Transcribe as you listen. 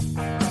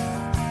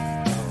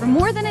For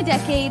more than a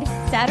decade,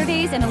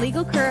 Saturdays and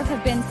Illegal Curve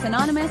have been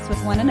synonymous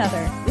with one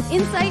another. With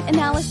insight,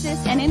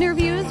 analysis, and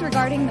interviews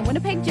regarding the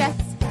Winnipeg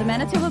Jets, the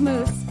Manitoba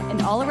Moose,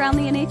 and all around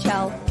the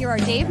NHL, here are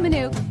Dave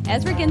Minuk,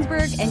 Ezra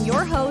Ginsburg, and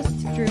your host,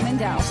 Drew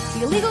Mindell.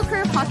 The Illegal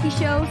Curve Hockey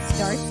Show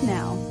starts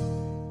now.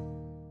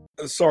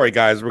 Sorry,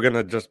 guys, we're going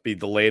to just be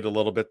delayed a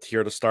little bit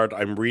here to start.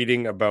 I'm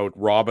reading about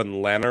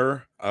Robin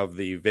Lehner of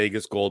the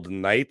Vegas Golden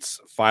Knights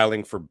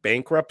filing for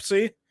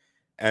bankruptcy,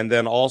 and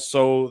then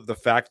also the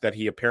fact that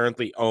he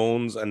apparently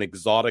owns an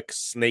exotic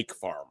snake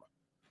farm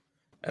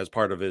as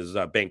part of his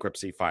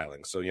bankruptcy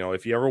filing. So,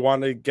 if you ever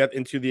want to get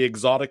into the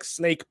exotic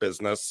snake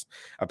business,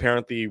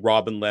 apparently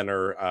Robin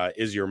Lehner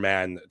is your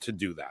man to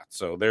do that.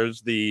 So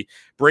there's the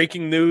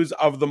breaking news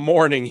of the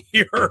morning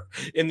here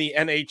in the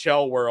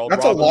NHL world.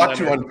 That's Robin a lot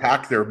Lehner. to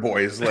unpack there,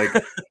 boys. Like,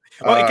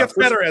 well, it gets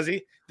better,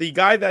 Ezzy. The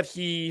guy that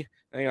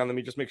hang on, let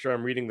me just make sure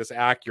I'm reading this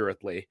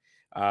accurately.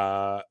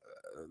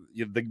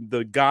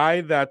 The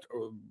guy that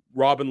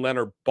Robin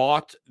Lehner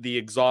bought the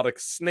exotic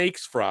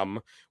snakes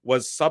from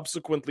was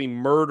subsequently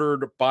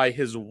murdered by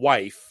his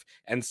wife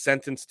and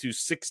sentenced to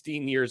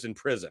 16 years in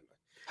prison.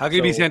 How could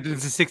he be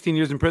sentenced to 16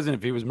 years in prison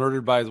if he was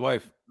murdered by his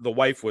wife? The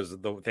wife was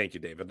thank you,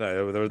 David.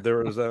 There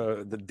was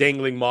the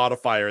dangling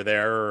modifier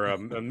there, or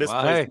a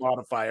misplaced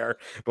modifier,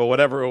 but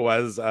whatever it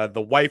was,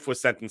 the wife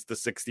was sentenced to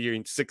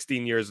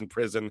 16 years in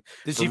prison.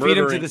 Did she feed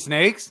him to the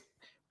snakes?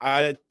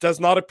 It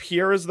does not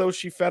appear as though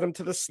she fed him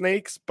to the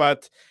snakes,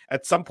 but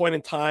at some point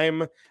in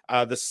time,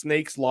 the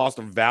snakes lost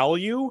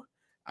value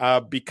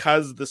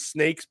because the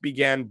snakes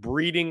began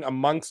breeding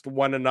amongst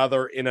one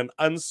another in an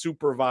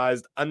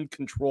unsupervised,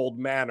 uncontrolled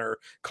manner,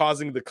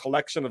 causing the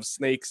collection of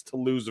snakes to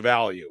lose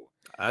value.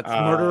 That's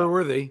murder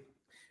worthy.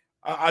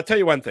 I'll tell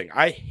you one thing.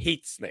 I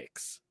hate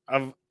snakes.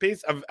 Of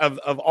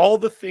all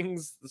the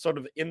things sort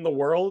of in the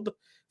world,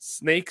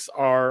 snakes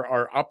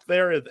are up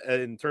there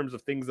in terms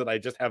of things that I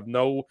just have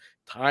no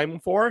time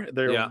for.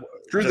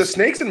 Drew, the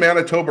snakes in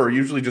Manitoba are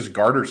usually just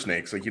garter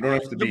snakes. Like, you don't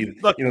have to be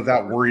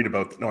that worried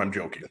about. No, I'm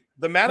joking.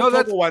 The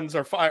Manitoba ones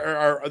are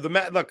fire.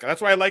 Look,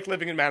 that's why I like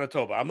living in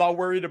Manitoba. I'm not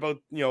worried about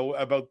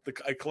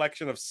a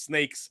collection of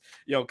snakes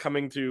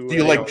coming to. Do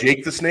you like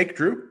Jake the Snake,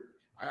 Drew?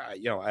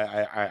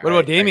 What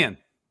about Damien?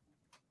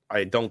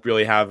 I don't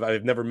really have.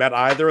 I've never met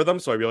either of them,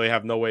 so I really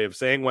have no way of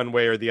saying one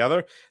way or the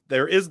other.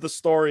 There is the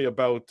story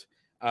about.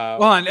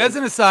 Well, and as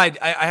an aside,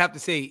 I have to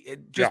say,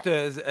 just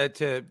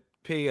to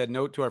pay a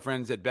note to our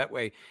friends at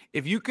Betway,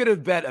 if you could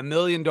have bet $1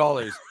 million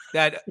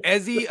that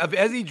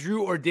Ezzy,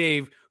 Drew, or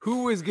Dave,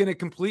 who was going to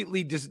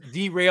completely just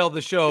derail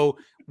the show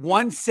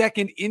 1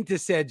 second into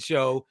said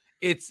show,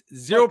 it's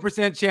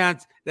 0%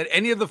 chance that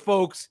any of the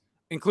folks,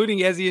 including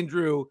Ezzy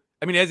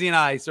and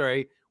I,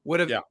 would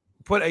have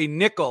put a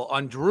nickel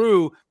on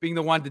Drew being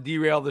the one to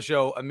derail the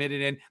show a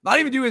minute in, not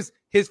even do his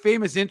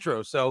famous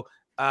intro. So.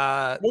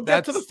 We'll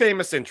get to the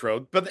famous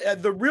intro,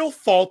 but the real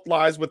fault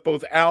lies with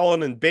both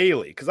Alan and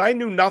Bailey, because I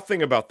knew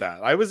nothing about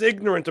that. I was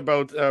ignorant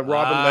about Robin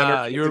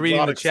Leonard. You were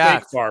reading the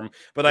chat farm,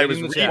 but I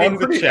was reading the chat. I'm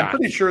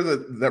pretty sure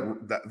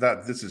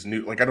that this is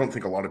new. Like, I don't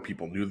think a lot of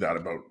people knew that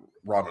about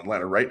Robin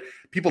Leonard, right?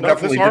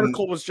 This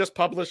article was just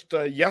published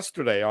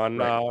yesterday on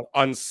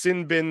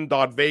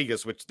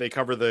Sinbin.Vegas, which they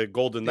cover the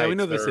Golden Knights. Yeah, we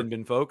know the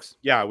Sinbin folks.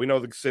 Yeah, we know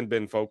the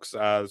Sinbin folks.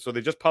 So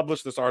they just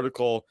published this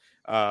article,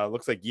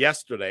 looks like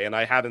yesterday, and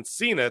I hadn't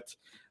seen it.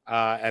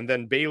 And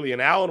then Bailey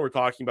and Alan were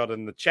talking about it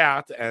in the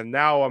chat, and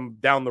now I'm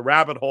down the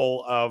rabbit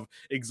hole of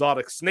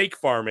exotic snake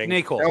farming.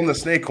 Snake hole. Down the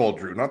snake hole,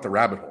 Drew, not the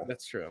rabbit hole.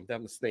 That's true. I'm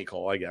down the snake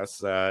hole, I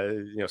guess.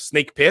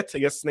 Snake pit. I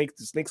guess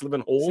snakes live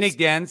in holes. Snake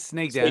dens.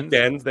 Snake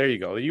dens. There you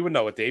go. You would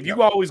know it, Dave.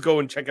 You always go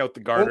and check out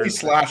the garden. Only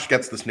Slash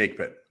gets the snake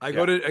pit. I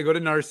go to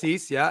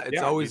Narcisse. Yeah,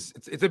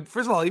 first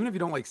of all, even if you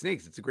don't like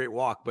snakes, it's a great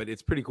walk. But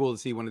it's pretty cool to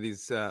see one of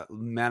these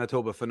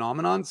Manitoba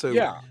phenomenons. So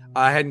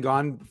I hadn't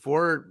gone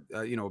before.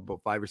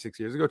 About 5 or 6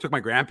 years ago. Took my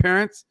grandparents.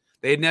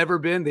 They had never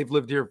been. They've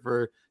lived here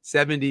for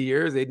 70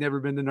 years. They'd never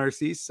been to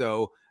Narcisse.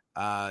 So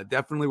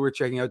definitely we're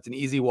checking out. It's an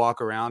easy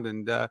walk around.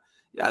 And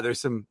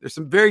there's some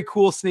very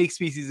cool snake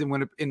species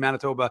in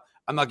Manitoba.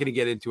 I'm not going to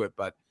get into it,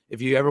 but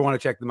if you ever want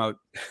to check them out,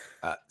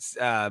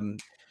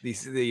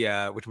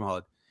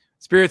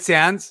 Spirit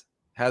Sands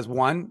has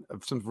one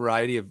of some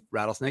variety of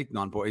rattlesnake,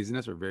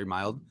 non-poisonous or very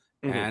mild,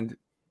 and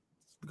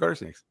garter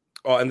snakes.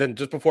 Oh, and then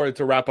just before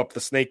to wrap up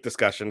the snake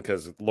discussion,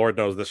 because Lord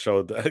knows this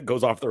show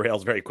goes off the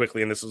rails very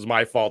quickly, and this is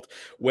my fault.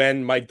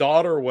 When my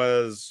daughter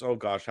was,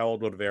 how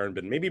old would have Aaron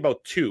been? Maybe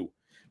about 2.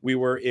 We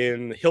were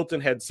in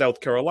Hilton Head, South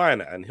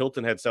Carolina, and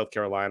Hilton Head, South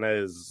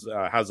Carolina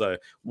has a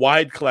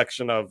wide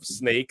collection of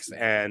snakes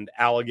and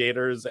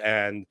alligators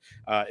and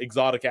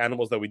exotic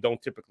animals that we don't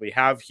typically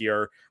have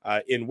here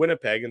in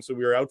Winnipeg. And so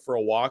we were out for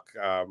a walk,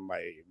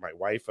 my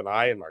wife and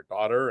I and our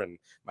daughter and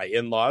my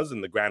in-laws,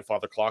 and the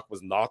grandfather clock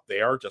was not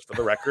there, just for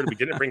the record. We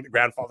didn't bring the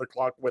grandfather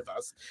clock with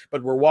us,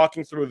 but we're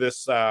walking through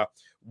this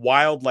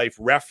wildlife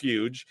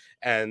refuge,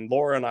 and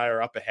Laura and I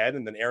are up ahead,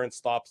 and then Aaron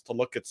stops to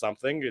look at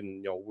something,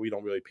 and we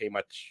don't really pay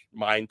much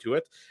mind to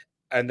it.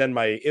 and then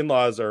my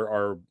in-laws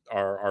are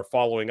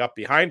following up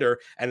behind her.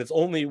 And it's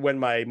only when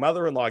my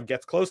mother-in-law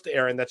gets close to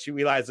Erin that she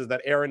realizes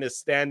that Erin is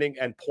standing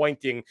and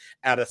pointing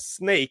at a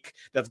snake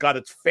that's got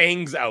its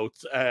fangs out,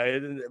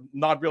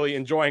 not really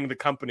enjoying the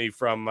company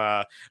from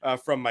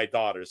my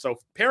daughter. So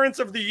parents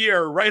of the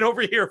year right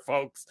over here,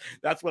 folks.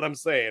 That's what I'm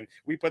saying.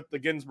 We put the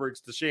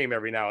Ginsburgs to shame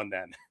every now and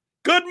then.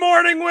 Good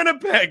morning,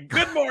 Winnipeg.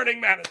 Good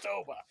morning,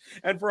 Manitoba.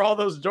 And for all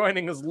those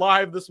joining us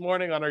live this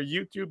morning on our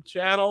YouTube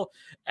channel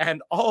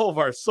and all of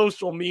our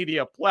social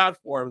media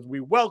platforms,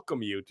 we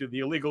welcome you to the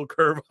Illegal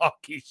Curve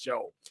Hockey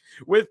Show.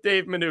 With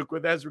Dave Minuk,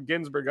 with Ezra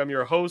Ginsburg, I'm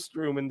your host,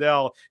 Drew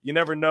Mandel. You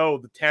never know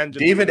the tangent.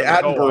 David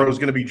Attenborough is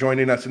going to be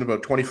joining us in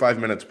about 25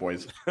 minutes,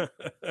 boys.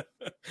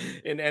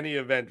 In any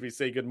event, we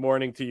say good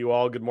morning to you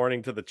all. Good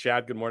morning to the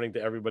chat. Good morning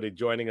to everybody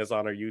joining us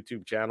on our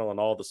YouTube channel and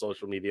all the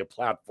social media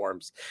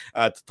platforms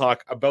to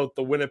talk about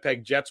the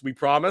Winnipeg Jets. We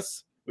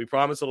promise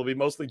it'll be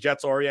mostly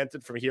Jets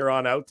oriented from here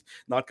on out.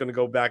 Not going to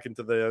go back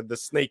into the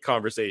snake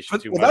conversation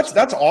too much.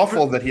 That's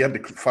awful that he had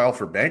to file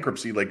for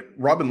bankruptcy. Like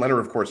Robin Lehner,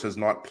 of course, has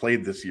not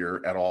played this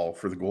year at all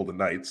for the Golden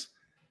Knights.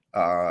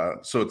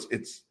 So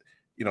it's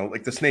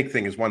like the snake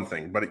thing is one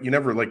thing, but you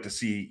never like to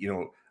see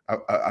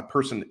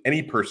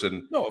any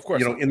person, no, of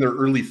course, in their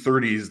early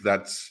 30s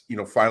that's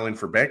filing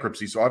for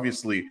bankruptcy. So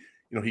obviously,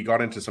 he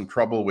got into some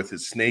trouble with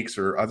his snakes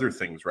or other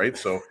things, right?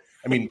 So.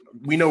 I mean,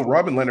 we know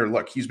Robin Lehner,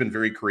 look, he's been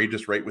very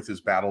courageous, right, with his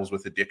battles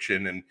with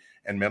addiction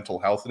and mental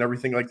health and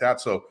everything like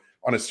that. So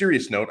on a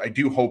serious note, I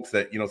do hope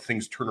that,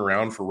 things turn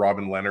around for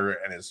Robin Lehner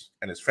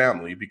and his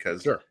family,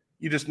 because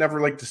you just never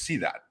like to see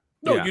that.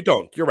 No, you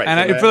don't. You're right.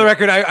 And for the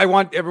record, I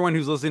want everyone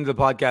who's listening to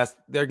the podcast,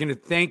 they're going to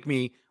thank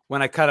me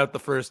when I cut out the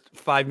first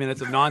 5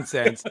 minutes of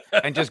nonsense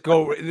and just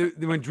go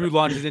when Drew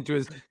launches into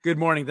his good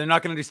morning. They're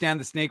not going to understand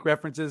the snake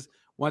references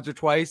once or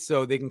twice,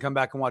 so they can come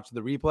back and watch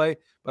the replay.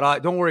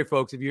 But don't worry,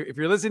 folks. If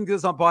you're listening to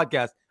this on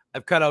podcast,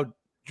 I've cut out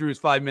Drew's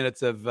 5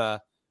 minutes of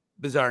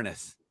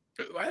bizarreness.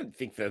 I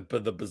think that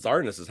the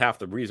bizarreness is half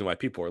the reason why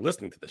people are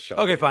listening to this show.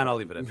 Okay, fine, I'll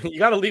leave it in. You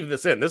got to leave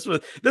this in. This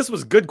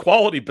was good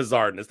quality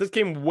bizarreness. This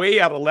came way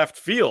out of left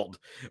field.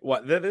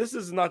 This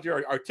is not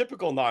our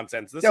typical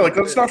nonsense.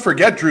 Let's not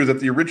forget, Drew, that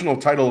the original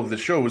title of the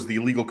show was the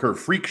Illegal Curve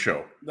Freak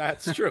Show.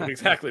 That's true,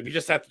 exactly. We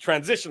just have to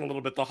transition a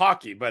little bit to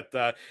hockey, but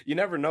you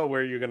never know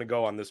where you're going to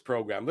go on this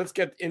program. Let's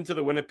get into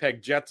the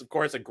Winnipeg Jets. Of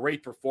course, a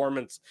great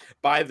performance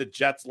by the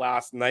Jets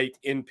last night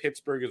in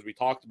Pittsburgh, as we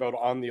talked about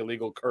on the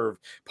Illegal Curve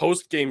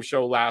post-game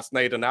show last night.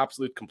 An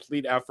absolute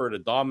complete effort, a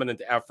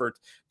dominant effort,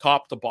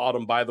 top to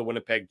bottom by the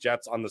Winnipeg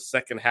Jets on the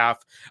second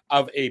half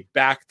of a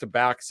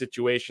back-to-back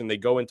situation. They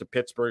go into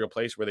Pittsburgh, a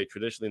place where they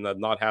traditionally have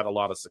not had a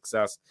lot of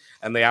success,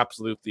 and they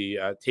absolutely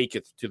take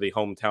it to the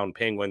hometown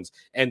Penguins,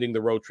 ending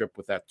the road trip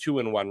with that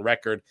 2-1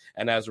 record,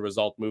 and as a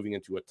result, moving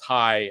into a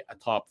tie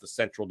atop the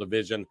Central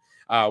Division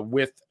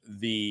with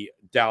the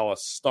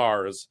Dallas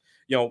Stars.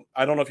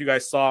 I don't know if you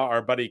guys saw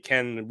our buddy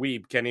Ken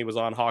Wiebe. Kenny was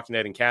on Hockey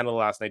Night in Canada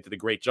last night, did a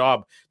great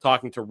job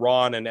talking to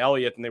Ron and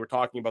Elliot, and they were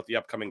talking about the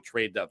upcoming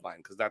trade deadline,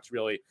 because that's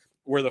really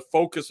where the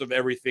focus of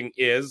everything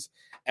is.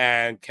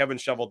 And Kevin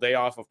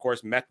Cheveldayoff, of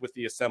course, met with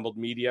the assembled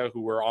media who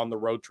were on the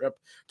road trip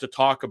to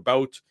talk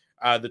about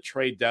the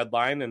trade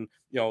deadline, and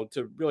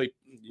to really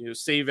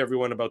save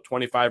everyone about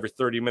 25 or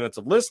 30 minutes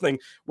of listening.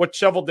 What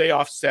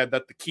Cheveldayoff said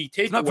that the key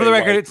takeaway, for the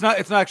record, it's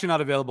not actually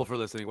not available for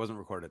listening. It wasn't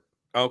recorded.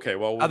 Okay,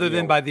 well, other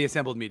than by the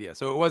assembled media,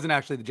 so it wasn't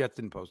actually the Jets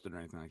didn't post it or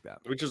anything like that,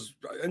 which is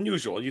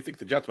unusual. You think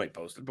the Jets might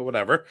post it, but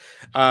whatever.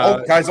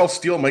 Guys, I'll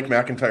steal Mike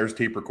McIntyre's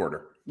tape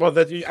recorder. Well,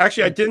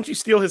 didn't you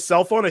steal his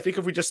cell phone? I think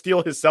if we just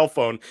steal his cell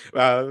phone,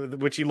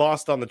 which he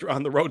lost on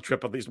the road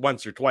trip at least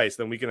once or twice,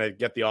 then we can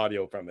get the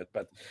audio from it.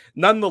 But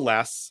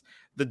nonetheless,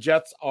 the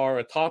Jets are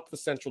atop the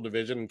Central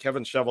Division, and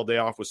Kevin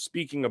Cheveldayoff was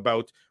speaking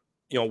about,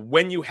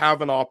 when you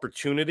have an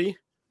opportunity,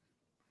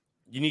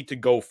 you need to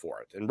go for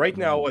it. And right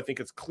now, I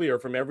think it's clear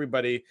from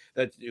everybody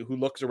who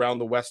looks around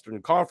the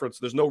Western Conference,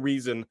 there's no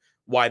reason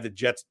why the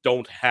Jets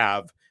don't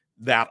have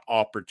that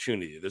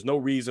opportunity. There's no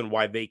reason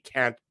why they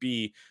can't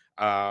be,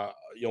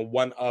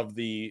 one of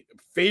the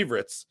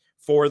favorites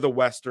for the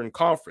Western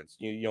Conference.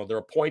 They're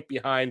a point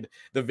behind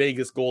the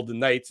Vegas Golden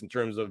Knights in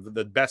terms of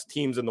the best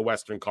teams in the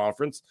Western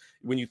Conference.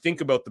 When you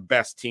think about the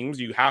best teams,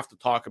 you have to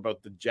talk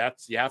about the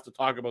Jets. You have to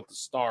talk about the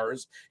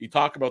Stars. You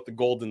talk about the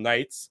Golden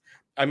Knights.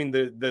 I mean,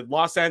 the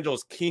Los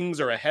Angeles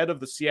Kings are ahead of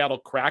the Seattle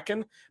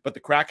Kraken, but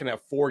the Kraken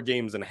have 4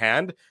 games in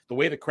hand. The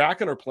way the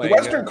Kraken are playing, the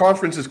Western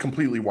Conference is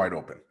completely wide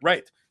open.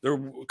 Right, they're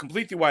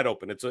completely wide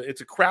open. It's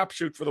a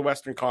crapshoot for the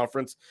Western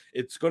Conference.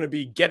 It's going to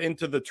be get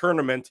into the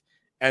tournament,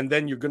 and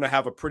then you're going to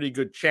have a pretty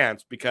good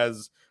chance,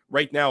 because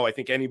right now I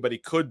think anybody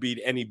could beat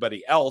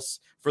anybody else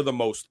for the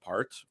most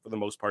part. For the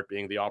most part,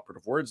 being the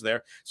operative words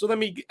there. So let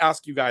me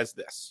ask you guys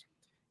this: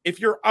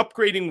 if you're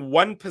upgrading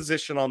one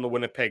position on the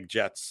Winnipeg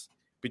Jets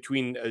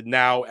between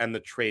now and the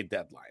trade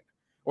deadline,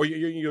 or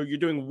you're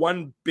doing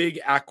one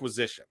big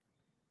acquisition,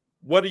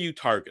 what are you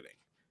targeting?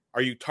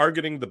 Are you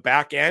targeting the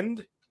back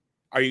end?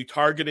 Are you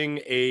targeting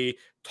a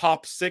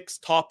top 6,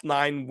 top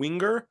 9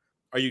 winger?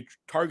 Are you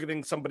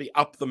targeting somebody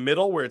up the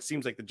middle, where it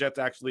seems like the Jets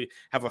actually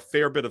have a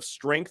fair bit of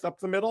strength up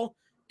the middle?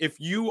 if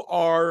you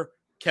are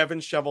Kevin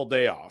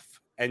Cheveldayoff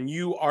and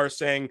you are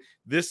saying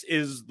this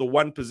is the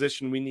one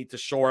position we need to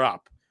shore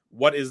up,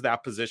 what is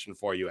that position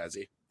for you,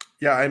 Ezzy?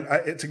 Yeah,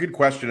 it's a good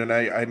question. And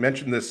I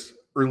mentioned this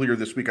earlier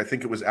this week. I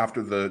think it was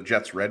after the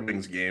Jets-Red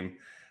Wings game.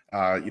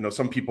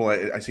 Some people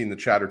I see in the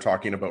chat are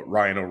talking about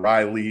Ryan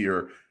O'Reilly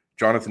or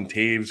Jonathan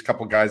Taves, a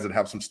couple guys that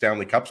have some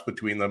Stanley Cups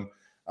between them.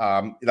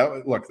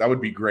 That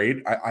would be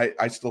great.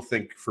 I still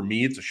think for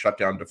me, it's a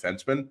shutdown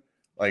defenseman.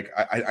 Like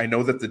I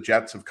know that the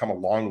Jets have come a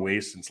long way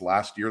since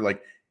last year.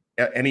 Like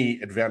any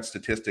advanced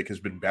statistic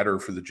has been better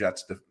for the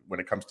Jets when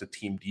it comes to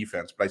team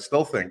defense, but I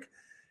still think,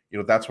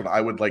 that's what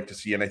I would like to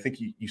see. And I think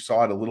you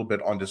saw it a little bit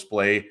on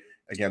display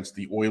against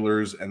the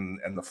Oilers and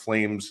the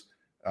Flames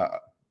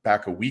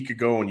back a week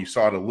ago. And you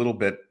saw it a little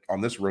bit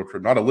on this road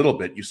trip, not a little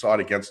bit. You saw it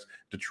against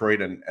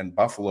Detroit and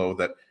Buffalo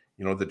that,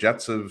 the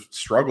Jets have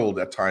struggled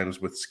at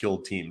times with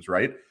skilled teams,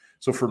 right?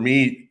 So for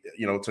me,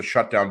 it's a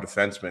shutdown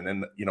defenseman.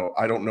 And,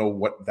 I don't know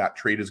what that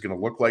trade is going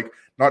to look like.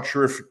 Not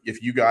sure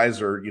if you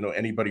guys or,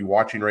 anybody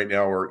watching right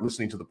now or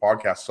listening to the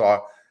podcast saw,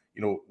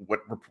 what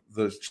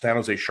the San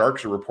Jose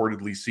Sharks are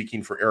reportedly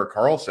seeking for Erik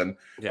Karlsson.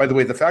 Yeah. By the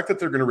way, the fact that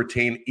they're going to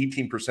retain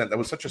 18%, that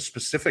was such a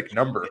specific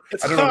number.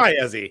 It's high,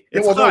 Ezzy.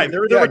 It's high.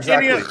 They're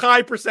retaining a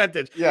high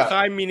percentage. Yeah.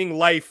 High meaning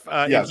life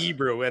in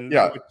Hebrew. And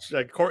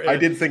I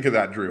did think of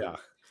that, Drew. Yeah.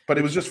 But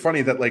it was just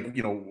funny that,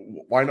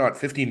 why not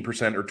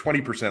 15% or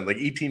 20%? Like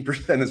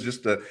 18% is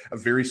just a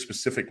very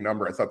specific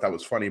number. I thought that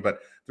was funny, but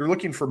they're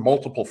looking for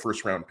multiple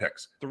first-round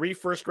picks. 3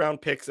 first-round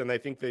picks, and I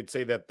think they'd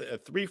say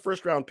that 3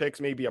 first-round picks,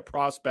 maybe a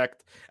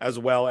prospect as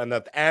well,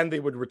 and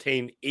they would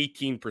retain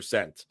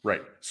 18%.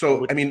 Right.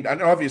 So, and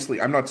obviously,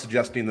 I'm not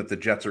suggesting that the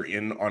Jets are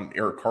in on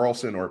Erik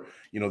Karlsson or,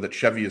 that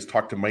Chevy has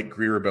talked to Mike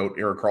Greer about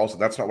Erik Karlsson.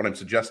 That's not what I'm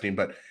suggesting,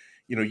 but,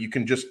 you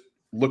can just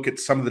look at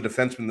some of the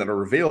defensemen that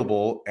are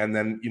available, and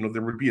then,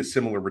 there would be a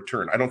similar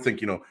return. I don't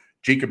think,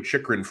 Jacob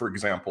Chychrun, for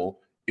example,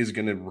 is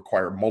going to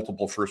require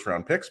multiple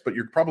first-round picks, but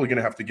you're probably going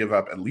to have to give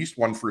up at least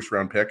 1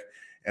 first-round pick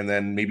and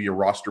then maybe a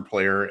roster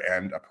player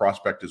and a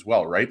prospect as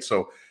well, right?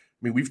 So,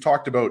 we've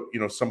talked about,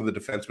 some of the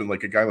defensemen,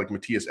 like a guy like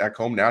Matthias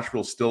Ekholm.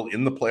 Nashville's still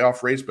in the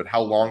playoff race, but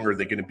how long are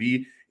they going to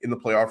be in the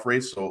playoff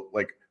race? So,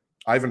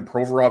 Ivan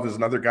Provorov is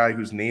another guy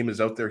whose name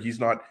is out there. He's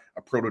not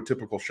a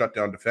prototypical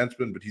shutdown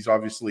defenseman, but he's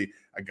obviously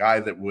a guy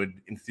that would,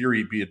 in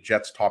theory, be a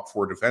Jets top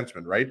 4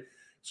 defenseman, right?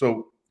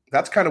 So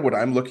that's kind of what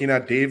I'm looking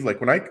at, Dave.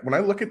 Like when I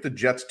look at the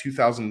Jets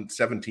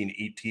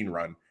 2017-18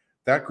 run,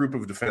 that group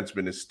of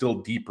defensemen is still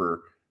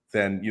deeper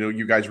than,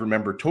 you guys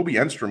remember. Toby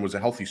Enstrom was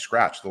a healthy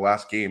scratch the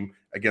last game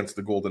against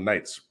the Golden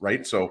Knights,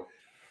 right? So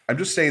I'm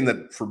just saying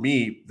that for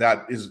me,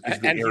 that is the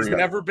and area. He's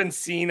never been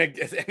seen.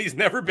 He's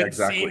never been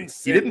seen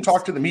since. He didn't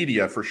talk to the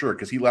media for sure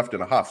because he left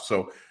in a huff.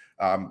 So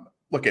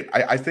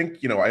I think,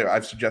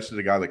 I've suggested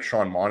a guy like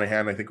Sean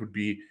Monahan, I think would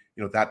be,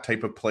 that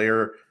type of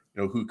player,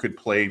 who could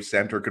play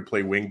center, could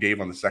play wing, Dave,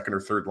 on the second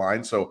or third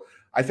line. So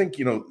I think,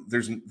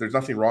 there's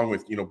nothing wrong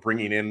with,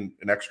 bringing in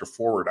an extra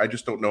forward. I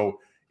just don't know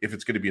if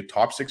it's going to be a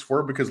top 6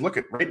 forward because look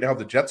at right now,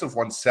 the Jets have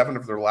won 7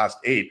 of their last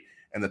 8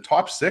 and the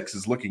top 6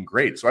 is looking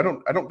great. So I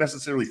don't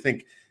necessarily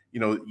think,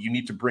 you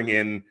need to bring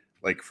in,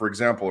 like, for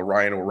example, a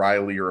Ryan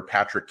O'Reilly or a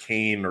Patrick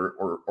Kane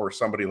or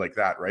somebody like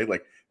that, right?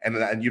 Like,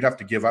 and you'd have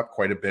to give up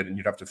quite a bit and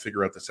you'd have to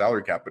figure out the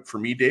salary cap. But for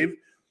me, Dave,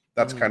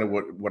 that's kind of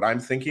what I'm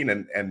thinking.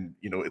 And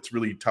it's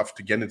really tough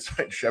to get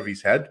inside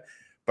Chevy's head.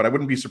 But I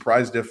wouldn't be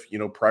surprised if,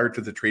 prior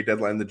to the trade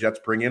deadline, the Jets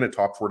bring in a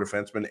top 4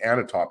 defenseman and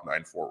a top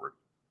 9 forward.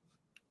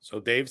 So,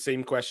 Dave,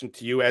 same question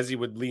to you. As he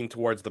would lean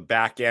towards the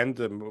back end,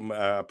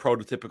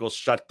 prototypical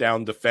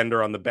shutdown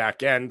defender on the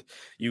back end.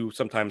 You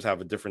sometimes have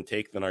a different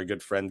take than our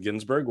good friend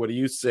Ginsburg. What do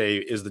you say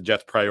is the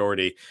Jets'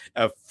 priority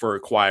for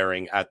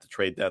acquiring at the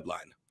trade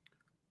deadline?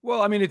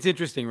 Well, it's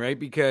interesting, right?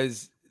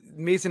 Because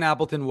Mason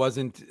Appleton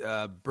wasn't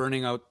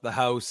burning out the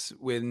house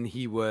when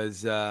he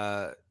was, in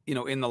the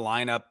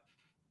lineup.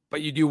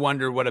 But you do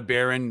wonder, would a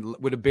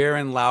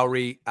Barron,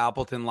 Lowry,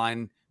 Appleton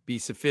line be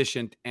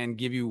sufficient and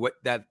give you what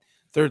that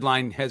third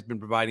line has been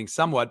providing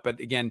somewhat, but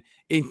again,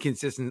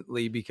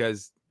 inconsistently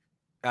because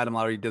Adam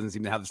Lowry doesn't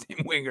seem to have the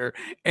same winger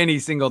any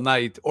single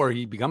night, or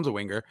he becomes a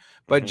winger.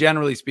 But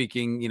generally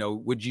speaking,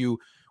 would you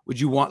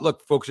want,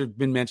 look, folks have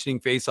been mentioning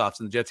faceoffs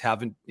and the Jets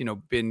haven't,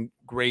 been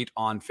great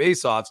on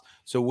faceoffs.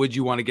 So would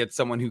you want to get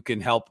someone who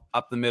can help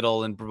up the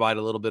middle and provide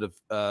a little bit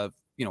of,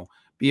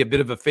 be a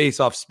bit of a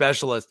faceoff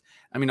specialist?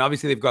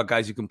 Obviously they've got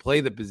guys who can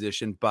play the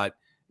position,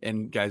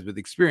 and guys with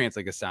experience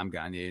like a Sam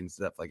Gagner and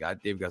stuff like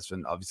that. Dave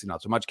Gustafson, obviously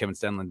not so much. Kevin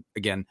Stenlund,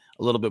 again,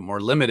 a little bit more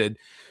limited.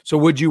 So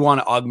would you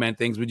want to augment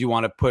things? Would you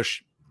want to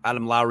push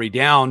Adam Lowry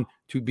down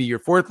to be your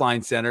 4th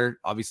line center?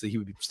 Obviously he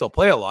would still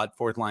play a lot.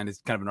 4th line is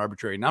kind of an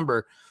arbitrary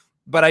number,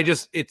 but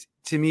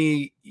to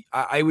me,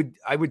 I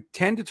would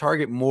tend to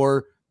target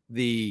more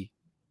and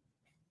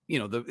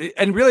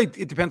really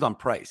it depends on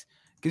price.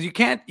 Because you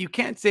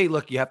can't say,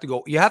 look, you have to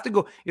go.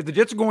 If the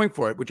Jets are going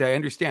for it, which I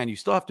understand, you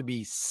still have to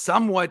be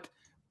somewhat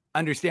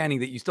understanding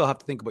that you still have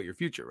to think about your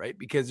future, right?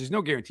 Because there's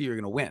no guarantee you're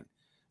going to win.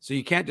 So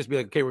you can't just be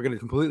like, okay, we're going to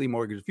completely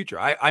mortgage the future.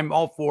 I'm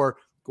all for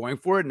going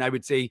for it. And I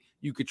would say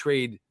you could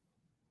trade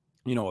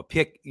a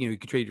pick, you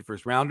could trade your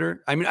first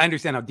rounder. I mean, I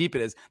understand how deep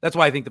it is. That's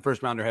why I think the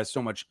first rounder has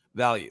so much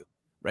value,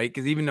 right?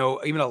 Because even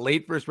a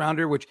late first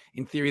rounder, which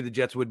in theory the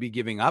Jets would be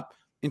giving up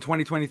in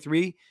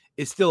 2023,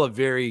 is still a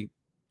very,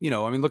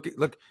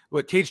 look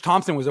what Tage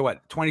Thompson was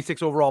a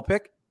 26 overall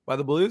pick by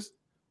the Blues.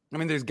 I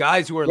mean, there's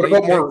guys who are what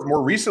late about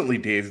more recently,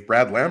 Dave,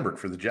 Brad Lambert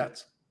for the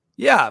Jets?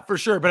 Yeah, for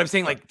sure. But I'm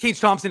saying like Tage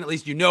Thompson, at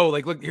least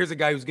look, here's a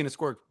guy who's going to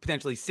score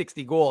potentially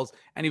 60 goals,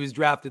 and he was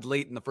drafted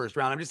late in the first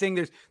round. I'm just saying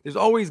there's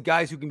always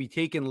guys who can be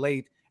taken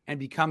late and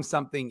become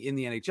something in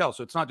the NHL.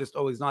 So it's not just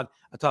he's not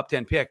a top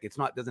 10 pick.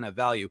 Doesn't have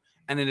value.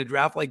 And in a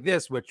draft like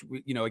this, which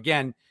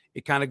again,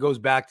 it kind of goes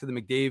back to the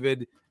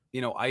McDavid,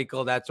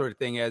 Eichel, that sort of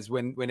thing, as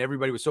when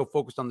everybody was so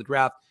focused on the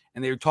draft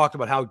and they talked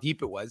about how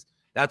deep it was.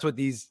 That's what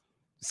these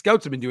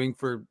scouts have been doing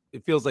for,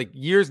 it feels like,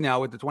 years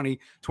now with the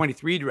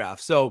 2023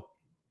 draft. So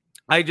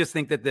I just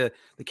think that the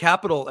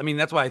capital, I mean,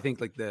 that's why I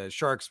think like the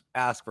Sharks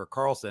asked for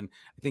Carlson.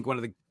 I think one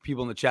of the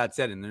people in the chat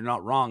said, and they're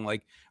not wrong,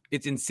 like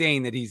it's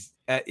insane that he's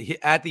at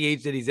the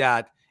age that he's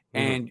at,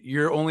 and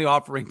you're only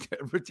offering to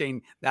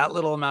retain that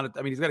little amount of,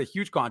 I mean, he's got a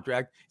huge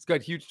contract. He's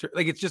got huge,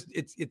 like,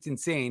 it's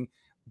insane.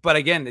 But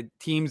again, the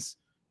teams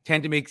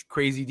tend to make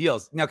crazy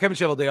deals. Now, Kevin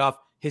Cheveldayoff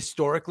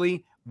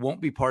historically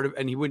won't be part of,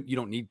 and you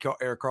don't need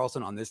Erik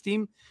Karlsson on this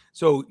team.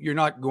 So you're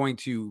not going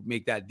to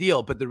make that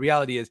deal. But the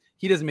reality is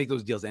he doesn't make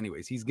those deals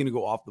anyways. He's going to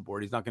go off the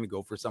board. He's not going to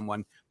go for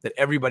someone that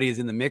everybody is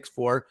in the mix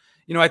for.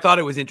 I thought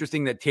it was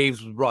interesting that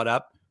Taves was brought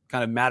up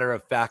kind of matter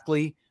of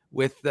factly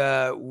with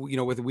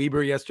with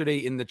Weber yesterday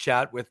in the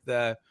chat with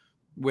the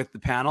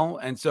panel.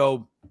 And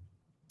so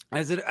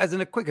as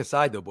a quick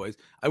aside though, boys,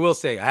 I will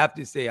say, I have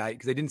to say,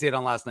 because I didn't say it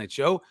on last night's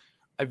show,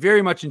 I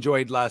very much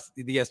enjoyed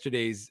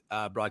yesterday's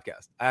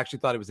broadcast. I actually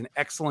thought it was an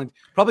excellent,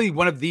 probably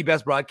one of the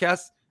best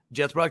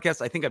Jets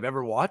broadcasts I think I've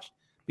ever watched,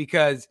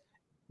 because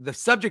the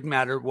subject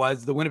matter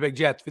was the Winnipeg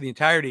Jets for the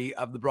entirety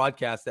of the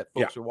broadcast that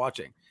folks are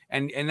watching.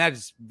 And that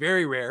is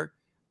very rare.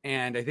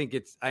 And I think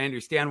I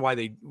understand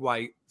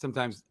why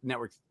sometimes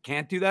networks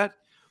can't do that.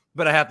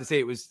 But I have to say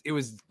it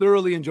was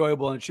thoroughly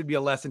enjoyable, and it should be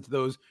a lesson to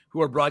those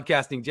who are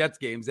broadcasting Jets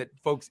games, that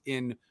folks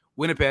in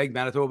Winnipeg,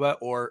 Manitoba,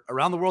 or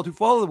around the world who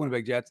follow the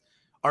Winnipeg Jets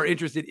are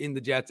interested in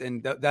the Jets,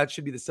 and that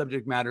should be the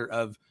subject matter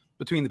of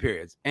between the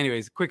periods.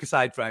 Anyways, quick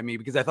aside from me,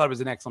 because I thought it was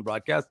an excellent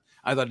broadcast.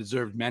 I thought it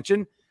deserved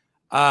mention.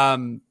 But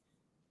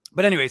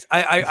anyways,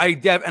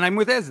 and I'm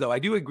with Ez though. I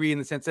do agree in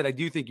the sense that I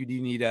do think you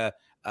do need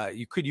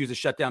you could use a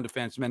shutdown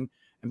defenseman,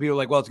 and people are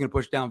like, well, it's going to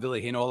push down Ville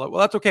Heinola. Well,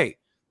 that's okay.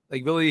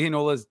 Like Ville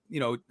Heinola's,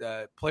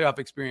 playoff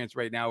experience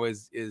right now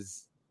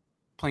is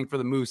playing for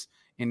the Moose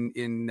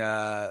in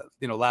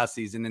last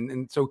season.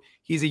 And so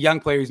he's a young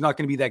player. He's not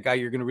going to be that guy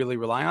you're going to really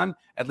rely on.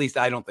 At least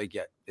I don't think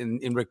yet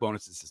in Rick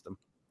Bowness's system.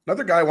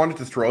 Another guy I wanted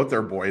to throw out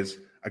there, boys,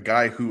 a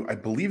guy who I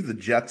believe the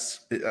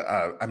Jets,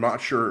 I'm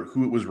not sure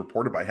who it was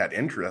reported by, had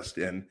interest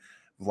in,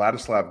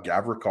 Vladislav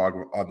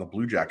Gavrikov on the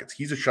Blue Jackets.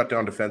 He's a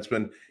shutdown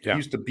defenseman. Yeah. He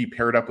used to be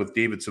paired up with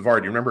David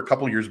Savard. You remember a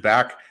couple of years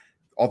back,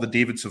 all the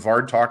David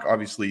Savard talk,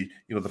 obviously,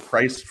 the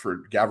price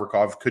for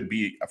Gavrikov could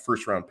be a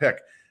first-round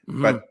pick.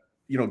 Mm-hmm. But,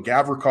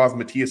 Gavrikov,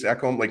 Matthias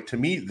Ekholm, like, to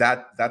me,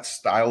 that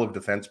style of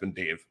defenseman,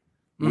 Dave,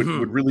 would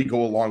really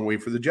go a long way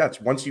for the Jets.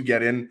 Once you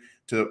get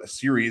into a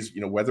series,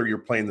 whether you're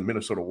playing the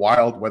Minnesota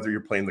Wild, whether you're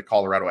playing the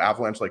Colorado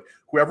Avalanche, like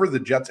whoever the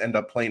Jets end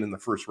up playing in the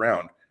first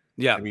round,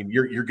 I mean,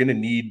 you're going to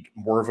need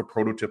more of a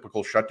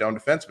prototypical shutdown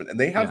defenseman. And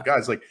they have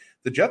guys like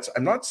the Jets.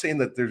 I'm not saying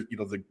that there's,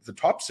 the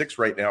top six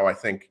right now, I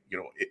think,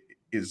 it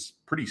is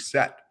pretty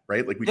set,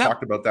 right? Like we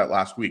talked about that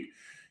last week.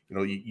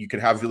 You could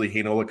have Ville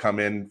Heinola come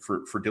in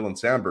for Dylan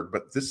Sandberg,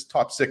 but this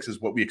top six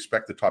is what we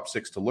expect the top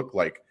six to look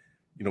like,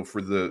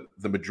 for the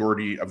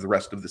majority of the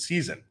rest of the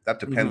season. That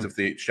depends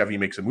if Chevy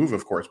makes a move,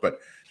 of course. But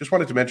just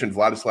wanted to mention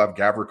Vladislav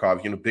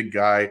Gavrikov, big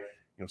guy,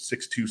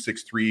 6'2",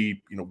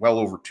 6'3", well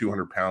over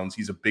 200 pounds.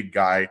 He's a big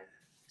guy.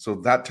 So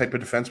that type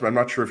of defenseman, I'm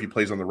not sure if he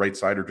plays on the right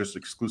side or just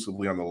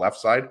exclusively on the left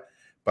side.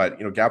 But,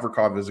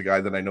 Gavrikov is a guy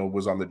that I know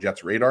was on the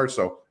Jets' radar.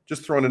 So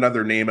just throwing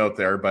another name out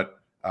there. But,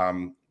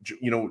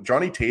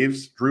 Johnny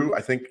Taves, Drew,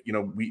 I think,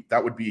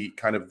 that would be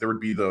there would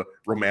be the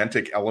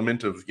romantic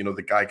element of,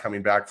 the guy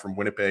coming back from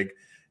Winnipeg,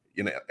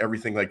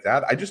 everything like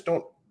that. I just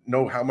don't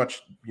know how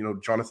much,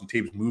 Jonathan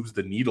Taves moves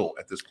the needle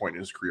at this point in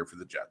his career for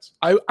the Jets.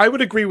 I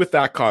would agree with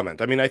that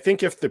comment. I mean, I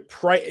think if the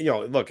price,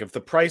 if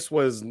the price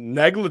was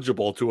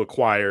negligible to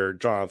acquire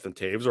Jonathan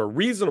Taves or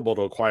reasonable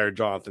to acquire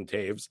Jonathan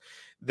Taves,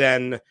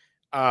 then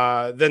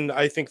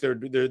I think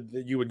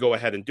you would go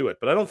ahead and do it.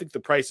 But I don't think the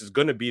price is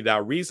going to be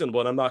that reasonable.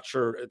 And I'm not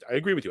sure. I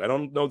agree with you. I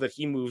don't know that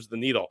he moves the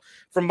needle.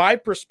 From my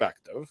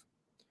perspective,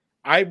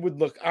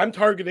 I'm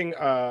targeting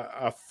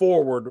a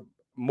forward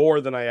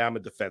more than I am a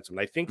defenseman.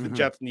 I think the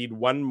Jets need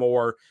one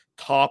more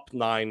top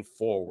 9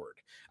 forward,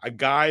 a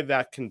guy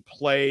that can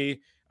play.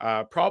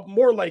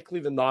 More likely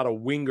than not, a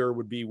winger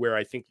would be where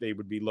I think they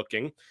would be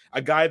looking.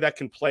 A guy that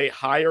can play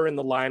higher in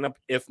the lineup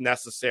if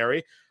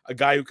necessary. A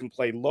guy who can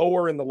play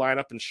lower in the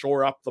lineup and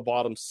shore up the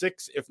bottom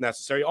 6 if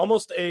necessary.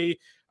 Almost a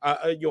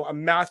a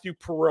Matthew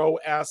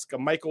Perreault-esque, a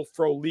Michael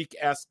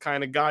Frolik-esque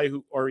kind of guy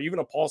or even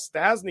a Paul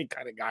Stastny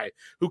kind of guy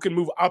who can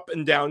move up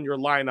and down your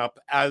lineup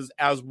as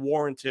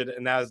warranted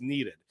and as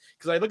needed.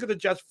 Because I look at the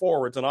Jets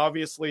forwards, and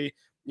obviously,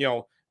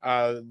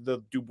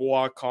 the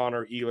Dubois,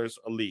 Connor, Ehlers,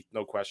 elite,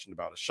 no question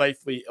about it.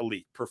 Scheifele,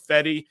 elite.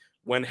 Perfetti,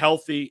 when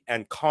healthy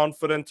and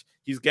confident,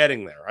 he's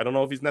getting there. I don't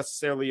know if he's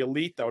necessarily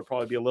elite. That would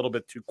probably be a little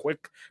bit too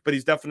quick, but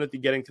he's definitely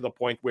getting to the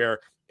point where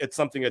it's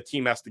something a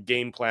team has to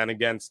game plan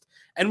against.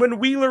 And when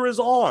Wheeler is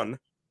on,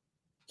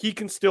 he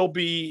can still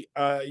be,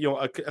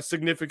 a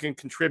significant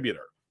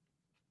contributor.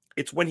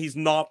 It's when he's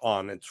not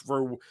on. It's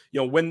for,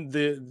 when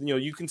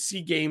you can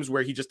see games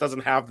where he just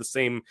doesn't have the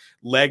same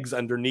legs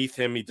underneath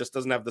him. He just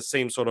doesn't have the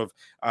same sort of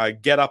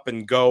get up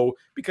and go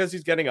because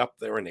he's getting up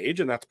there in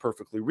age, and that's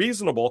perfectly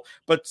reasonable.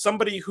 But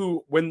somebody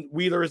who, when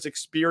Wheeler is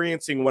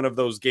experiencing one of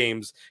those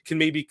games, can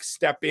maybe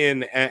step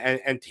in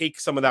and take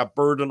some of that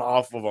burden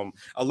off of him,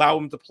 allow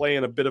him to play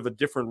in a bit of a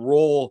different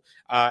role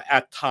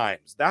at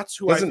times. That's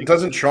who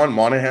doesn't Sean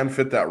Monahan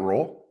fit that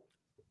role?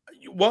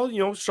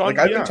 Well, Sean.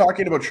 I've been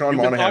talking about Sean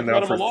Monahan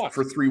now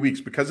for 3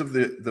 weeks because of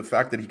the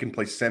fact that he can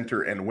play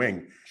center and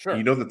wing. Sure. And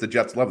you know that the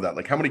Jets love that.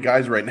 Like, how many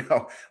guys right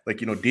now,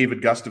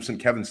 David Gustafson,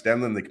 Kevin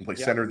Stenlund, they can play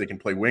center, they can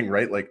play wing,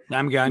 right? Like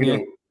Sam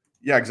Gagner.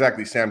 Yeah,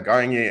 exactly. Sam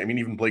Gagner. I mean,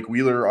 even Blake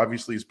Wheeler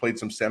obviously has played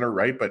some center,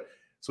 right? But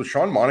so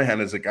Sean Monahan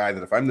is a guy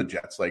that if I'm the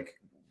Jets, like,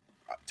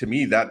 to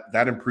me,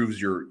 that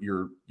improves your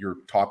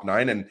top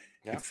nine, and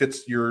it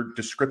fits your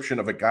description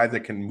of a guy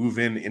that can move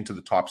into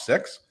the top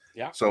six.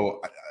 Yeah. So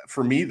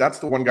for me, that's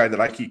the one guy that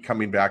I keep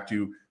coming back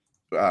to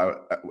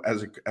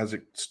as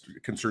it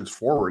concerns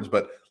forwards.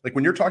 But like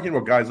when you're talking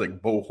about guys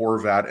like Bo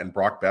Horvat and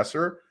Brock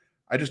Besser,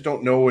 I just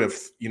don't know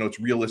if it's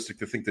realistic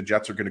to think the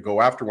Jets are going to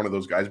go after one of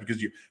those guys,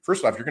 because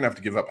first off, you're going to have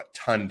to give up a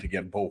ton to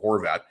get Bo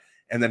Horvat,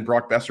 and then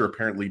Brock Besser,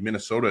 apparently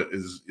Minnesota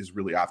is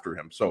really after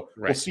him. So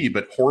We'll see.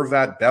 But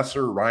Horvat,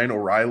 Besser, Ryan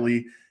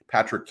O'Reilly,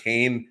 Patrick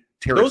Kane,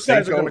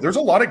 Tarasenko, there's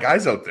a lot of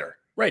guys out there.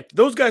 Right.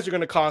 Those guys are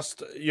going to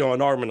cost,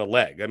 an arm and a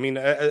leg. I mean,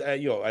 I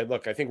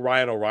think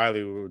Ryan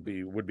O'Reilly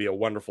would be a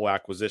wonderful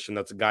acquisition.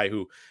 That's a guy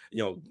who,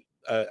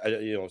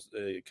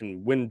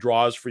 can win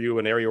draws for you,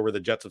 an area where the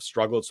Jets have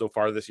struggled so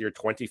far this year,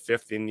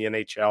 25th in the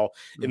NHL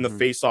in the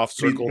face-off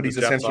circle. But he's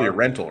essentially a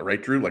rental,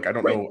 right, Drew? Like, I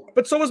don't know.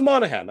 But so is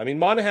Monahan. I mean,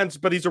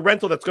 but he's a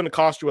rental that's going to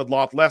cost you a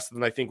lot less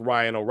than I think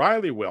Ryan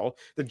O'Reilly will.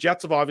 The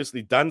Jets have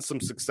obviously done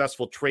some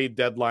successful trade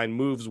deadline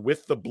moves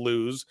with the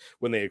Blues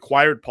when they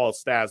acquired Paul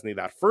Stastny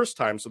that first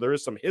time. So there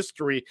is some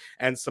history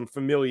and some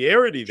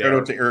familiarity there. Shout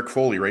out to Eric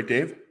Foley, right,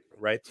 Dave?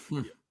 Right.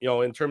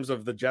 In terms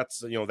of the Jets,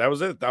 that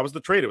was it. That was the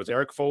trade. It was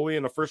Eric Foley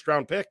and a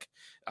first-round pick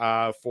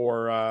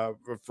for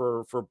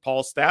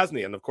Paul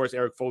Stastny. And of course,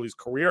 Eric Foley's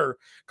career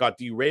got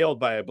derailed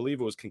by, I believe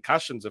it was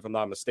concussions, if I'm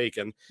not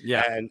mistaken.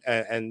 Yeah.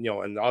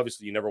 And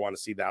obviously you never want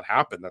to see that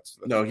happen. That's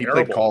no, he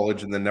played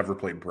college and then never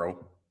played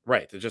pro.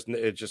 Right. It just.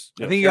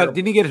 I think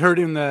didn't he get hurt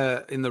in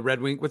the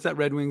Red Wing? What's that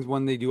Red Wings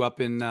one they do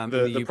up in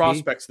the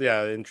Prospects?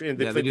 Yeah, they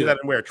do that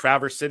in where?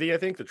 Traverse City, I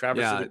think. The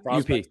Traverse City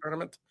Prospects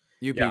tournament.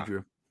 UP,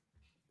 Drew.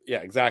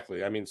 Yeah,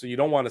 exactly. I mean, so you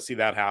don't want to see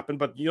that happen,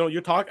 but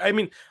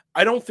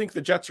I don't think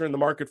the Jets are in the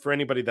market for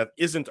anybody that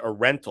isn't a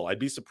rental. I'd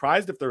be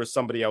surprised if there is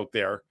somebody out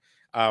there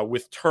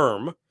with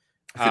term.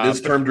 If it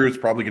is term, Drew, it's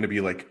probably going to be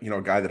like,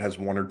 a guy that has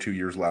 1 or 2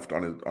 years left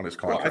on his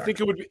contract. Well, I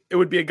think it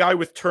would be a guy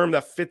with term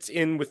that fits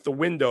in with the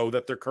window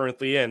that they're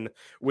currently in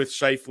with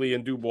Scheifele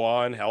and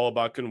Dubois and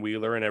Hellebuck and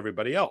Wheeler and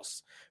everybody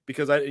else.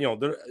 Because a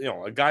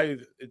guy,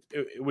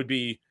 it would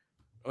be,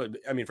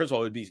 I mean, first of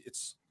all,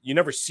 you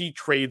never see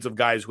trades of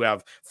guys who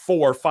have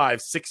 4,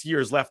 5, 6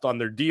 years left on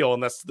their deal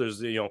unless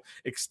there's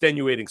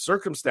extenuating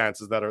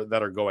circumstances that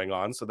are going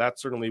on. So that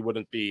certainly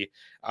wouldn't be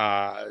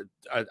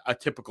a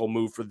typical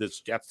move for this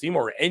Jets team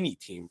or any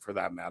team for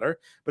that matter.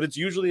 But it's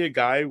usually a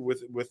guy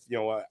with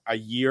a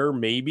year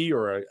maybe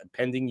or a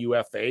pending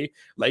UFA,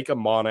 like a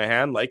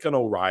Monahan, like an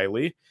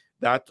O'Reilly,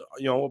 that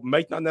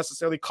might not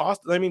necessarily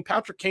cost. I mean,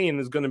 Patrick Kane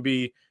is going to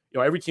be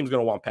every team's going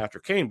to want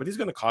Patrick Kane, but he's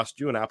going to cost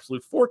you an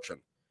absolute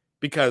fortune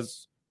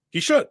because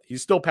he's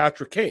still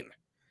Patrick Kane.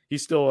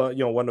 He's still,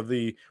 one of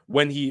the,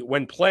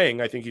 when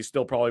playing, I think he's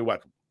still probably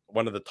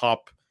one of the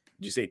top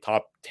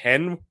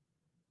 10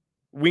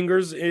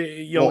 wingers,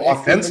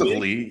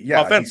 offensively.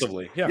 Yeah.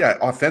 Offensively.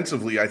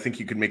 Offensively, I think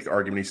you could make the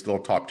argument he's still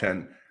a top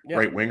 10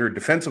 right winger.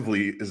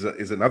 Defensively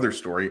is another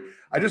story.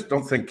 I just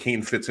don't think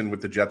Kane fits in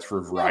with the Jets for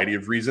a variety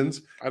of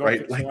reasons,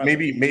 right? Like so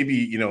maybe,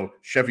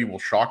 Chevy will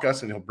shock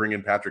us and he'll bring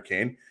in Patrick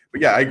Kane.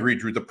 But yeah, I agree,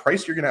 Drew. The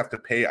price you're going to have to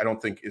pay, I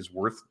don't think is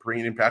worth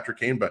bringing in Patrick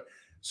Kane, but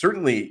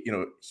certainly,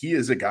 he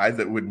is a guy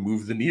that would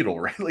move the needle,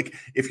 right? Like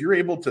if you're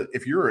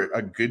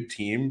a good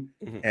team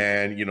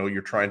and,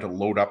 you're trying to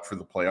load up for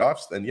the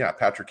playoffs, then yeah,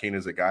 Patrick Kane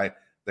is a guy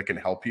that can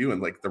help you.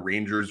 And like the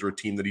Rangers are a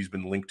team that he's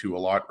been linked to a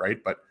lot,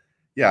 right? But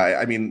yeah,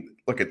 I mean,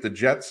 look at the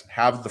Jets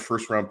have the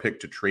first round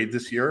pick to trade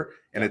this year,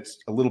 and it's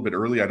a little bit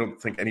early. I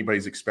don't think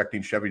anybody's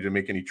expecting Chevy to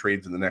make any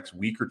trades in the next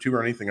week or two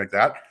or anything like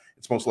that.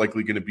 It's most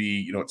likely going to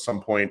be, at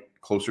some point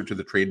closer to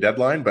the trade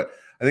deadline. But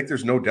I think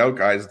there's no doubt,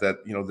 guys, that,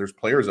 there's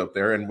players out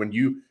there. And when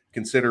you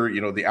consider,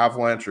 the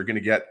Avalanche are going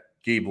to get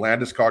Gabe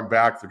Landeskog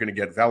back. They're going to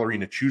get Valeri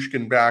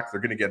Nichushkin back.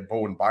 They're going to get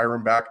Bowen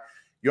Byram back.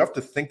 You have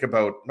to think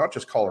about not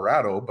just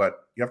Colorado,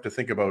 but you have to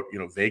think about,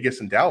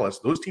 Vegas and Dallas.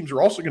 Those teams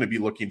are also going to be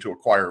looking to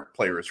acquire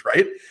players,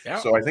 right? Yeah.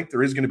 So I think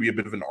there is going to be a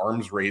bit of an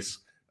arms race,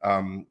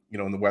 in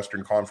the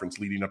Western Conference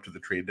leading up to the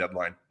trade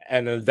deadline.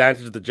 And an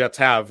advantage the Jets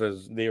have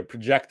is they are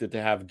projected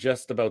to have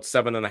just about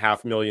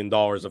 $7.5 million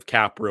of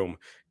cap room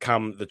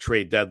come the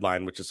trade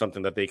deadline, which is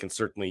something that they can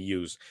certainly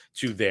use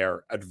to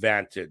their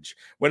advantage.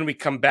 When we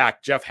come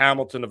back, Jeff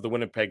Hamilton of the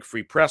Winnipeg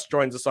Free Press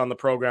joins us on the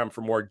program for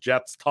more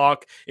Jets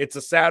talk. It's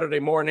a Saturday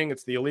morning.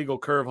 It's the Illegal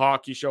Curve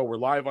Hockey Show. We're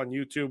live on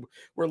YouTube.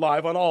 We're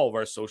live on all of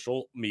our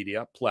social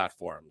media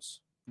platforms.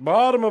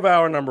 Bottom of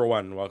hour number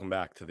one. Welcome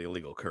back to the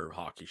Illegal Curve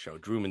Hockey Show.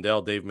 Drew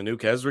Mandel, Dave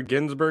Minuk, Ezra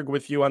Ginsburg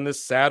with you on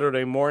this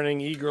Saturday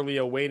morning, eagerly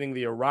awaiting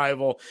the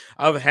arrival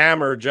of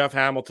Hammer. Jeff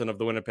Hamilton of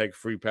the Winnipeg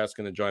Free Press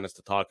going to join us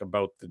to talk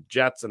about the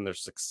Jets and their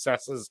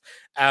successes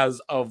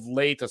as of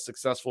late. A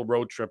successful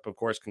road trip, of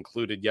course,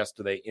 concluded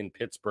yesterday in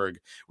Pittsburgh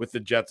with the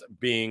Jets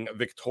being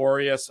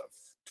victorious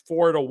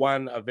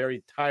 4-1, a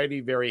very tidy,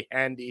 very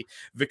handy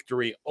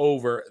victory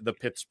over the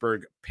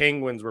Pittsburgh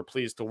Penguins. We're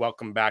pleased to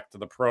welcome back to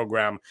the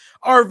program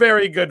our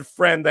very good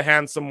friend, the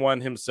handsome one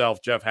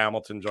himself, Jeff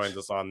Hamilton, joins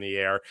us on the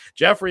air.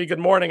 Jeffrey, good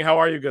morning. How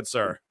are you, good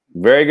sir?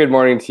 Very good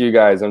morning to you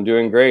guys. I'm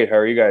doing great. How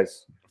are you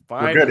guys?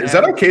 Fine. We're good. Is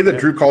that okay that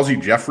Drew calls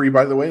you Jeffrey,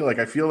 by the way? Like,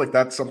 I feel like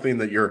that's something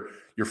that your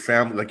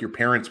family, like your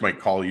parents might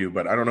call you,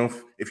 but I don't know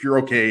if you're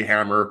okay,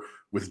 Hammer,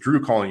 with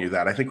Drew calling you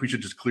that. I think we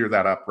should just clear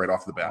that up right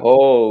off the bat.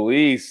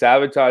 Holy,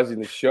 sabotaging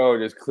the show,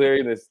 just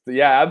clearing this.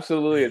 Yeah,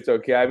 absolutely. It's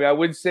okay. I mean, I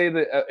would say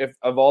that if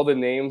of all the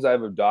names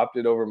I've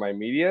adopted over my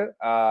media,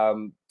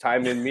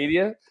 time in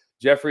media,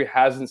 Jeffrey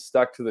hasn't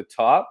stuck to the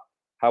top.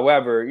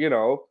 However,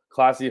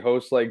 classy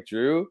host like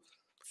Drew,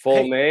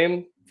 full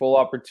name, full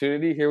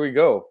opportunity. Here we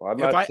go. I'm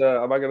not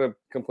going to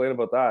complain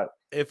about that.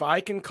 If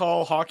I can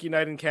call Hockey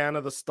Night in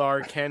Canada the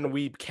star Ken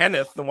Weeb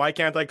Kenneth, then why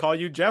can't I call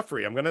you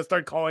Jeffrey? I'm going to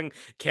start calling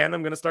Ken.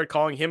 I'm going to start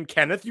calling him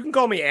Kenneth. You can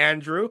call me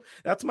Andrew.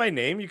 That's my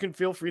name. You can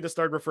feel free to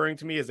start referring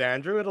to me as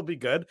Andrew. It'll be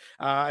good.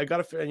 I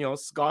got to,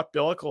 Scott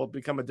Billick will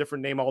become a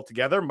different name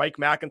altogether. Mike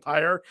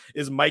McIntyre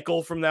is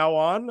Michael from now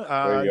on.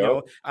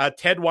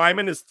 Ted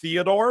Wyman is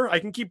Theodore. I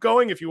can keep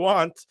going if you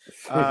want.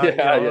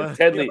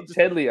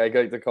 Tedley. I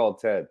like to call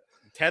Ted.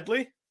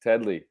 Tedley?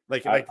 Tedley.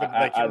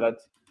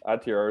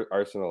 That's your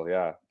arsenal,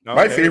 yeah. Okay.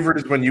 My favorite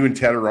is when you and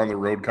Ted are on the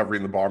road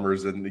covering the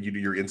Bombers and you do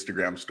your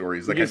Instagram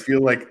stories. Like, I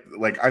feel like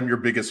I'm your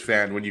biggest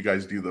fan when you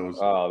guys do those.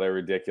 Oh, they're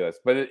ridiculous.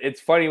 But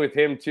it's funny with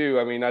him too.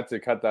 I mean, not to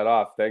cut that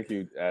off. Thank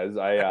you,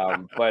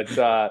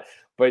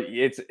 but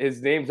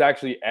his name's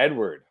actually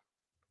Edward.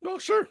 Oh,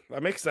 sure,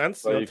 that makes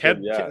sense. So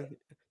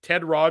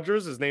Ted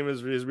Rogers. His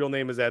real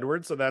name is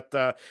Edward, so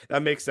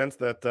that makes sense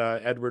that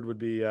Edward would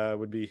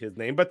be his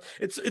name. But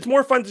it's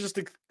more fun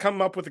to come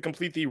up with a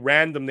completely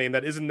random name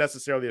that isn't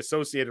necessarily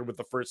associated with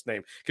the first name.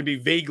 It can be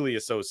vaguely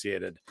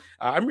associated.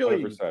 I'm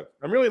really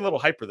a little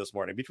hyper this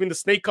morning between the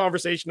snake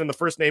conversation and the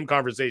first name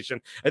conversation.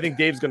 I think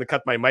Dave's going to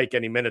cut my mic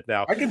any minute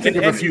now. I can think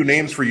of a few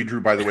names for you,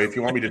 Drew. By the way, if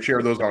you want me to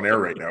share those on air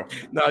right now.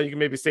 No, you can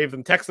maybe save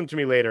them. Text them to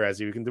me later,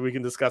 we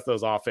can discuss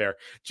those off air.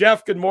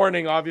 Jeff, good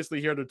morning. Obviously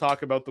here to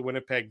talk about the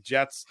Winnipeg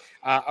Jets.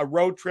 A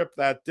road trip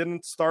that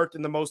didn't start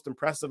in the most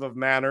impressive of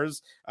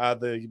manners.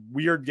 The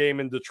weird game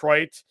in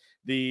Detroit,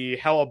 the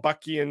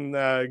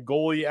Halabuckian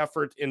goalie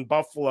effort in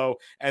Buffalo,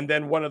 and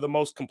then one of the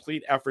most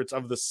complete efforts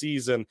of the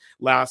season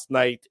last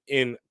night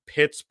in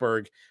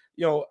Pittsburgh.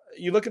 You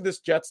look at this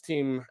Jets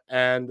team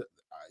and,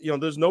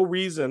 there's no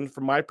reason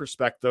from my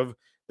perspective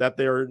that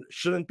there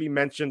shouldn't be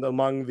mentioned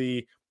among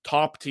the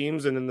top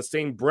teams and in the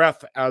same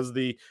breath as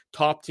the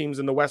top teams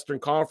in the Western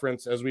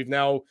Conference, as we're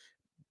now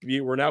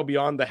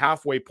beyond the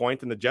halfway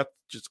point and the Jets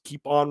just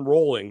keep on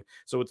rolling.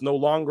 So it's no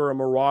longer a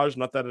mirage,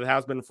 not that it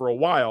has been for a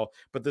while,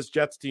 but this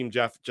Jets team,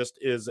 Jeff, just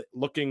is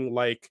looking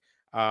like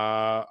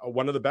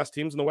one of the best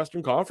teams in the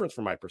Western Conference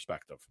from my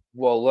perspective.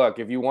 Well, look,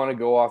 if you want to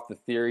go off the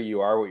theory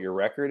you are what your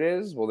record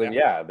is, well then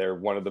they're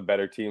one of the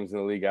better teams in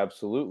the league,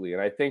 absolutely.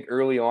 And I think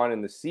early on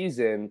in the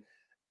season,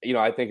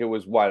 I think it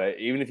was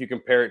even if you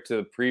compare it to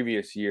the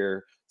previous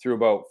year, through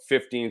about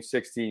 15,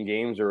 16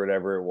 games or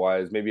whatever it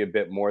was, maybe a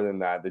bit more than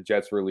that, the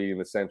Jets were leading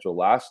the Central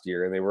last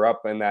year, and they were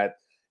up in that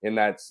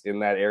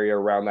area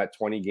around that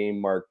 20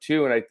 game mark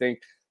too. And I think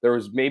there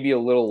was maybe a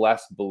little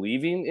less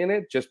believing in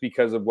it just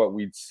because of what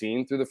we'd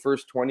seen through the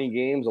first 20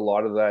 games. A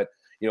lot of that,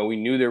 we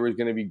knew there was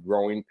going to be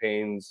growing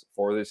pains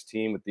for this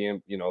team with the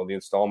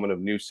installment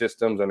of new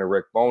systems under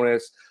Rick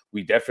Bowness.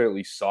 We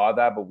definitely saw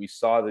that, but we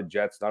saw the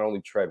Jets not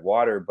only tread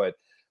water, but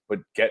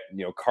get,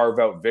 carve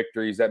out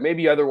victories that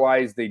maybe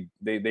otherwise they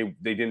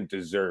didn't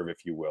deserve,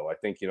 if you will. I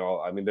think,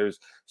 there's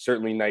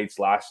certainly nights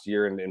last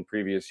year and in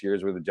previous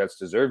years where the Jets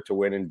deserved to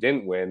win and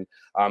didn't win.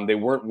 They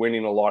weren't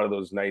winning a lot of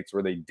those nights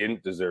where they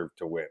didn't deserve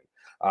to win.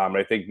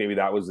 I think maybe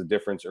that was the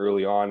difference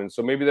early on. And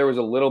so maybe there was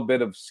a little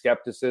bit of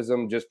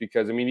skepticism just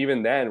because,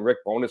 even then Rick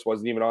Bowness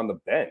wasn't even on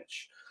the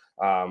bench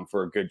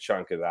for a good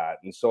chunk of that.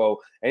 And so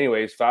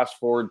anyways, fast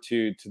forward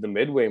to the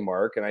midway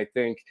mark. And I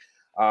think,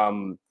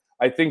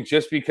 I think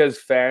just because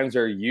fans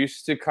are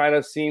used to kind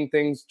of seeing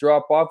things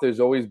drop off, there's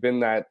always been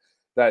that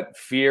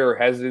fear or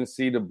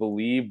hesitancy to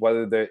believe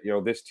whether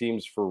this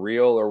team's for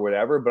real or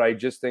whatever. But I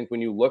just think when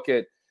you look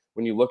at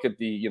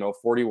the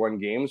 41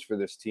 games for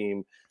this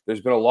team,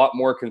 there's been a lot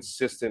more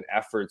consistent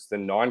efforts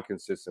than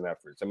non-consistent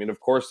efforts. I mean, of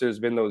course, there's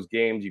been those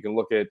games. You can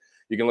look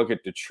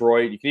at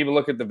Detroit. You can even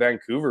look at the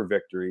Vancouver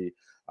victory.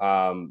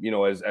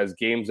 As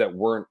games that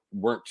weren't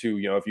to,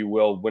 if you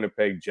will,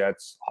 Winnipeg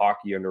Jets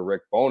hockey under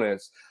Rick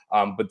Bowness.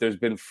 But there's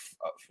been,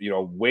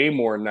 way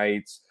more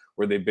nights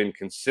where they've been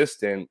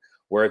consistent,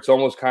 where it's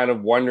almost kind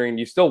of wondering,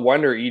 you still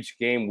wonder each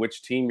game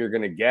which team you're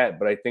going to get.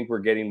 But I think we're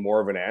getting more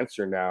of an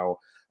answer now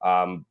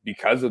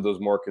because of those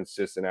more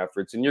consistent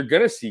efforts. And you're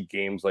going to see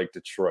games like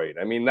Detroit.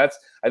 I mean, I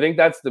think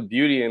that's the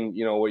beauty. And,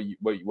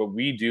 what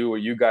we do,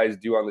 what you guys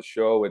do on the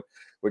show with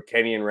what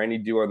Kenny and Rennie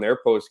do on their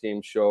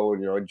post-game show,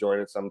 and join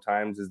it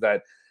sometimes, is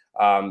that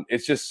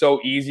it's just so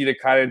easy to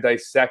kind of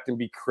dissect and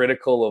be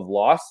critical of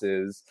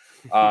losses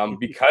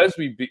because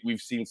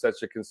we've seen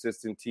such a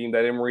consistent team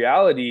that in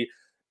reality,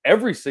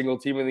 every single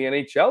team in the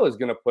NHL is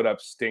going to put up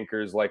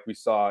stinkers like we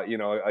saw,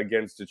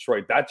 against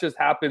Detroit. That just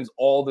happens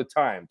all the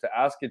time. To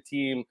ask a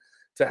team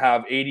to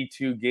have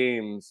 82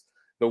 games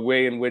the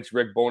way in which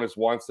Rick Bowness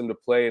wants them to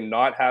play and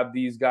not have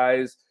these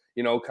guys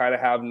kind of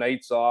have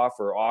nights off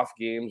or off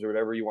games or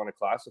whatever you want to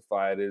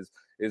classify it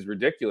is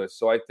ridiculous.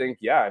 So I think,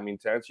 to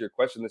answer your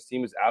question, this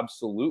team is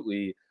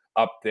absolutely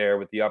up there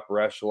with the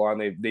upper echelon.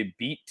 They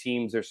beat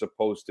teams they're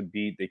supposed to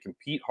beat. They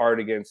compete hard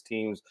against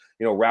teams,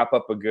 wrap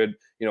up a good,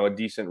 a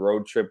decent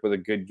road trip with a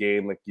good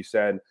game. Like you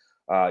said,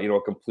 a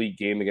complete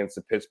game against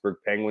the Pittsburgh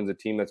Penguins, a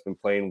team that's been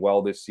playing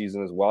well this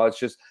season as well. It's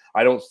just,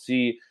 I don't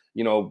see,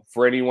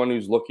 for anyone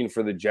who's looking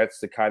for the Jets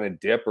to kind of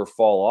dip or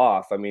fall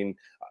off. I mean,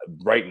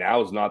 right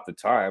now is not the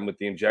time with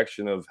the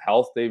injection of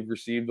health they've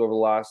received over the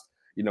last,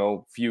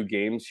 few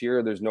games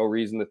here. There's no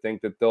reason to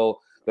think that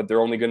they're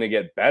only going to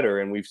get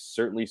better. And we've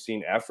certainly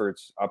seen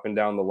efforts up and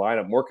down the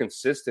lineup, more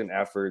consistent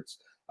efforts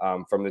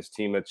from this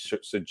team that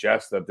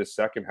suggest that this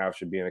second half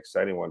should be an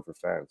exciting one for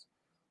fans.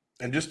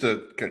 And just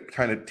to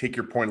kind of take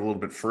your point a little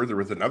bit further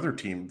with another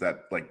team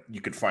that, like, you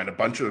could find a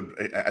bunch of,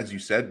 as you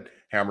said,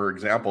 hammer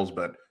examples,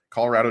 but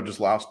Colorado just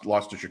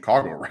lost to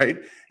Chicago, right?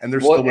 And they're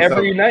still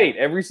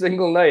every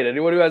single night.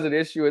 Anyone who has an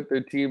issue with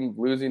their team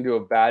losing to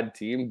a bad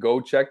team,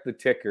 go check the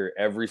ticker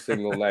every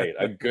single night.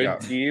 A good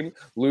team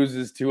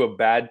loses to a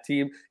bad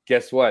team.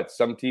 Guess what?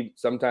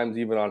 Sometimes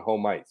even on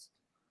home ice.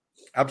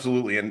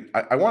 Absolutely. And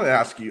I want to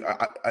ask you,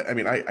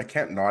 I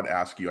can't not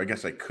ask you. I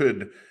guess I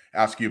could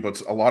ask you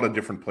about a lot of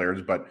different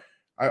players, but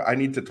we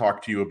need to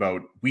talk to you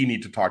about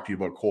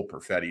Cole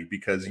Perfetti,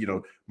 because,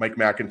 Mike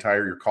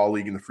McIntyre, your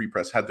colleague in the Free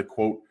Press, had the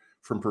quote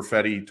from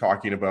Perfetti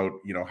talking about,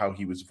 how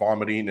he was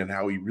vomiting and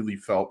how he really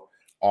felt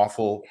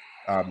awful,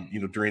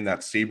 during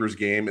that Sabres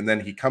game. And then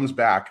he comes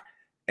back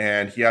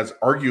and he has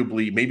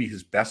arguably maybe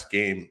his best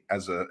game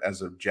as a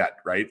Jet,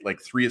 right?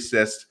 Like 3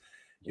 assists.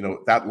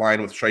 That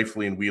line with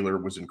Scheifele and Wheeler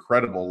was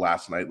incredible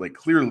last night. Like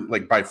clearly,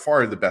 like by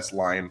far the best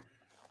line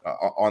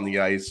on the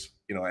ice,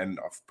 and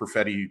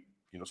Perfetti,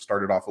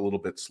 started off a little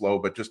bit slow,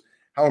 but just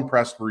how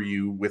impressed were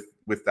you with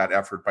that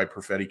effort by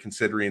Perfetti,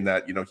 considering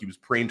that, he was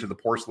praying to the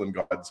porcelain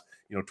gods,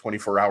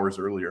 24 hours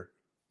earlier?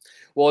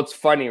 Well, it's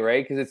funny,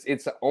 right? Because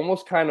it's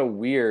almost kind of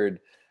weird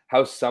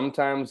how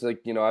sometimes,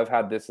 like, I've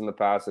had this in the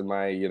past in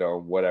my,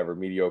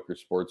 mediocre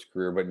sports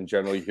career, but in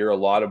general, you hear a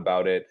lot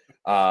about it.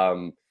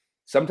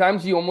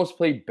 Sometimes you almost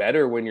play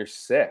better when you're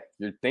sick.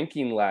 You're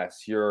thinking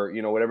less. You're,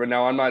 whatever.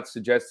 Now, I'm not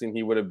suggesting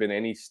he would have been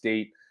any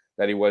state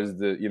that he was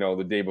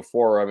the day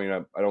before. I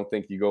mean, I don't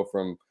think you go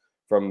from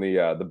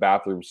the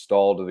bathroom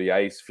stall to the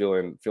ice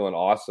feeling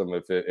awesome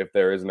if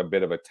there isn't a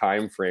bit of a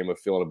time frame of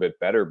feeling a bit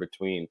better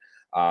between.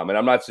 And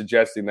I'm not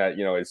suggesting that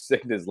his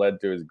sickness led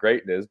to his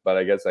greatness, but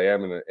I guess I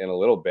am in a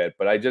little bit.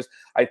 But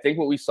I think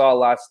what we saw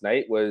last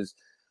night was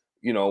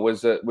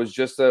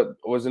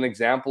an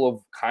example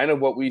of kind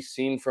of what we've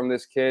seen from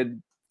this kid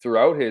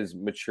throughout his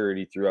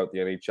maturity throughout the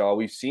NHL.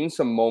 We've seen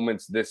some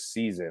moments this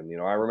season.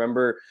 I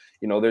remember,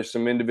 there's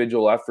some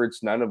individual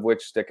efforts, none of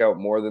which stick out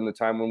more than the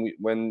time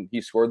when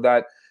he scored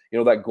that,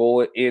 that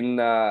goal in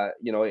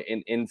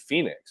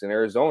Phoenix, in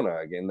Arizona,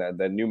 again,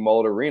 that new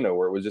Mullet Arena,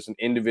 where it was just an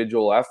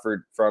individual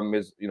effort from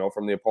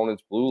from the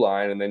opponent's blue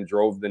line, and then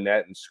drove the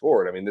net and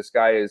scored. I mean, this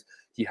guy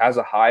he has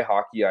a high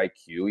hockey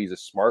IQ. He's a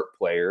smart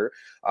player.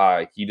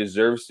 He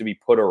deserves to be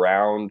put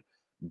around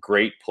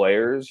great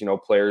players,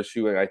 players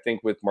who, and I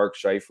think with Mark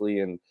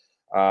Scheifele and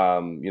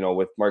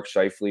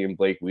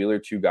Blake Wheeler,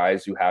 2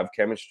 guys who have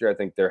chemistry, I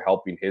think they're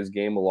helping his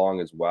game along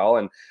as well.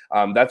 And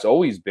that's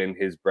always been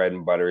his bread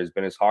and butter, has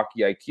been his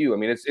hockey IQ. I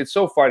mean, it's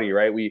so funny,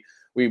 right? We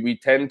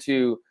tend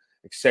to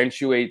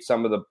accentuate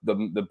some of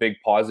the big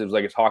positives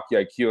like his hockey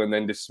IQ and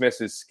then dismiss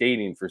his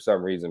skating for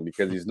some reason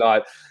because he's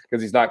not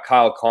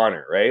Kyle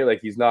Connor, right?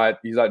 Like he's not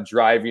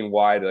driving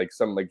wide like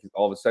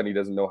all of a sudden he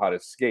doesn't know how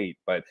to skate,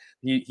 but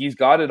he's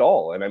got it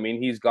all. And I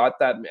mean, he's got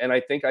that. And I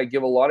think I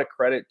give a lot of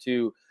credit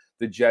to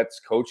the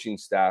Jets coaching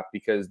staff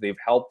because they've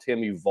helped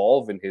him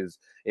evolve in his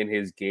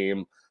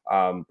game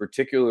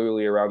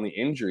particularly around the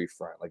injury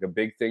front. Like a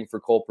big thing for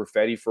Cole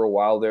Perfetti for a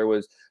while there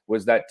was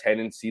that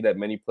tendency that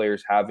many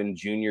players have in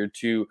junior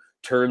to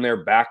turn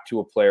their back to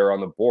a player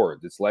on the board.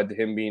 It's led to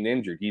him being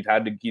injured.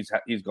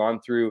 He's gone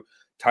through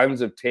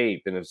tons of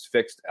tape and has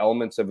fixed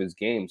elements of his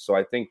game. So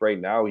I think right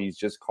now he's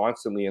just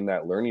constantly in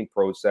that learning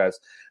process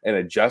and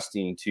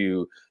adjusting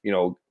to,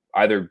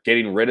 either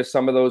getting rid of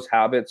some of those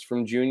habits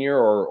from junior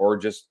or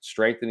just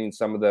strengthening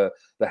some of the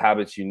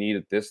habits you need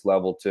at this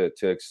level to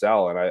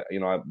excel.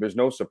 And there's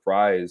no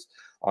surprise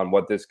on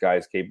what this guy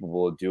is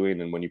capable of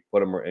doing. And when you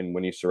put him and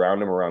when you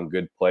surround him around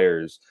good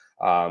players,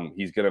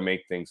 he's going to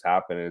make things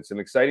happen. And it's an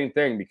exciting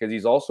thing because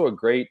he's also a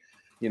great,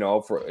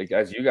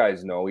 as you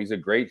guys know, he's a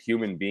great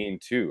human being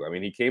too. I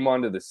mean, he came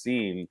onto the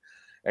scene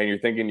and you're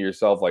thinking to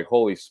yourself, like,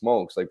 holy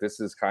smokes, like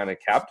this is kind of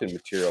captain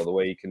material, the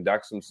way he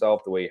conducts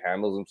himself, the way he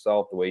handles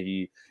himself, the way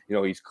he,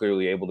 he's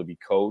clearly able to be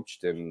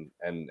coached and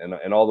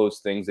all those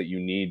things that you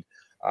need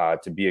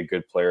to be a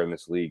good player in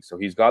this league. So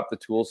he's got the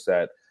tool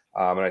set.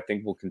 And I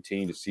think we'll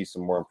continue to see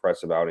some more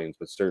impressive outings.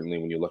 But certainly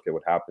when you look at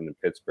what happened in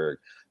Pittsburgh,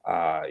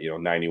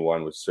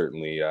 91 was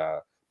certainly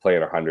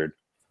playing 100.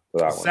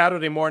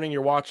 Saturday morning,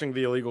 you're watching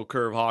the Illegal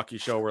Curve Hockey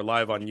Show. We're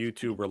live on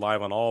YouTube. We're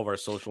live on all of our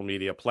social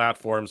media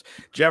platforms.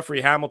 Jeffrey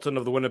Hamilton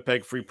of the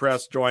Winnipeg Free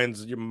Press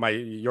joins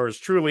yours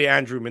truly,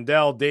 Andrew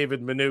Mindell,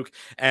 David Minuk,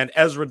 and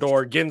Ezra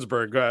Dor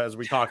Ginsburg as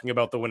we're talking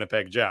about the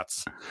Winnipeg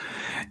Jets.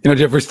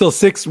 Jeff, we're still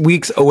 6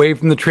 weeks away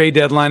from the trade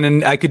deadline,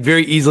 and I could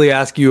very easily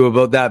ask you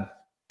about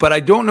that. But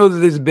I don't know that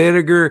there's a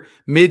bigger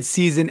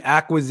mid-season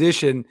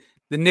acquisition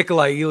than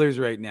Nikolai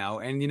Ehlers right now.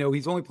 And,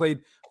 he's only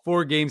played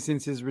 4 games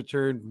since his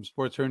return from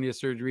sports hernia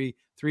surgery,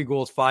 3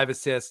 goals, 5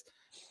 assists.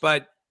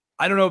 But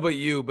I don't know about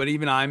you, but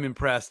even I'm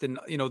impressed. And,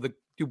 the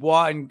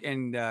Dubois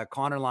and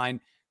Connor line,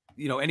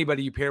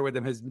 anybody you pair with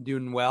them has been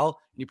doing well.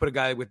 You put a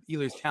guy with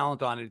Ehlers'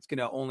 talent on it, it's going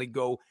to only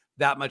go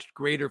that much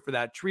greater for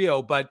that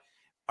trio. But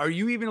are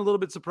you even a little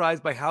bit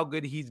surprised by how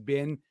good he's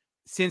been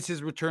since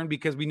his return?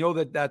 Because we know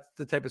that that's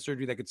the type of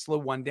surgery that could slow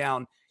one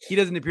down. He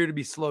doesn't appear to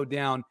be slowed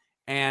down.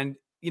 And,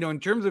 in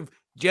terms of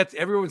Jets,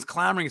 everyone's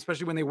clamoring,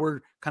 especially when they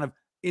were kind of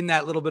in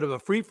that little bit of a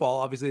free fall.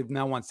 Obviously, they've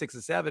now won 6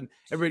 of 7.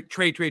 Every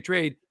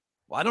trade.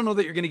 Well, I don't know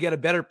that you're going to get a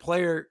better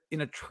player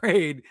in a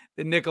trade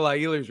than Nikolai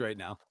Ehlers right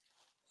now.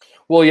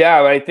 Well,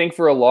 yeah, I think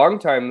for a long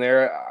time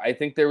there, I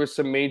think there was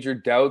some major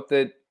doubt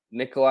that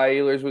Nikolai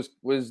Ehlers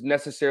was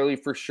necessarily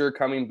for sure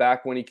coming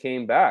back when he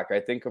came back. I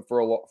think for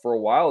a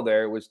while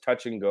there, it was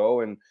touch and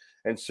go and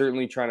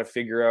certainly trying to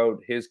figure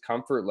out his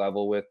comfort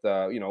level with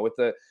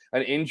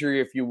an injury,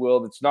 if you will,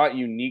 that's not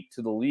unique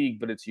to the league,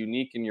 but it's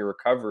unique in your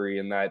recovery,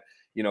 and that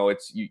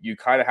it's you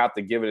kind of have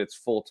to give it its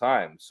full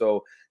time.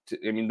 So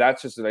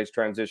that's just a nice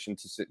transition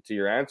to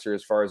your answer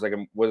as far as like,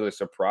 was it a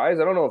surprise?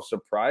 I don't know if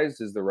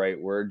surprised is the right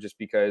word, just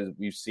because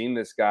we've seen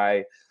this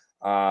guy.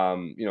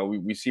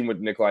 We've seen what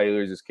Nikolai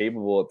Ehlers is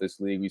capable at this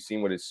league. We've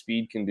seen what his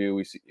speed can do.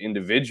 We see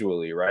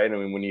individually, right? I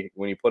mean,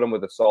 when you put him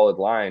with a solid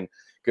line,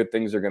 good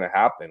things are going to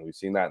happen. We've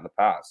seen that in the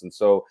past. And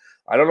so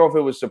I don't know if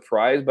it was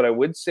surprise, but I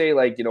would say,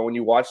 like, when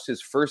you watched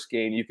his first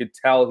game, you could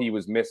tell he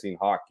was missing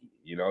hockey.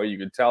 You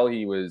could tell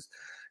he was,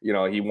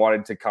 he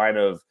wanted to kind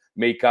of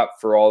make up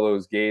for all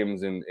those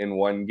games in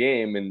one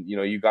game. And,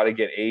 you got to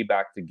get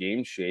back to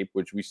game shape,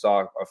 which we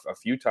saw a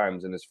few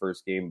times in his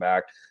first game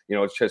back.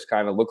 It's just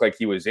kind of looked like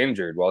he was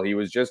injured while he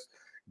was just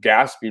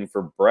gasping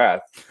for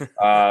breath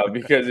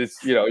because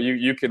it's,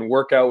 you can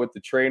work out with the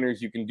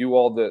trainers, you can do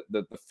all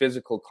the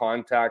physical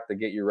contact to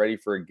get you ready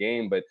for a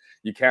game, but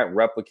you can't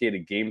replicate a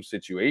game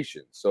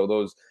situation. So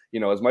those,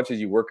 as much as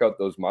you work out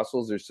those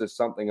muscles, there's just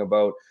something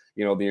about,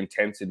 the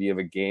intensity of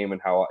a game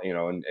and how,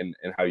 and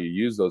how you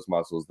use those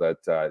muscles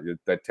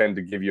that tend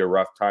to give you a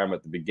rough time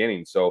at the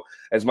beginning. So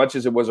as much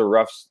as it was a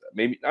rough,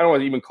 maybe I don't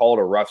want to even call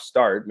it a rough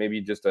start, maybe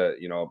just a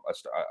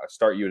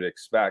start you would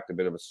expect, a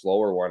bit of a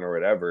slower one or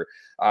whatever.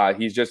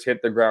 He's just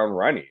hit the ground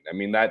running. I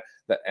mean,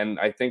 and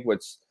I think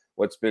what's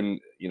been,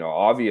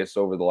 obvious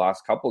over the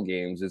last couple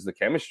games is the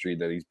chemistry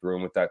that he's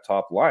brewing with that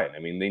top line. I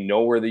mean, they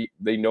know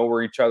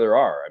where each other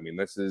are. I mean,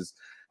 this is,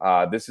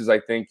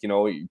 I think,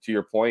 to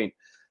your point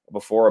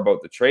before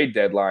about the trade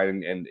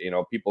deadline and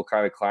people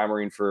kind of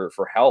clamoring for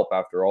help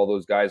after all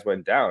those guys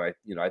went down.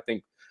 I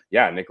think,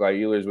 Nikolai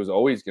Ehlers was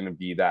always going to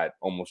be that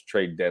almost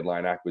trade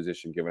deadline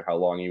acquisition given how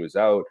long he was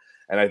out.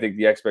 And I think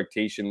the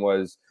expectation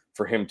was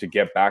for him to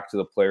get back to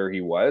the player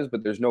he was,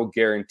 but there's no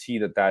guarantee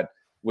that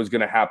was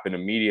going to happen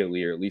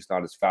immediately, or at least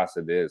not as fast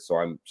as it is. So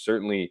I'm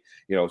certainly,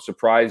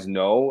 surprised.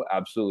 No,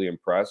 absolutely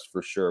impressed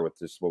for sure with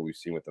this, what we've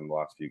seen with them the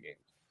last few games.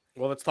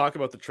 Well, let's talk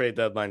about the trade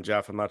deadline,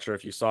 Jeff. I'm not sure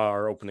if you saw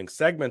our opening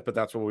segment, but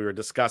that's what we were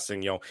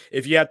discussing.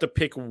 If you had to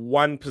pick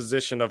one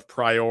position of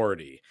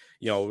priority,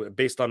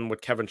 based on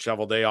what Kevin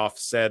Cheveldayoff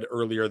said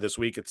earlier this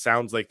week, it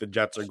sounds like the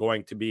Jets are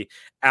going to be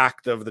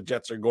active. The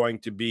Jets are going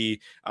to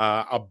be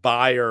a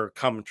buyer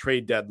come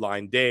trade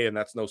deadline day. And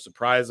that's no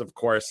surprise, of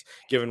course,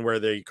 given where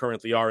they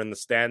currently are in the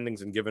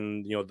standings and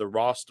given, the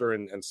roster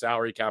and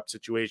salary cap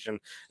situation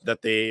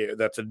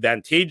that's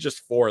advantageous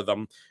for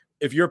them.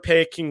 if you're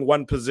picking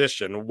one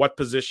position, what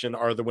position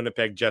are the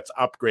Winnipeg Jets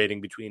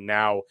upgrading between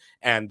now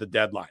and the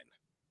deadline?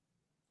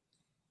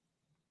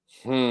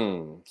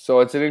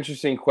 So it's an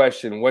interesting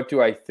question. What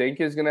do I think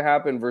is going to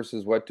happen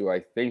versus what do I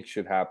think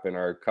should happen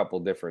are a couple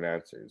different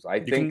answers.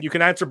 You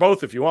can answer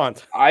both if you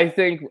want. I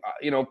think,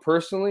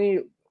 personally,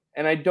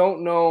 and I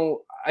don't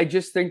know, I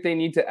just think they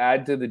need to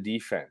add to the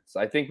defense.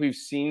 I think we've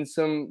seen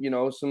some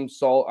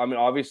solid. I mean,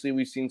 obviously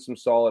we've seen some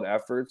solid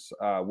efforts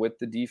with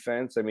the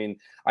defense. I mean,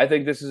 I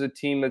think this is a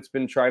team that's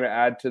been trying to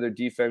add to their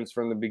defense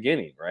from the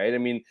beginning, right? I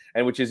mean,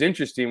 and which is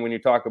interesting when you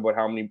talk about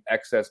how many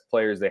excess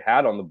players they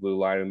had on the blue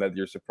line, and that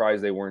you're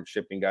surprised they weren't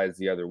shipping guys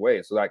the other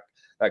way. So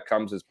that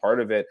comes as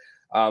part of it.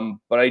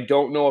 But I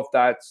don't know if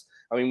that's.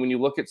 I mean, when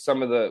you look at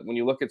some of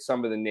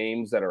the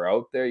names that are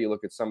out there, you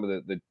look at some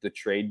of the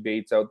trade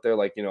baits out there.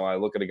 Like, I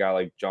look at a guy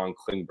like John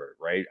Klingberg,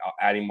 right,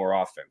 adding more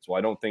offense. Well,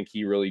 I don't think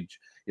he really,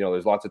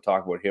 there's lots of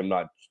talk about him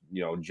not,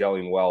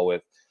 gelling well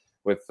with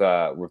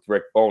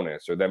Rick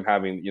Bowness, or them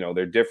having,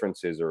 their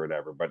differences or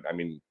whatever. But I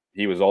mean,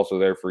 he was also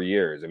there for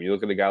years. I mean, you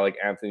look at a guy like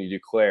Anthony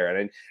Duclair,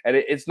 and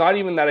it's not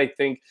even that I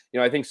think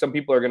some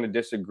people are going to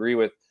disagree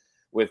with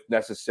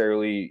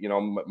necessarily,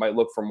 might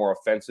look for more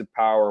offensive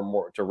power,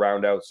 more to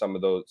round out some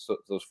of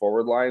those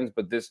forward lines.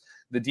 But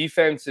the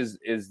defense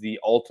is the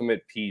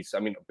ultimate piece. I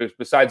mean,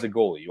 besides a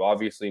goalie, you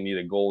obviously need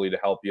a goalie to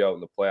help you out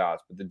in the playoffs.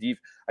 But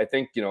I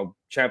think,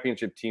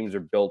 championship teams are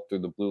built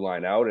through the blue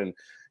line out, and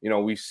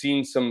we've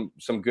seen some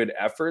good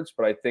efforts.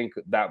 But I think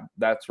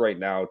that's right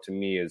now, to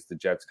me, is the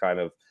Jets'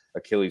 kind of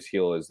Achilles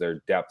heel, is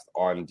their depth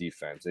on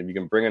defense. And if you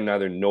can bring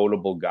another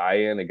notable guy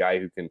in,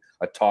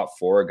 a top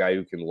four, a guy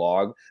who can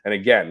log, and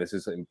again, this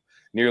is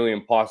nearly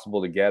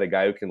impossible to get, a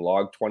guy who can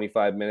log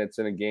 25 minutes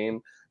in a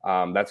game,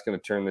 that's going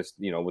to turn this,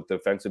 with the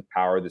offensive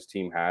power this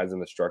team has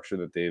and the structure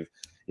that they've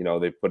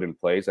put in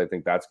place. I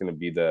think that's going to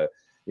be the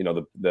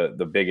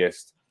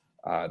biggest,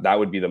 that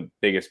would be the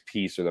biggest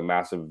piece, or the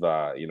massive,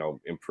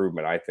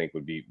 improvement, I think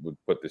would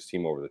put this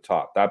team over the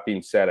top. That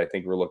being said, I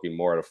think we're looking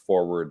more at a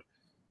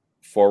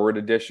forward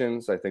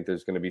additions. I think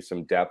there's going to be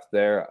some depth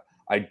there.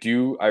 I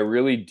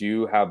really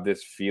do have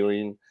this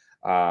feeling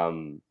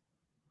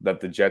that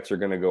the Jets are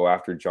going to go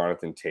after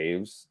Jonathan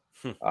Toews.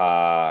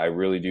 I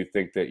really do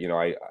think that,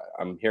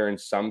 I'm hearing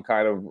some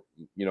kind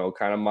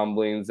of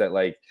mumblings that,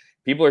 like,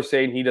 people are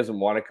saying he doesn't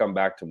want to come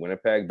back to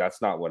Winnipeg.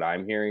 That's not what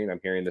I'm hearing.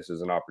 I'm hearing this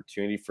is an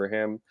opportunity for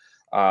him,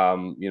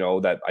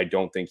 that I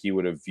don't think he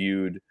would have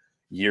viewed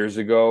years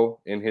ago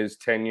in his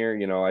tenure.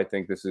 I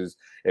think this is,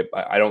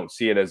 I don't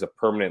see it as a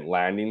permanent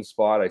landing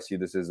spot. I see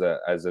this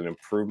as an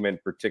improvement,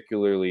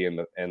 particularly in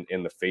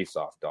the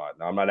face-off dot.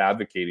 Now, I'm not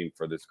advocating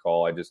for this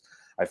call.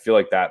 I feel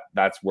like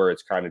that's where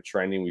it's kind of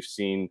trending. We've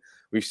seen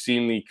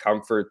the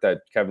comfort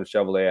that Kevin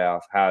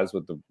Cheveldayoff has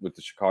with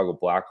the Chicago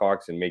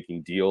Blackhawks in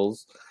making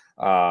deals.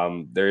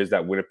 There is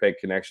that Winnipeg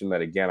connection that,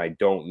 again, I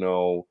don't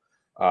know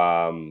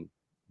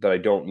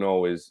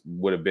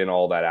would have been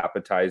all that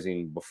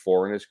appetizing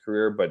before in his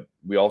career. But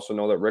we also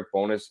know that Rick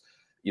Bowness,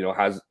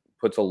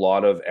 puts a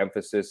lot of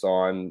emphasis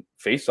on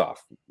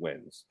face-off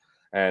wins.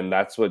 And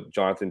that's what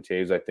Jonathan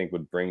Toews, I think,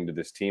 would bring to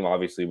this team.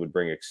 Obviously would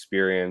bring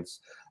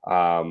experience.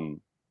 But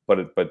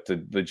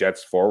the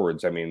Jets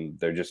forwards, I mean,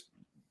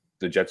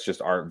 the Jets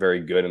just aren't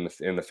very good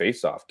in the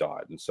face-off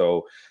dot. And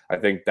so I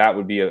think that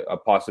would be a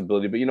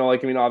possibility. But,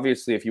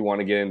 obviously, if you want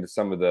to get into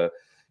some of the,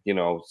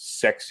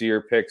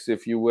 sexier picks,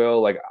 if you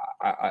will, like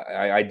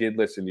I did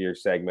listen to your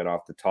segment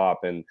off the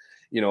top, and,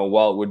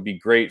 while it would be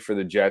great for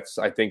the Jets,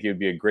 I think it would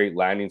be a great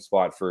landing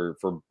spot for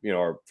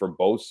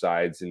both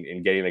sides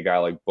in getting a guy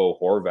like Bo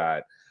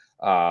Horvat.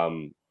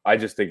 I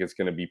just think it's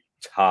going to be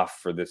tough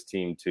for this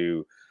team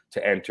to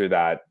enter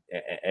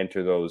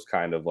those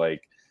kind of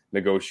like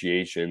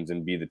negotiations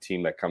and be the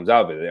team that comes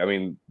out of it. I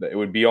mean, it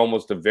would be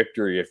almost a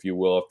victory, if you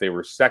will, if they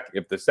were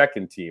if the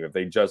second team, if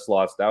they just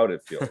lost out,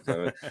 it feels. I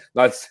mean,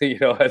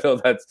 I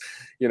know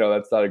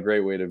that's not a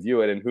great way to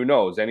view it. And who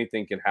knows,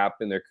 anything can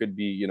happen. There could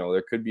be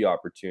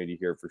opportunity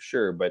here for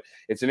sure, but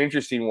it's an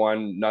interesting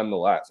one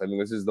nonetheless. I mean,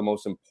 this is the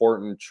most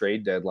important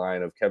trade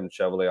deadline of Kevin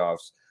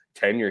Cheveldayoff's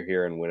tenure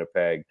here in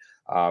Winnipeg,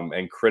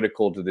 and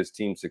critical to this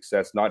team's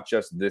success, not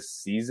just this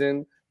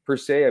season per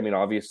se. I mean,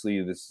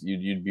 obviously,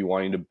 you'd be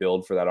wanting to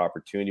build for that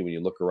opportunity when you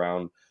look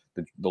around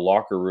the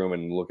locker room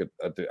and look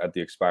at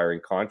the expiring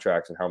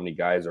contracts and how many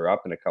guys are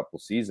up in a couple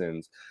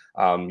seasons.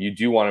 You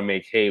do want to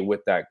make hay with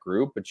that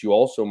group, but you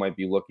also might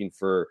be looking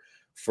for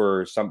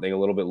something a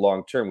little bit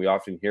long term. We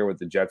often hear with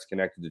the Jets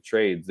connected to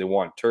trades, they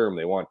want term.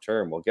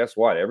 Well, guess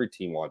what? Every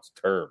team wants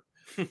term.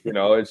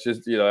 It's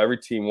just, every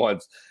team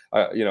wants,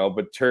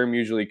 but term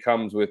usually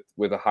comes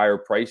with a higher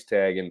price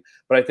tag.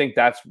 But I think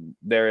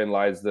therein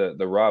lies the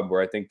rub,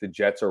 where I think the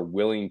Jets are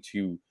willing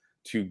to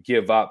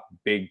give up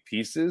big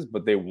pieces,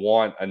 but they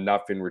want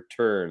enough in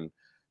return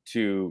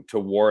to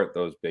warrant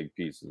those big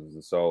pieces.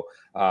 And so,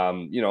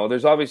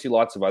 there's obviously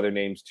lots of other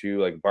names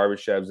too, like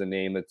Barbashev's a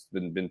name that's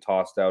been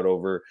tossed out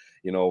over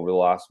the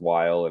last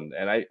while. And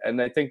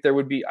I think there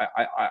would be,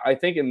 I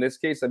think in this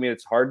case, I mean,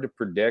 it's hard to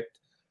predict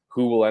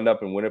who will end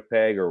up in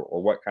Winnipeg or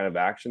what kind of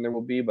action there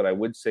will be. But I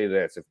would say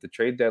this, if the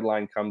trade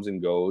deadline comes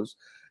and goes,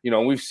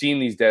 we've seen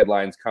these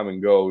deadlines come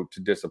and go to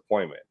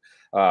disappointment.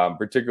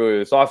 Particularly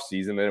this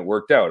offseason, and it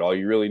worked out. All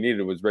you really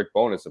needed was Rick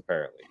Bowness,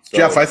 apparently. So,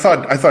 Jeff, I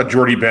thought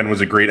Jordy Ben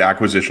was a great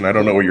acquisition. I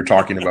don't know what you're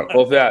talking about.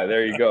 Well, yeah,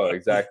 there you go.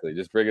 Exactly.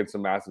 Just bringing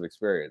some massive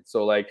experience.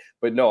 So,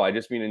 but no, I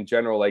just mean in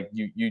general,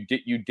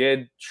 you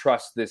did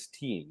trust this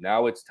team.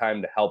 Now it's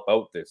time to help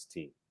out this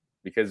team,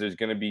 because there's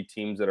going to be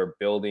teams that are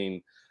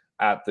building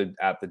at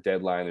the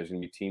deadline. There's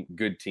going to be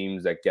good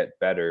teams that get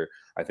better.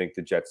 I think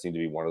the Jets need to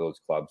be one of those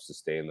clubs to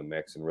stay in the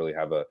mix and really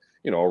have a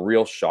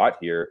real shot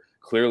here.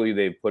 Clearly,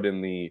 they've put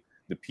in the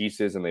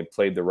pieces and they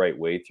played the right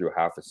way through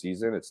half a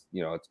season. It's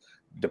it's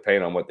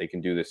depending on what they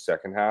can do this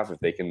second half. If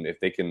they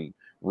can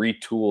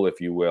retool, if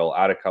you will,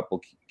 add a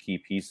couple key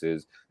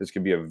pieces, this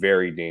could be a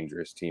very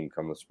dangerous team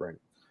come the spring.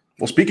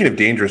 Well, speaking of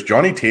dangerous,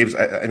 Johnny Toews,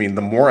 I mean,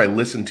 the more I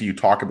listen to you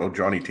talk about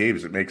Johnny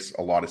Toews, it makes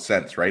a lot of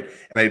sense, right?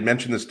 And I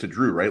mentioned this to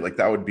Drew, right? Like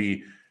that would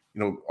be,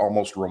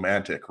 almost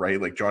romantic,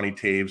 right? Like Johnny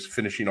Toews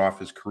finishing off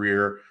his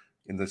career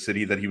in the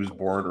city that he was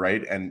born,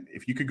 right? And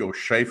if you could go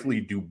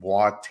Scheifele,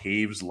 Dubois,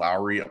 Toews,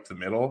 Lowry up the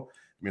middle,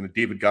 I mean,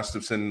 David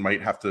Gustafsson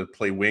might have to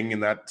play wing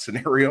in that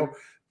scenario,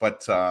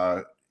 but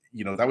that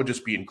would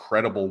just be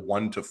incredible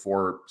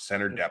 1-4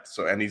 center depth.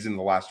 So, and he's in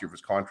the last year of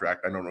his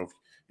contract. I don't know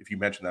if you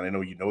mentioned that. I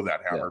know you know that,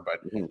 Hammer,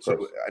 but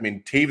so I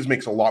mean, Toews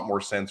makes a lot more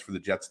sense for the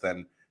Jets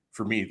than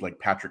for me, like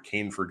Patrick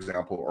Kane, for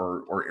example,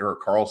 or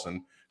Erik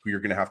Karlsson, who you're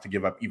going to have to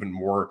give up even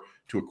more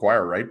to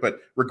acquire, right? But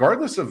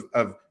regardless of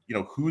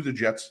who the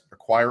Jets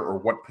acquire or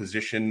what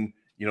position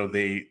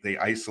they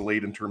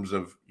isolate in terms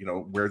of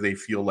where they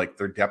feel like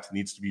their depth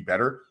needs to be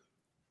better.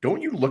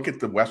 Don't you look at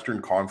the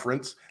Western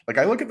Conference? Like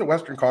I look at the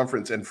Western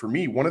Conference, and for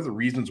me, one of the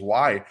reasons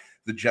why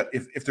the Jet,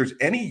 if there's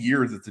any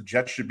year that the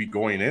Jets should be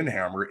going in,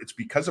 Hammer, it's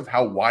because of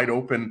how wide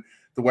open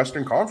the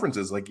Western Conference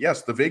is. Like,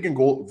 yes, the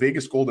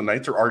Vegas Golden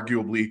Knights are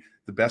arguably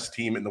the best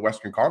team in the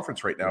Western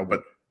Conference right now,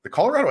 but the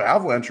Colorado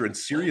Avalanche are in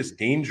serious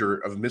danger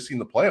of missing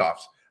the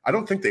playoffs. I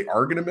don't think they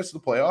are going to miss the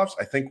playoffs.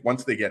 I think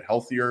once they get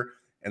healthier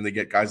and they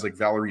get guys like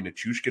Valeri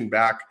Nichushkin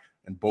back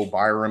and Bo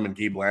Byram and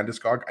Gabe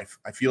Landeskog,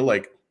 I feel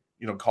like,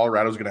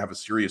 Colorado's going to have a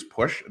serious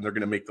push and they're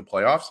going to make the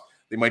playoffs.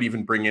 They might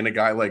even bring in a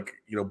guy like,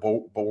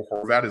 Bo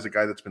Horvat is a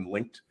guy that's been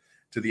linked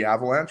to the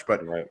Avalanche.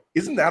 But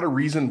Isn't that a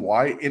reason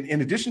why,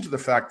 in addition to the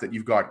fact that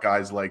you've got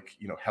guys like,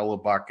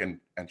 Hellebuck and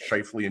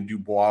Scheifele and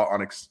Dubois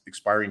on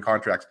expiring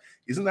contracts,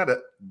 isn't that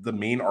the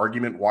main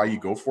argument why you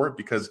go for it?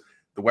 Because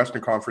the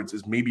Western Conference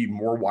is maybe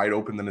more wide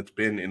open than it's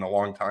been in a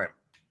long time.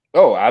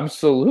 Oh,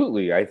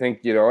 absolutely. I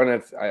think,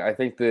 and I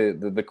think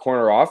the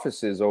corner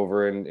offices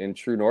over in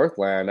True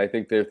Northland, I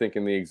think they're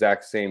thinking the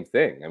exact same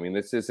thing. I mean,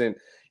 this isn't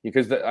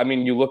because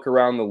you look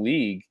around the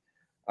league,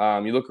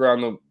 you look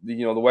around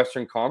the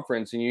Western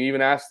Conference, and you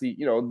even ask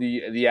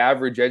the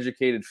average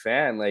educated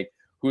fan, like,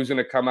 who's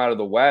going to come out of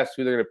the West,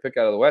 who they're going to pick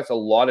out of the West. A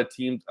lot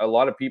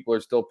of people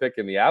are still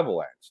picking the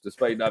Avalanche,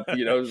 despite not,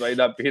 despite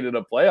not being in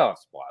a playoff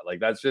spot.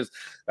 Like that's just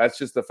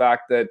the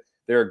fact that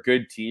they're a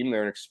good team.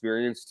 They're an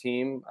experienced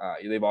team.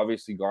 They've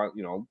obviously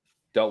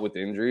dealt with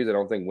injuries. I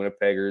don't think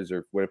Winnipeggers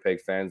or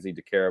Winnipeg fans need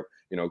to care,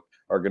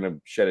 are going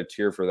to shed a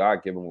tear for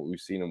that, given what we've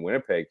seen in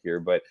Winnipeg here.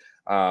 But,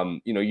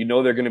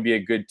 they're going to be a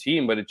good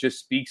team, but it just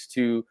speaks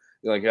to,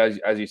 like,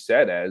 as you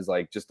said, as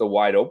like just the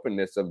wide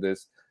openness of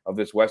this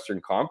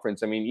Western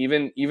Conference. I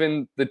mean,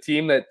 even the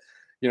team that,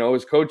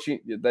 is coaching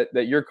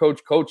that your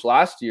coach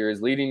last year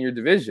is leading your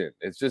division.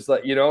 It's just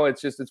like,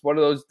 it's one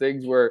of those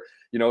things where,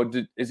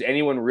 is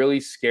anyone really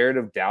scared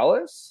of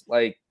Dallas?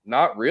 Like,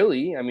 not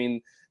really. I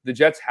mean, the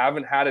Jets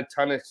haven't had a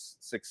ton of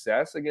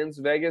success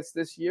against Vegas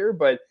this year,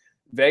 but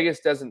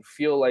Vegas doesn't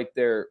feel like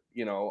they're,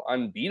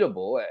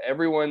 unbeatable.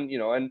 Everyone,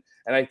 and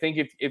I think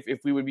if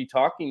we would be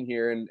talking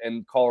here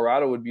and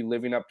Colorado would be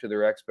living up to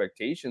their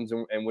expectations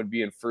and would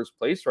be in first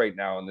place right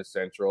now in the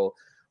Central,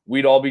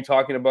 we'd all be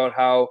talking about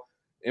how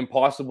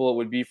impossible it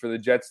would be for the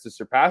Jets to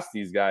surpass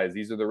these guys.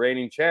 These are the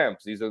reigning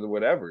champs. These are the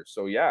whatever.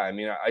 So, yeah, I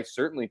mean, I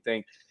certainly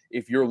think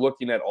if you're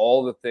looking at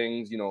all the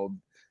things,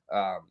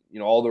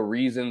 all the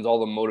reasons, all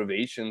the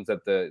motivations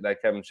that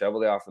Kevin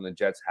Cheveldayoff and the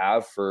Jets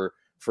have for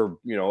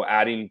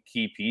adding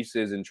key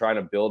pieces and trying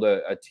to build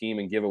a team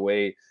and give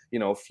away,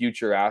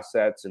 future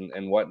assets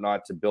and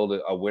whatnot to build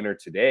a winner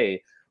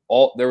today,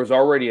 there was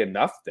already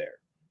enough there,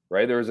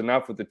 right? There was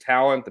enough with the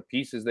talent, the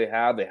pieces they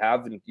have. They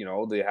have,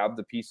 they have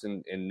the piece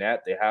in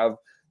net. They have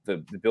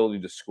the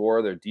ability to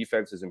score. Their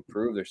defense is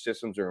improved. Their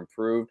systems are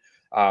improved.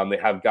 They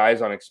have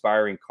guys on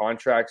expiring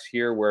contracts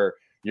here where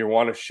you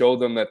want to show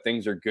them that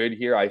things are good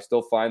here. I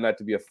still find that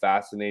to be a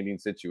fascinating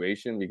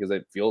situation because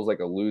it feels like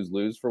a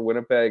lose-lose for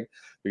Winnipeg,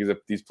 because if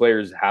these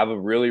players have a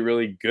really,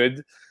 really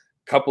good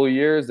couple of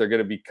years, they're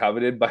going to be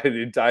coveted by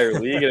the entire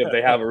league. And if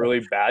they have a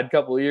really bad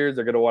couple of years,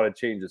 they're going to want to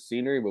change the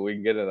scenery, but we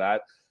can get into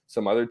that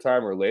some other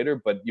time or later.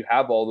 But you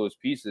have all those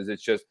pieces.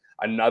 It's just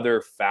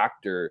another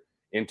factor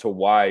into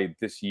why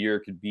this year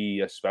could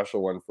be a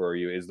special one for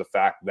you is the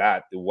fact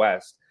that the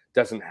West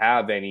doesn't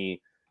have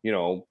any,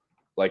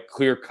 like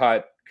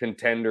clear-cut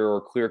contender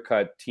or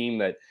clear-cut team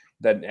that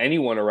that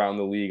anyone around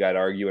the league, I'd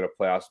argue, in a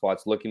playoff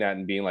spot's looking at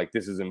and being like,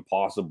 this is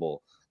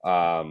impossible,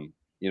 to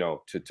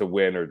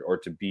win or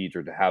to beat,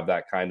 or to have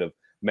that kind of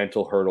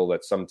mental hurdle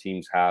that some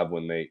teams have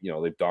when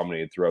they've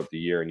dominated throughout the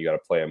year, and you got to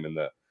play them in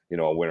the,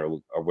 a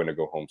winner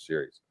go home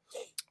series.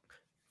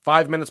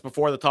 5 minutes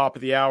before the top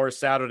of the hour,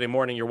 Saturday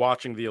morning, you're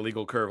watching the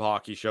Illegal Curve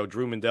Hockey Show.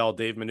 Drew Mandel,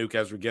 Dave Minuk,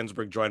 Ezra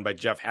Ginsburg, joined by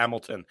Jeff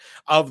Hamilton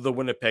of the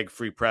Winnipeg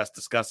Free Press,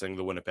 discussing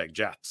the Winnipeg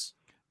Jets.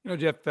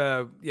 Jeff,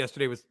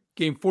 yesterday was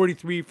game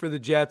 43 for the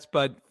Jets,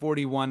 but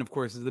 41, of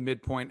course, is the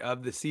midpoint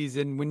of the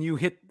season. When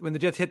the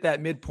Jets hit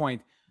that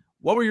midpoint,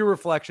 what were your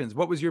reflections?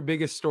 What was your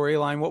biggest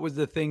storyline? What was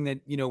the thing that,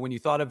 when you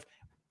thought about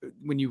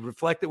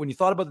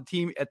the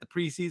team at the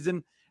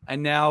preseason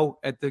and now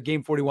at the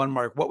game 41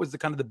 mark, what was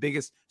the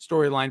biggest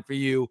storyline for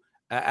you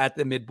at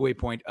the midway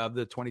point of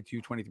the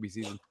 22-23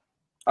 season?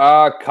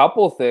 A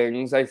couple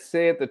things. I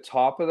say at the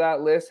top of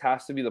that list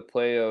has to be the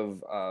play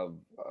of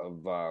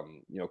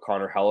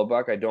Connor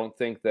Hellebuyck. I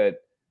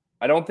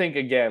don't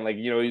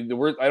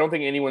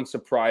think anyone's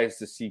surprised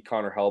to see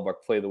Connor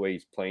Hellebuyck play the way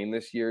he's playing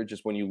this year.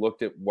 Just when you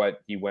looked at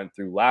what he went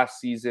through last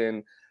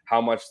season, how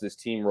much this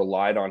team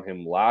relied on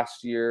him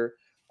last year,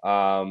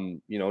 to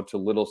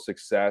little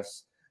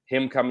success.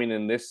 Him coming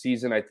in this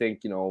season, I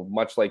think,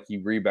 much like he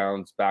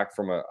rebounds back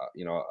from a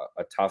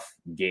tough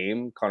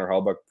game, Connor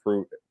Hellebuyck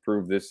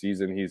proved this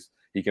season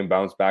he can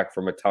bounce back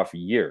from a tough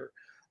year.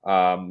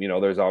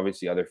 There's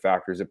obviously other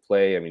factors at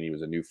play. I mean, he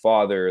was a new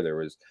father. There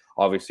was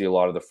obviously a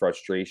lot of the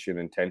frustration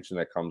and tension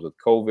that comes with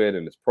COVID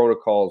and his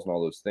protocols and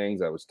all those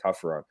things. That was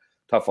tough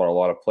on a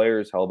lot of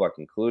players, Hellebuyck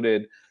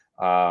included.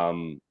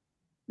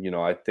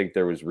 I think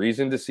there was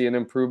reason to see an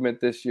improvement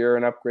this year,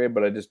 an upgrade,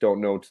 but I just don't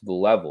know to the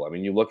level. I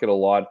mean, you look at a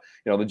lot,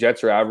 the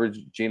Jets are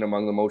averaging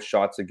among the most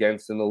shots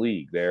against in the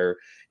league. They're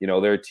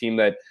a team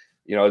that,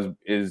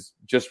 is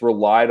just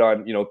relied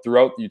on,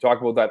 throughout. You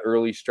talk about that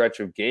early stretch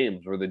of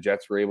games where the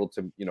Jets were able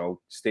to,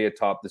 stay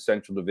atop the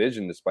Central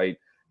Division despite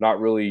not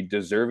really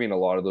deserving a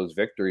lot of those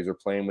victories or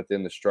playing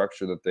within the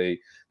structure that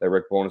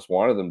Rick Bowness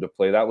wanted them to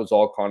play. That was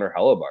all Connor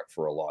Hellebuyck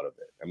for a lot of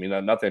it. I mean,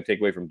 nothing to take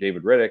away from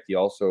David Riddick. He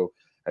also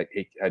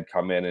had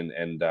come in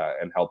and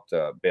helped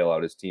bail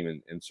out his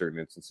team in certain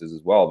instances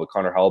as well. But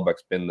Connor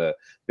Hellebuyck's been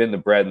the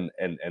bread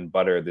and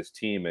butter of this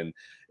team, and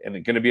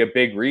going to be a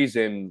big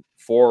reason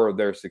for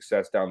their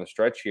success down the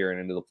stretch here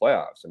and into the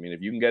playoffs. I mean,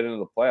 if you can get into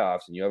the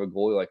playoffs and you have a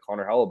goalie like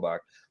Connor Hellebuyck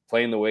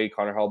playing the way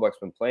Connor Hellebuyck's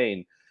been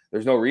playing,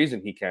 there's no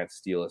reason he can't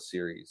steal a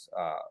series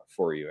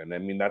for you. And I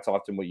mean, that's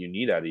often what you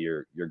need out of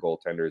your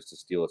goaltender, is to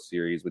steal a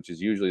series, which is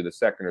usually the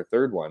second or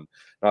third one,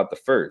 not the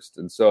first.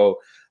 And so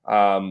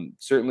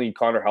certainly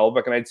Connor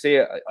Hellebuyck, and I'd say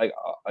a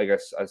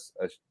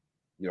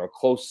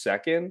close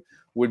second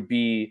would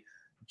be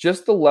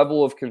just the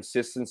level of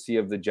consistency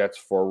of the Jets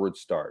forward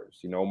stars.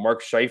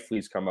 Mark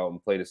Scheifele's come out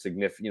and played a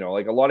significant,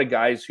 like a lot of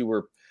guys who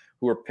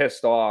were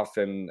pissed off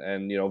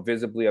and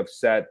visibly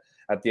upset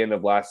at the end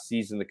of last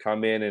season to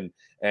come in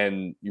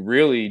and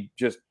really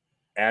just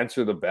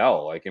answer the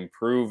bell, like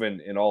improve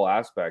in all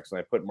aspects. And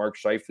I put Mark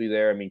Scheifele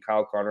there. I mean,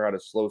 Kyle Connor had a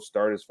slow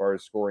start as far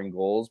as scoring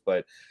goals,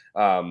 but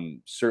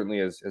certainly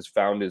has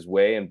found his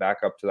way and back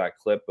up to that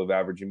clip of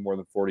averaging more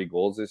than 40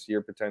 goals this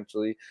year,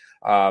 potentially.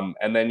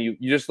 And then you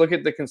just look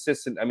at the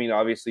consistent, I mean,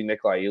 obviously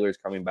Nikolai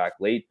Ehlers coming back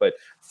late, but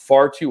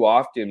far too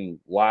often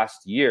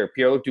last year,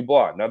 Pierre-Luc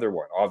Dubois, another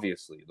one,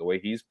 obviously, the way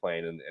he's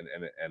playing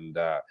and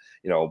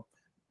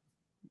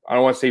I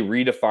don't want to say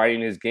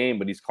redefining his game,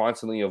 but he's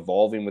constantly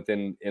evolving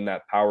in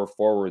that power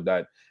forward,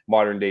 that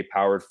modern day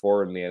powered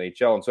forward in the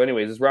NHL. And so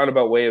anyways, this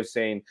roundabout way of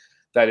saying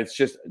that it's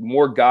just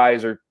more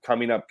guys are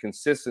coming up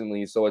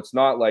consistently. So it's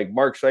not like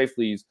Mark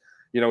Scheifele's,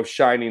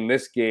 shining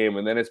this game,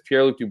 and then it's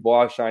Pierre-Luc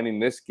Dubois shining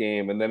this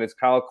game, and then it's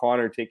Kyle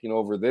Connor taking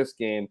over this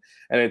game.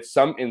 And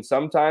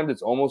sometimes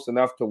it's almost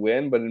enough to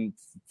win, but in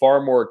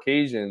far more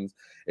occasions,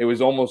 it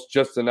was almost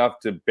just enough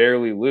to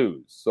barely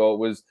lose. So it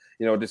was,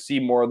 to see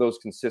more of those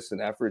consistent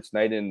efforts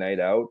night in, night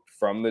out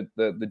from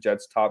the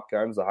Jets' top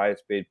guns, the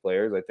highest paid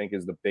players, I think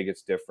is the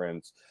biggest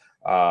difference,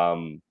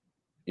 among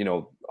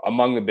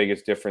the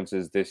biggest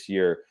differences this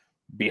year,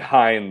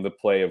 behind the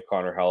play of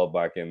Connor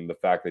Hellebuyck and the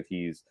fact that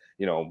he's,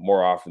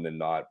 more often than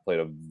not played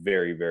a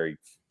very, very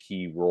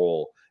key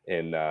role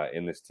in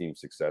this team's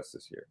success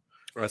this year.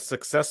 A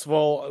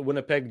successful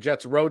Winnipeg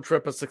Jets road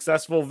trip, a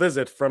successful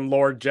visit from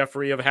Lord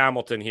Jeffrey of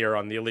Hamilton here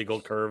on the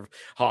Illegal Curve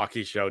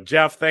Hockey Show.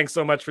 Jeff, thanks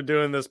so much for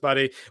doing this,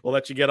 buddy. We'll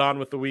let you get on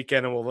with the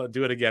weekend, and we'll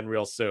do it again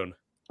real soon.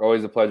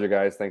 Always a pleasure,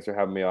 guys. Thanks for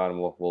having me on.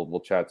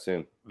 We'll chat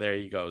soon. There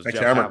you go. Thanks,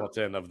 Jeff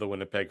Hamilton of the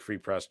Winnipeg Free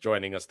Press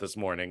joining us this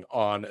morning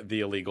on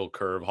the Illegal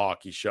Curve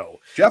Hockey Show.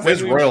 Jeff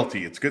is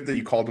royalty. It's good that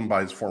you called him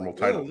by his formal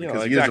title,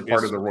 because he is a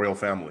part of the royal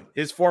family.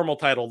 His formal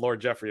title,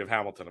 Lord Jeffrey of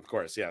Hamilton, of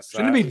course. Yes.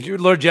 Shouldn't it be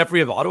Lord Jeffrey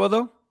of Ottawa,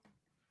 though?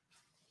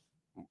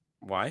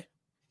 Why?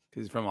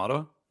 Because he's from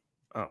Ottawa.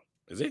 Oh,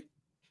 is he?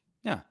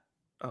 Yeah.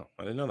 Oh,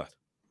 I didn't know that.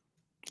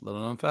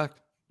 Little known fact.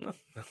 Oh,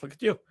 look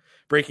at you.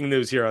 Breaking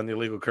news here on the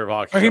Illegal Curve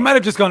Hockey Show. Or he might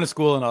have just gone to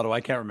school in Ottawa.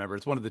 I can't remember.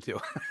 It's one of the two.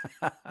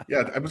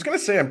 Yeah, I was going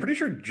to say, I'm pretty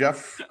sure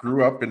Jeff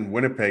grew up in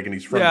Winnipeg and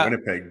he's from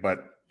Winnipeg,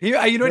 but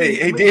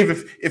Hey,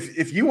 Dave,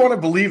 if you want to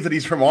believe that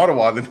he's from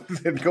Ottawa,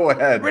 then go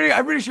ahead.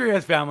 I'm pretty sure he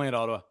has family in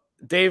Ottawa.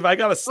 Dave, I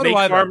got a snake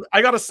farm.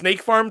 I got a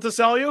snake farm to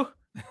sell you.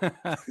 What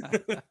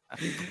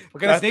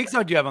kind of snakes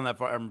do you have on that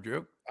farm,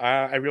 Drew?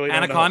 I really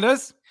don't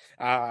anacondas.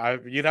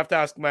 You'd have to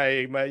ask my.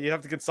 You'd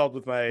have to consult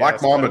with my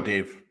Black Mamba,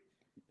 Dave.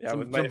 Yeah,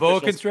 some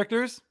boa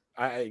constrictors.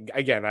 I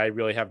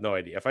really have no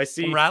idea. If I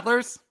see some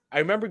rattlers, I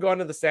remember going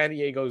to the San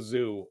Diego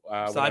Zoo.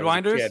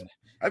 Sidewinders.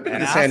 I've been to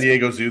the San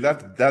Diego Zoo.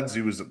 That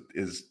zoo is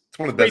it's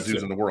one of the best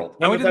zoos in the world.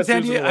 I went to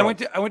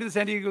the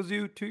San Diego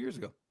Zoo 2 years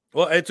ago.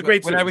 Well, it's a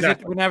great zoo.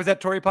 When I was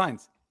at Torrey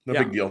Pines. No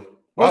big deal.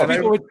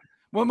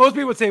 Most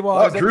people would say, "Well,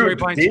 I was at Drew, Torrey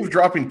Pines." Dave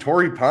dropping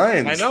Torrey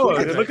Pines. I know.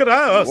 Look at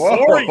that.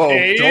 Sorry,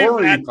 Dave.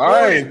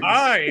 Torrey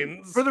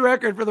Pines. For the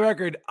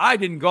record, I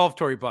didn't golf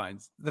Torrey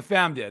Pines. The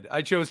fam did.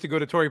 I chose to go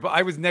to Torrey Pines.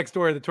 I was next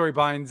door to the Torrey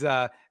Pines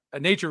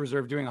nature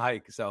reserve doing a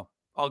hike. So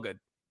all good.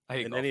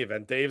 In any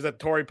event, Dave's at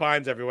Torrey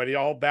Pines. Everybody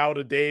all bow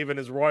to Dave and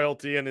his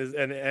royalty and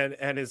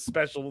his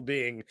special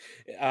being.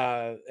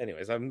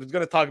 Anyways, I'm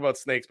going to talk about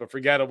snakes, but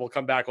forget it. We'll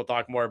come back. We'll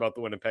talk more about the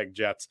Winnipeg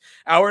Jets.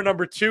 Hour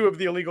number 2 of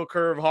the Illegal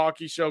Curve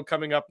Hockey Show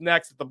coming up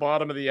next. At the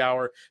bottom of the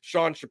hour,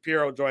 Sean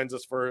Shapiro joins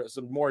us for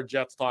some more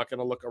Jets talk and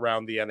a look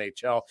around the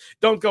NHL.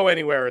 Don't go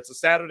anywhere. It's a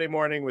Saturday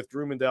morning with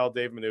Drew Mindell,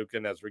 Dave Minuka,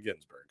 and Ezra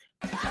Ginsburg.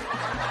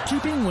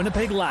 Keeping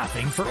Winnipeg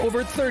laughing for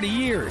over 30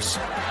 years.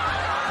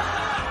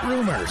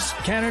 Rumors,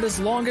 Canada's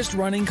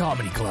longest-running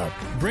comedy club,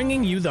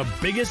 bringing you the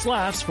biggest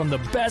laughs from the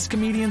best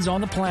comedians on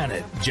the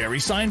planet. Jerry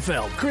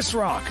Seinfeld, Chris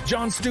Rock,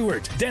 Jon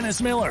Stewart,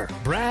 Dennis Miller,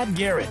 Brad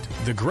Garrett,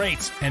 the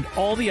greats, and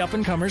all the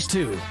up-and-comers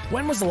too.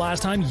 When was the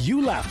last time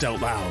you laughed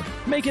out loud?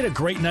 Make it a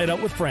great night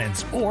out with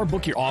friends, or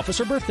book your office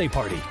or birthday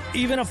party.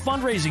 Even a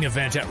fundraising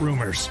event at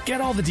Rumors.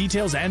 Get all the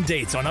details and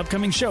dates on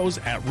upcoming shows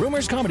at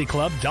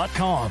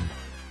rumorscomedyclub.com.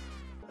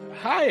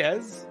 Hi,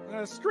 Ez.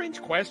 A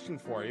strange question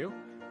for you.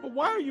 But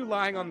why are you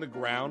lying on the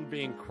ground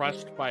being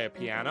crushed by a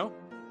piano?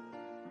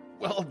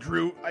 Well,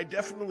 Drew, I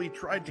definitely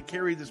tried to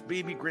carry this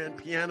baby grand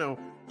piano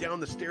down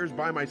the stairs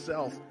by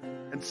myself,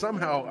 and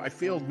somehow I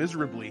failed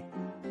miserably.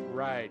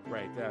 Right.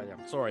 Yeah.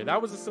 Sorry,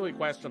 that was a silly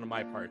question on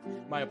my part.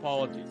 My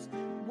apologies.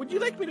 Would you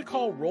like me to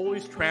call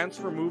Rolly's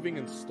Transfer Moving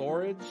and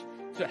Storage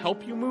to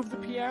help you move the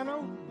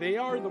piano? They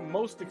are the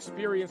most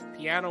experienced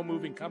piano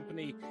moving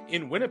company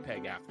in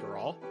Winnipeg, after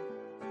all.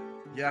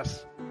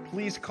 Yes,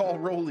 please call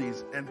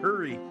Rolly's and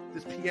hurry.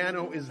 This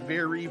piano is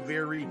very,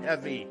 very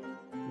heavy.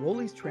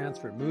 Rolly's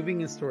Transfer Moving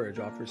and Storage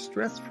offers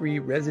stress-free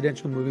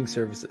residential moving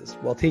services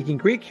while taking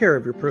great care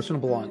of your personal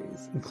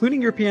belongings,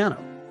 including your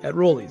piano. At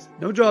Rolly's,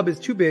 no job is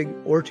too big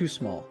or too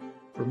small.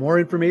 For more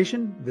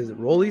information, visit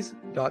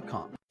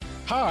rollys.com.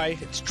 Hi,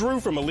 it's Drew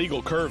from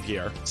Illegal Curve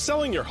here.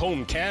 Selling your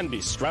home can be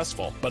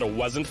stressful, but it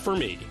wasn't for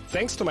me.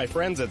 Thanks to my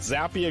friends at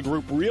Zappia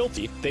Group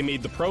Realty, they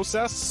made the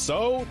process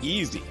so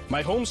easy.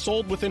 My home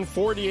sold within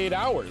 48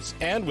 hours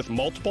and with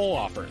multiple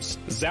offers.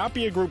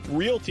 Zappia Group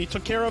Realty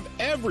took care of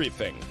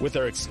everything with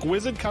their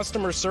exquisite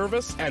customer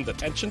service and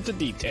attention to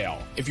detail.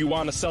 If you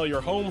want to sell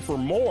your home for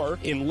more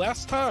in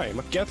less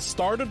time, get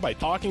started by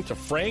talking to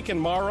Frank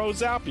and Mauro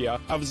Zappia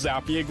of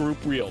Zappia Group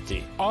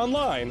Realty.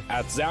 Online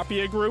at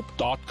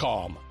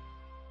zappiagroup.com.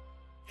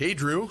 Hey,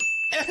 Drew.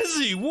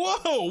 Ezzy,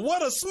 whoa,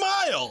 what a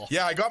smile!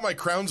 Yeah, I got my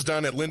crowns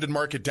done at Linden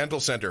Market Dental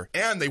Center,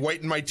 and they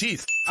whiten my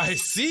teeth. I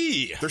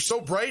see. They're so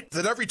bright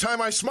that every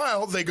time I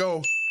smile, they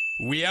go...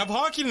 We have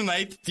hockey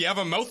tonight. Do you have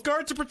a mouth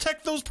guard to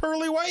protect those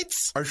pearly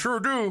whites? I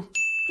sure do.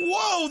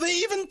 Whoa, they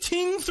even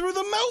ting through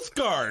the mouth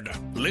guard.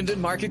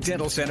 Linden Market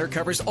Dental Center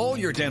covers all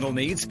your dental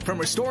needs, from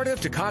restorative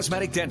to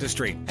cosmetic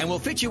dentistry, and will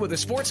fit you with a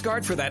sports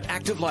guard for that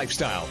active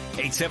lifestyle.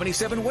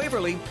 877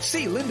 Waverly.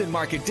 See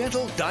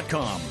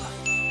lindenmarketdental.com.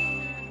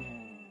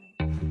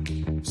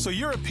 So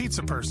you're a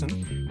pizza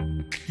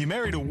person, you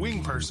married a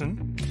wing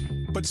person,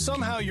 but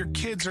somehow your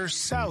kids are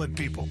salad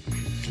people.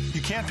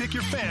 You can't pick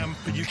your fam,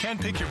 but you can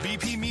pick your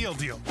BP meal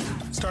deal.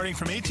 Starting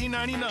from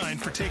 $18.99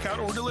 for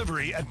takeout or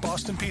delivery at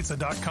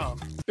bostonpizza.com.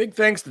 Big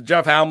thanks to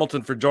Jeff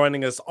Hamilton for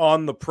joining us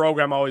on the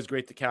program. Always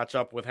great to catch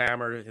up with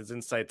Hammer. His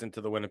insights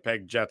into the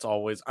Winnipeg Jets,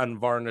 always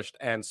unvarnished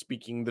and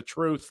speaking the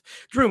truth.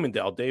 Drew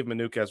Mindell, Dave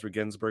Minuka, Ezra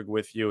Ginsburg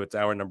with you. It's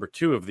hour number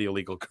 2 of the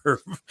Illegal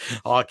Curve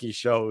Hockey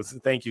Shows.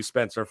 Thank you,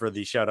 Spencer, for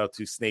the shout out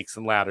to Snakes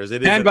and Ladders.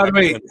 It is, and by the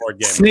way,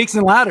 Snakes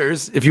and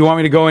Ladders, if you want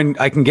me to go and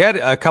I can get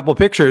a couple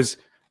pictures,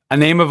 a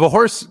name of a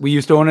horse we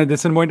used to own at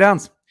Assiniboine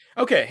Downs.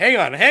 Okay, hang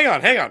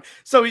on.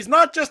 So he's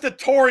not just at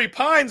Torrey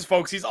Pines,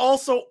 folks. He's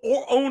also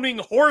owning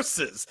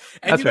horses.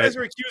 And That's you guys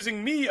right. are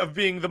accusing me of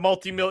being the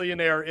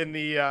multimillionaire in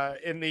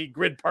the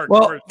Grid Park.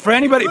 Well, for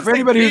anybody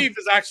Dave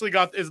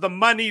is the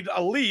moneyed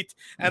elite,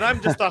 and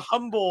I'm just a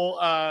humble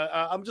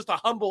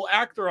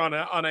actor on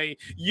a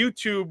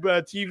YouTube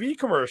TV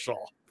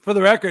commercial. For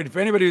the record,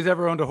 for anybody who's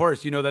ever owned a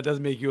horse, you know that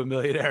doesn't make you a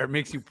millionaire. It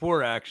makes you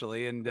poor,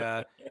 actually.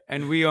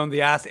 And we owned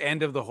the ass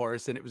end of the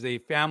horse, and it was a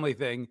family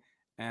thing.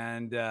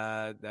 And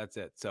that's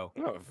it. So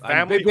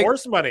family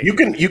horse money. You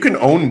can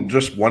own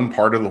just one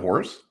part of the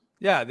horse.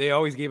 Yeah, they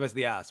always gave us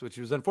the ass, which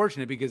was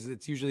unfortunate because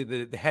it's usually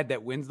the head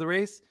that wins the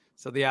race.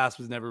 So the ass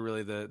was never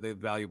really the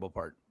valuable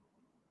part.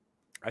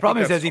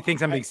 Problem is, he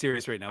thinks I'm being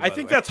serious right now. I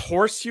think that's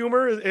horse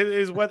humor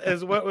is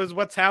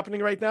what's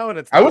happening right now, and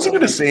it's. I wasn't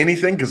going to say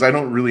anything because I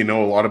don't really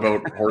know a lot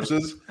about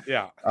horses.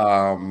 Yeah.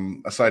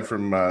 Aside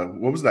from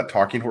what was that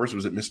talking horse?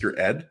 Was it Mr.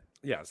 Ed?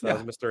 Yes,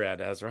 that was Mr. Ed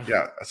Ezra.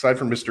 Yeah. Aside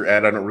from Mr.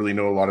 Ed, I don't really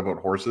know a lot about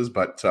horses,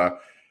 but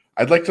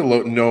I'd like to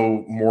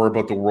know more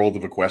about the world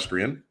of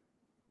equestrian.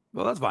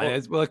 Well, that's fine.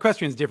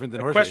 Equestrian is different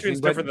than horse racing. Equestrian is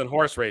different than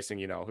horse racing.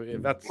 You know,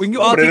 that's.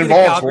 But it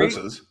involves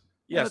horses.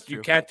 Yes,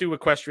 you can't do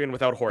equestrian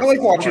without horses. I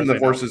like watching the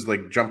horses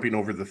like jumping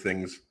over the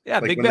things. Yeah,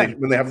 like Big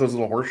when they have those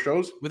little horse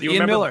shows with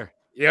Ian Miller.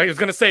 Yeah, I was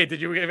going to say,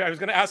 I was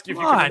going to ask you if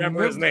you can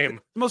remember his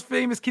name. Most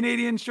famous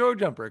Canadian show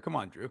jumper. Come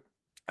on, Drew.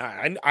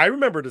 I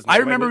remembered his name. I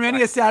remember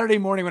many a Saturday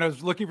morning when I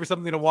was looking for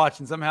something to watch,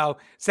 and somehow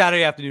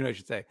Saturday afternoon, I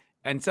should say,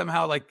 and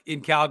somehow like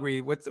in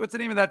Calgary, what's the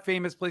name of that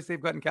famous place they've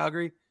got in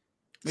Calgary?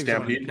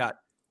 Stampede.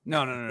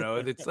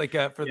 No. It's like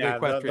for the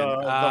equestrian.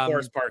 The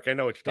horse park. I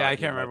know what you're talking about. I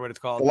can't remember what it's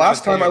called. The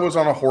last time I was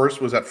on a horse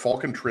was at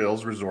Falcon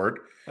Trails Resort.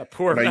 That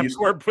poor horse.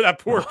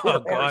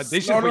 They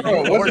should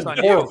no, it wasn't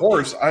poor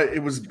horse.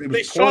 It was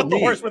they shot the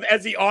horse with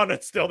Ezzy on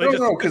it still.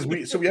 No, because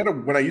we had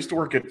when I used to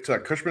work at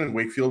Cushman and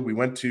Wakefield, we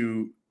went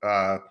to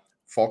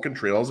Falcon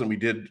Trails and we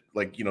did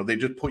they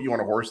just put you on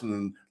a horse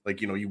and then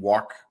you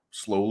walk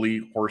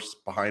slowly, horse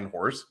behind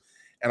horse.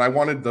 And I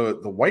wanted the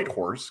white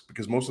horse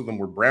because most of them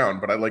were brown,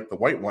 but I liked the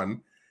white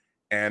one.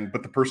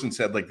 But the person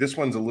said this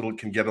one's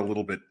can get a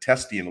little bit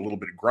testy and a little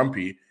bit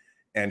grumpy.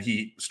 And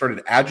he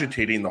started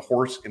agitating the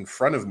horse in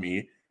front of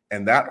me.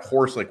 And that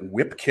horse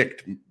whip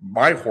kicked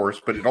my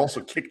horse, but it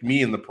also kicked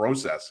me in the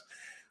process.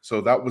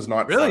 So that was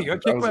not really. Fun. You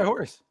got kicked by a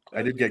horse.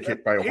 I did get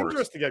kicked by a horse.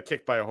 Dangerous to get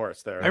kicked by a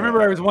horse there. I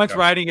remember I was once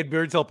riding at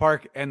Birds Hill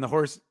Park and the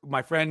horse,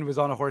 my friend was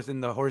on a horse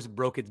and the horse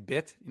broke its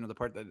bit, the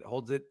part that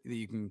holds it that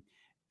you can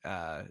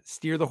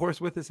steer the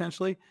horse with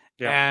essentially.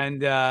 Yeah.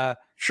 And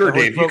sure,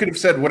 Dave, you could have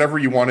said whatever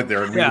you wanted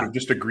there and we would have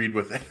just agreed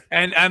with it.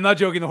 And I'm not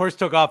joking. The horse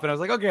took off and I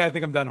was like, okay, I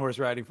think I'm done horse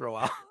riding for a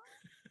while.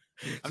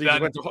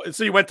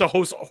 So you went to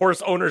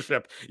horse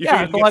ownership. You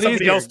could get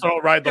somebody else to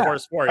ride the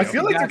horse for you. I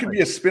feel like there could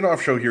be a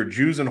spin-off show here,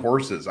 Jews and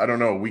Horses. I don't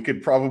know. We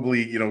could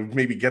probably,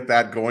 maybe get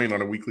that going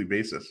on a weekly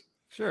basis.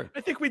 Sure.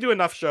 I think we do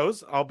enough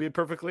shows. I'll be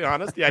perfectly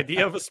honest. The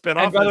idea of a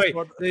spin-off. And by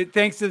the way,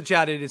 thanks to the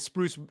chat, it is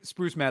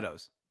Spruce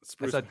Meadows.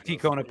 I saw T.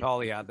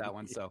 Conapoli had that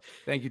one. So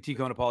thank you, T.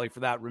 Conapoli,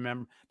 for that.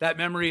 Remember that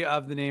memory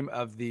of the name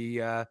of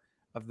the I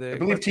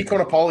believe T.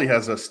 Conapoli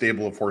has a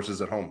stable of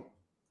horses at home.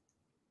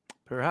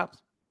 Perhaps.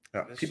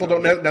 Yeah. People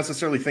don't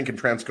necessarily think in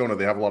Transcona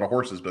they have a lot of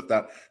horses, but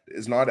that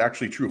is not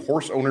actually true.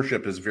 Horse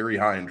ownership is very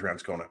high in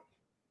Transcona.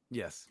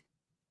 Yes.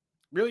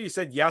 Really, you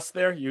said yes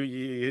there.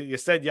 You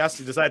said yes.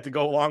 You decided to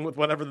go along with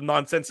whatever the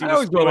nonsense he was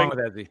always doing. Go along with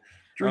Ezzy.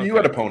 Drew, you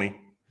had a pony.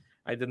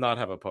 I did not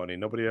have a pony.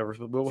 Nobody ever.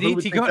 Who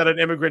would think that an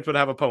immigrant would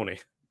have a pony?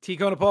 T.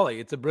 Conapoli.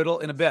 It's a brittle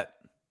in a bit.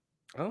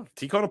 Oh,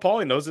 T.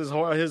 Conapoli knows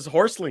his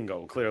horse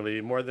lingo clearly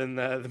more than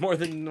at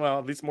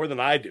least more than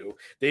I do.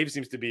 Dave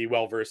seems to be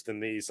well versed in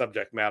the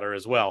subject matter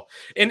as well.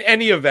 In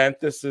any event,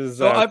 this is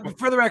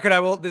for the record.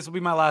 This will be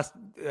my last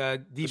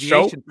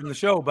deviation from the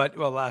show, but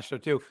last show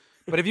too.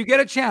 But if you get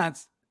a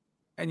chance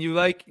and you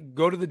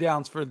go to the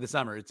Downs for the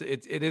summer,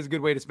 it is a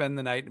good way to spend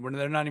the night.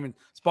 They're not even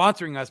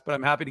sponsoring us, but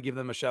I'm happy to give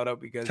them a shout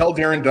out because tell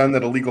Darren Dunn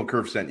that Illegal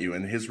Curve sent you,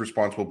 and his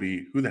response will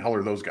be, "Who the hell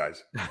are those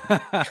guys?"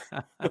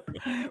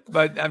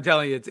 But I'm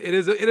telling you, it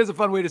is a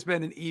fun way to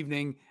spend an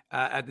evening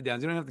at the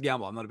Downs. You don't have to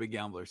gamble. I'm not a big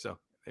gambler, so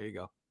there you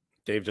go.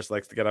 Dave just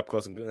likes to get up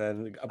close and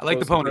I like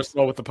the ponies.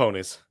 With the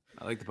ponies.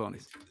 I like the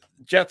ponies.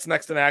 Jets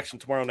next in action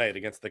tomorrow night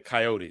against the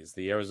Coyotes,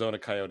 the Arizona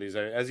Coyotes.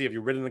 Ezzy, have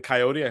you ridden the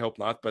Coyote? I hope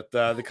not. But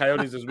the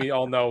Coyotes, as we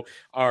all know,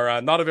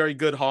 are not a very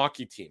good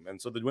hockey team. And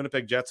so the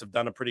Winnipeg Jets have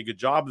done a pretty good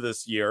job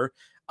this year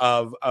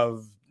of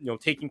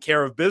taking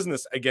care of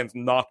business against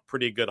not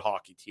pretty good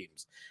hockey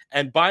teams.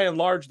 And by and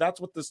large,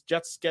 that's what this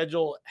Jets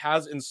schedule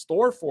has in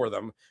store for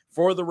them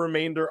for the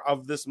remainder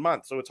of this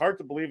month. So it's hard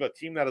to believe a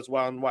team that has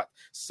won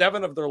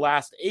 7 of their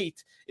last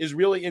 8 is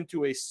really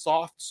into a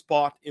soft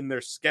spot in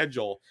their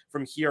schedule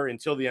from here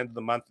until the end of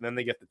the month, and then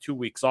they get the 2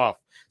 weeks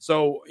off.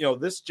 So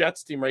this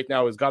Jets team right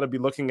now has got to be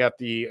looking at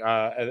the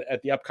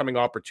upcoming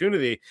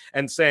opportunity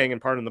and saying,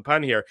 and pardon the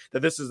pun here, that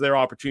this is their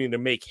opportunity to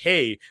make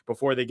hay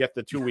before they get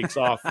the 2 weeks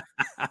off.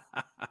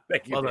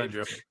 Thank you, well done,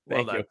 Drew.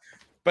 Thank you.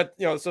 But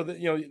you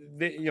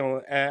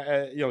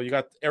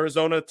got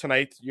Arizona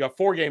tonight. You got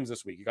 4 games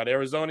this week. You got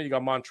Arizona, you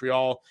got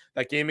Montreal.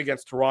 That game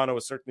against Toronto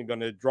is certainly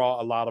going to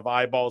draw a lot of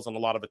eyeballs and a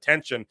lot of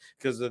attention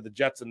because the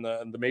Jets and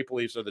the Maple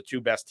Leafs are the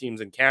 2 best teams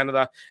in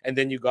Canada. And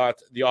then you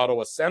got the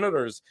Ottawa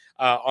Senators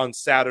on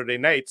Saturday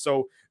night.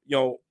 So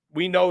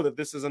we know that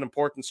this is an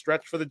important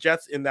stretch for the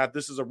Jets in that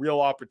this is a real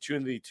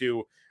opportunity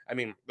to. I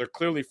mean, they're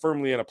clearly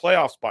firmly in a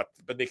playoff spot,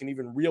 but they can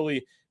even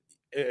really.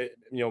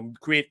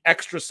 Create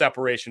extra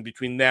separation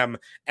between them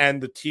and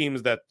the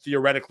teams that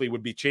theoretically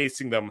would be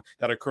chasing them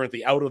that are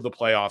currently out of the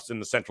playoffs in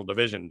the Central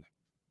Division.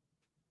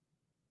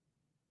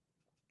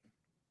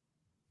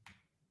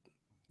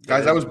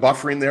 Guys, I was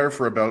buffering there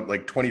for about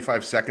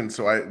 25 seconds.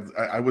 So I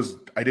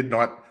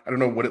don't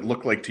know what it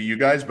looked like to you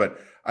guys, but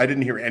I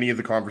didn't hear any of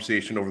the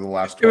conversation over the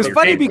last 20 It was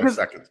funny 25 because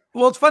seconds.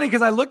 Well, it's funny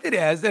because I looked at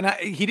Ez and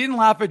he didn't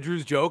laugh at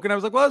Drew's joke, and I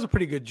was like, "Well, that was a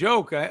pretty good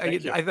joke." I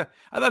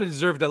thought it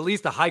deserved at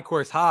least a high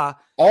course ha.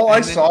 All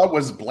I saw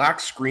was black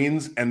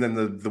screens and then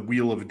the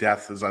wheel of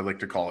death, as I like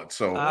to call it.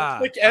 So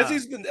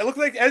it looked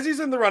like Ezzy's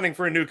in the running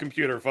for a new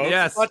computer, folks.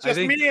 Yes, it's not just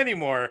me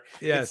anymore.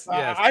 Yes,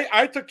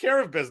 I took care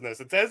of business.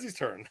 It's Ezzy's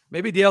turn.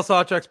 Maybe Dale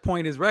Sawchuk's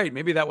point is right.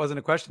 Maybe that wasn't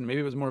a question. Maybe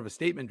it was more of a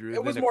statement, Drew.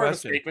 It was more of a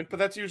statement, but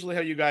that's usually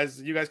how you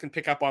guys can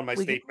pick up on my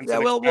statements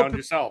and we'll expound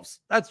yourselves.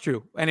 That's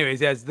true.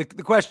 Anyways, as the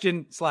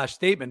question /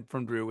 statement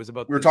from Drew was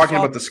about we were talking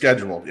about the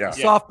schedule,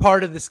 soft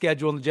part of the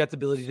schedule and the Jets'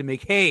 ability to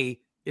make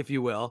hay, if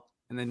you will.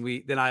 And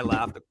then I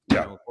laughed,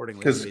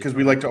 accordingly. Because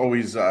we like to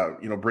always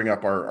bring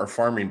up our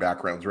farming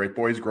backgrounds, right,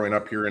 boys? Growing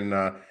up here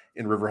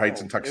in River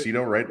Heights and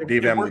Tuxedo, right?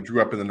 Dave Emily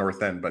grew up in the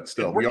North End, but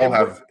still, we all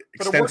have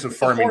extensive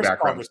farming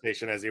backgrounds.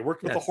 Conversation as he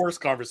worked with the horse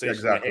conversation.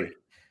 Exactly.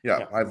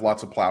 Yeah, I have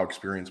lots of plow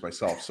experience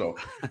myself. So,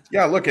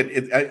 yeah, look at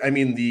it. I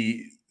mean,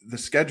 the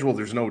schedule,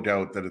 there's no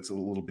doubt that it's a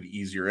little bit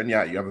easier. And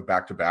yeah, you have a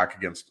back-to-back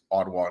against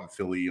Ottawa and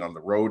Philly on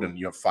the road, and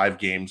you have 5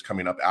 games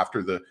coming up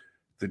after the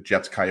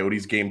Jets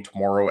Coyotes game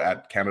tomorrow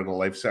at Canada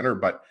Life Center.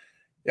 But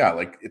yeah,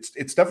 like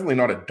it's definitely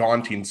not a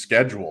daunting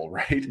schedule,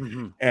 right?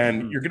 Mm-hmm.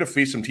 And you're going to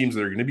face some teams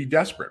that are going to be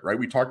desperate, right?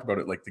 We talked about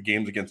it, like the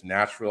games against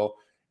Nashville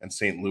and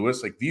St.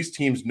 Louis. Like these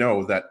teams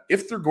know that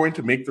if they're going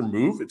to make their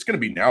move, it's going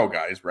to be now,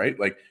 guys, right?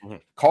 Like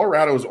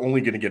Colorado is only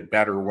going to get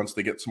better once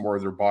they get some more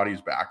of their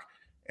bodies back.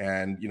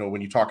 And,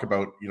 when you talk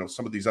about,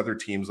 some of these other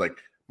teams like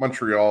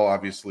Montreal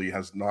obviously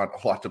has not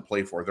a lot to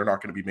play for. They're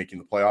not going to be making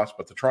the playoffs,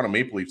 but the Toronto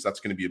Maple Leafs,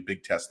 that's going to be a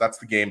big test. That's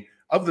the game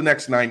of the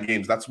next 9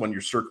 games. That's when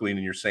you're circling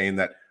and you're saying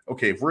that,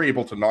 okay, if we're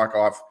able to knock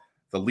off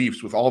the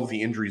Leafs with all of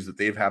the injuries that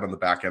they've had on the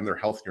back end, they're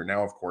healthier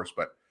now, of course,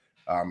 but,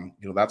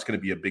 that's going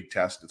to be a big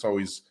test. It's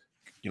always,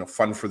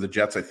 fun for the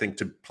Jets, I think,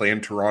 to play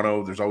in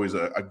Toronto. There's always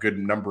a good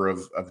number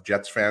of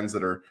Jets fans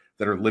that are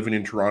living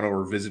in Toronto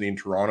or visiting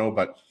Toronto,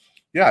 but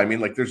yeah, I mean,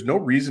 like there's no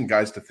reason,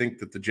 guys, to think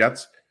that the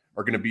Jets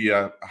are going to be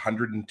a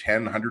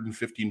 110,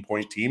 115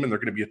 point team, and they're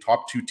going to be a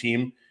top 2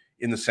 team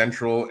in the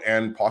Central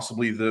and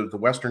possibly the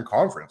Western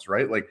Conference,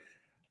 right? Like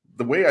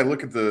the way I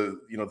look at the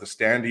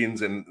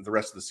standings and the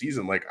rest of the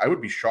season, like I would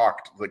be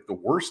shocked. Like the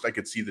worst I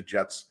could see the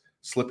Jets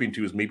slipping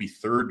to is maybe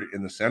 3rd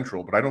in the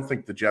Central, but I don't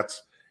think the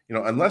Jets,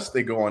 unless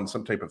they go on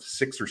some type of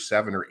 6 or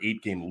 7 or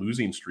 8 game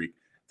losing streak,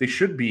 they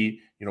should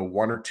be,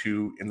 1 or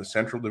 2 in the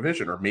Central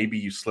Division, or maybe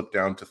you slip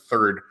down to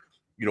 3rd,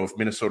 if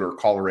Minnesota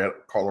or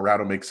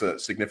Colorado makes a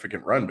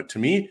significant run. But to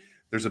me,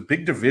 there's a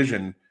big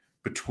division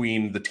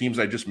between the teams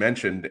I just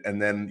mentioned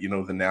and then, the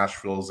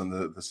Nashvilles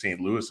and the St.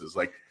 Louis's.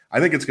 Like,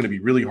 I think it's going to be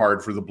really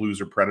hard for the Blues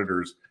or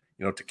Predators,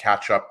 to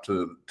catch up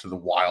to the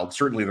Wild.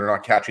 Certainly they're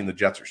not catching the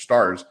Jets or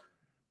Stars,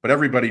 but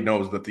everybody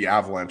knows that the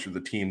Avalanche are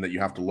the team that you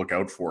have to look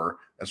out for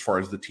as far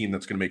as the team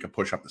that's going to make a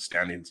push up the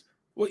standings.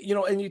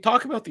 Well, and you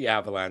talk about the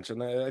Avalanche,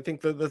 and I think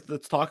that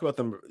let's talk about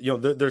them.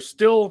 They're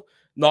still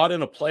not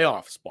in a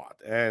playoff spot.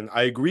 And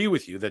I agree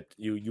with you that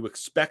you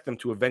expect them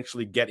to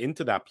eventually get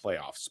into that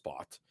playoff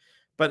spot.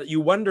 But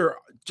you wonder,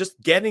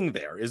 just getting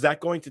there, is that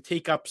going to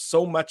take up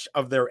so much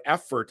of their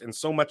effort and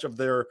so much of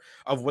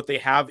what they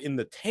have in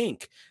the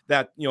tank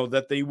that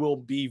that they will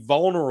be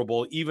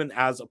vulnerable even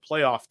as a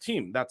playoff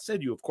team? That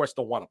said, you of course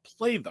don't want to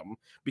play them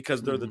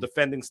because they're the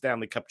defending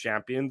Stanley Cup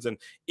champions, and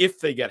if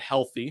they get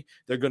healthy,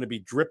 they're going to be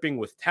dripping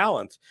with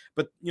talent.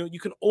 But you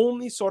can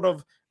only sort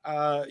of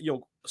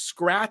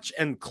scratch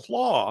and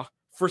claw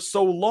for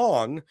so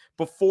long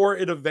before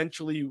it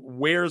eventually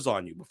wears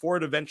on you, before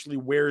it eventually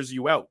wears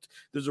you out.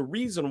 There's a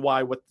reason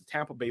why what the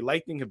Tampa Bay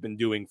Lightning have been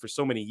doing for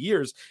so many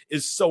years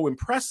is so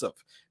impressive,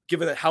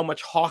 given how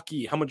much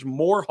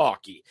more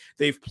hockey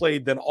they've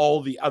played than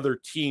all the other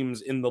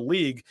teams in the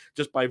league,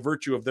 just by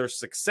virtue of their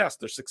success.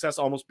 Their success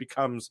almost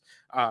becomes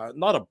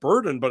not a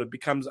burden, but it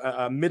becomes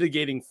a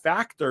mitigating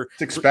factor.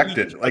 It's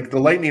expected. Like the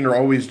Lightning are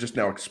always just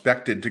now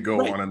expected to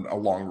go on a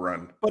long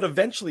run. But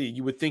eventually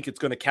you would think it's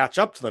going to catch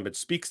up to them. It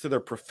speaks to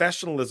their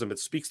professionalism. It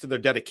speaks to their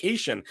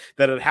dedication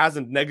that it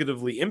hasn't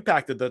negatively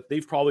impacted, that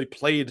they've probably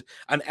played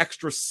an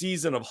extra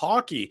season of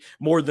hockey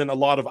more than a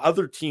lot of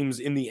other teams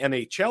in the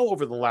NHL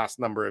over the last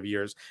number of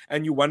years.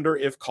 And you wonder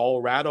if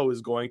Colorado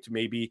is going to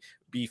maybe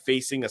be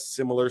facing a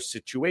similar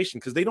situation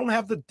because they don't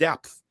have the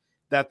depth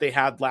that they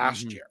had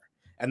last year.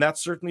 And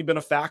that's certainly been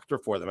a factor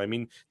for them. I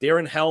mean,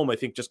 Darren Helm, I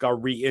think, just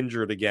got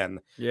re-injured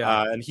again.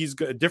 Yeah. And he's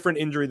got a different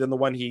injury than the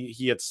one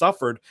he had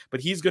suffered,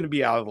 but he's going to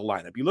be out of the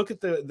lineup. You look at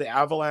the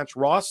Avalanche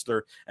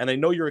roster, and I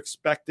know you're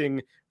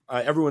expecting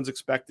everyone's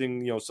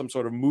expecting, some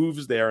sort of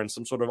moves there and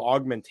some sort of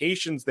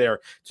augmentations there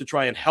to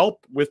try and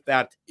help with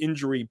that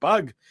injury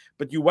bug.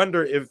 But you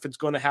wonder if it's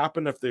going to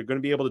happen, if they're going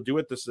to be able to do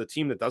it. This is a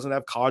team that doesn't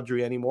have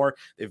Kadri anymore.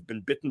 They've been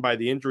bitten by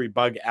the injury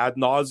bug ad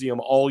nauseum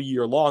all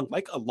year long,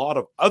 like a lot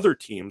of other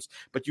teams.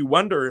 But you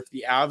wonder if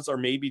the Avs are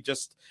maybe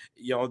just,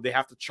 they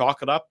have to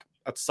chalk it up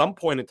at some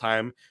point in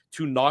time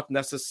to not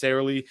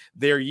necessarily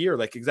their year.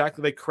 Like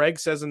exactly like Craig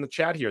says in the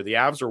chat here, the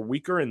Avs are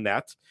weaker in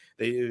net.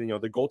 They,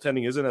 the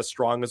goaltending isn't as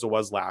strong as it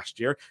was last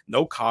year.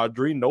 No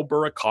Kadri, no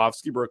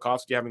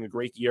Burakovsky having a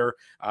great year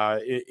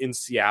in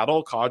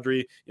Seattle.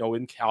 Kadri,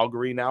 in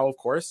Calgary now, of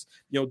course.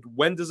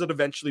 When does it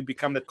eventually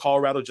become that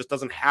Colorado just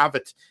doesn't have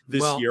it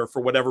this year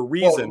for whatever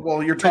reason?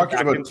 Well, you're talking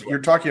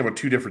about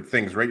two different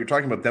things, right? You're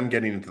talking about them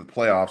getting into the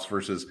playoffs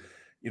versus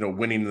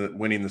winning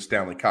the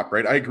Stanley Cup,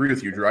 right? I agree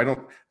with you, Drew.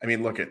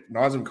 Look at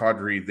Nazem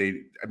Kadri.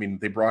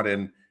 They brought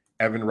in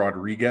Evan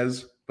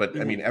Rodriguez, but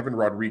Evan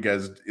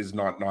Rodriguez is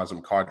not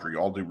Nazem Kadri,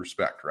 all due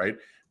respect, right?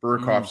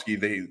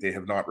 Burakovsky, they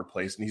have not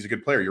replaced, and he's a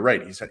good player. You're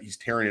right. He's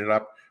tearing it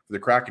up for the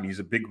Kraken. He's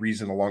a big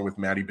reason, along with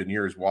Matty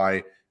Beniers,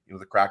 why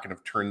the Kraken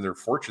have turned their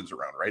fortunes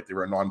around, right? They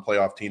were a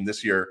non-playoff team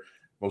this year.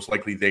 Most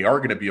likely they are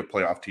going to be a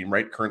playoff team,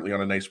 right? Currently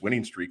on a nice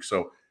winning streak.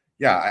 So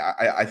yeah,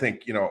 I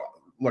think,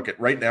 look at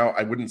right now,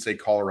 I wouldn't say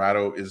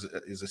Colorado is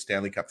a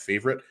Stanley Cup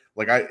favorite.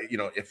 Like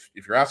if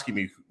you're asking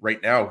me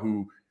right now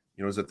who,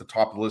 is at the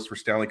top of the list for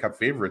Stanley Cup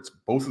favorites,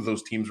 both of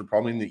those teams are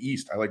probably in the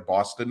East. I like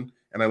Boston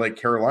and I like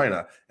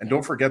Carolina. And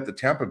don't forget that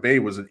Tampa Bay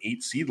was an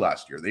 8 seed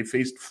last year. They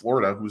faced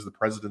Florida, who was the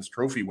President's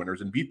Trophy winners,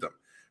 and beat them,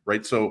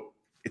 right? So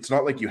it's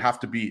not like you have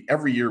to be,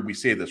 every year we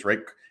say this, right?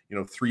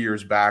 3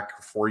 years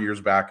back, 4 years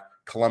back,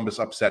 Columbus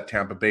upset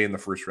Tampa Bay in the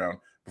first round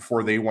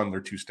before they won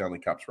their 2 Stanley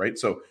Cups, right?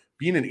 So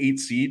being an 8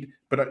 seed,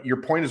 but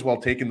your point is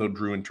well taken though,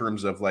 Drew, in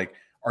terms of like,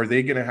 are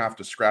they going to have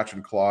to scratch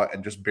and claw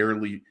and just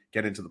barely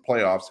get into the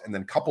playoffs? And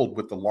then coupled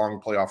with the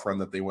long playoff run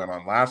that they went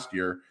on last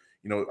year,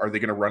 are they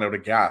going to run out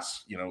of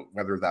gas,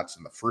 whether that's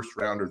in the first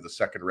round or the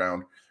second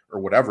round or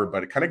whatever?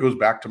 But it kind of goes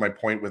back to my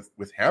point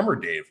with Hammer,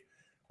 Dave.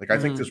 Like, I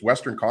think this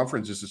Western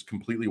Conference is just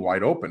completely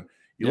wide open.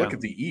 You look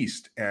at the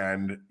East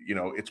and,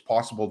 it's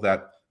possible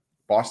that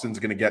Boston's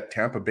going to get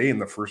Tampa Bay in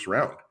the first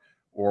round.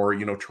 Or,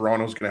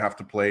 Toronto's going to have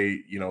to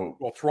play,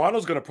 Well,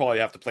 Toronto's going to probably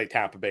have to play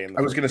Tampa Bay.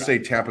 I was going to say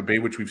Tampa Bay,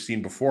 which we've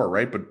seen before,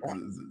 right? But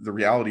the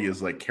reality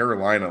is, like,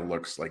 Carolina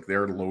looks like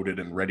they're loaded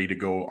and ready to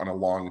go on a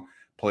long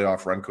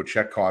playoff run.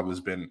 Kochetkov has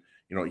been,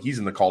 he's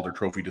in the Calder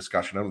Trophy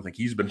discussion. I don't think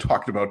he's been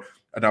talked about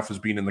enough as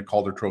being in the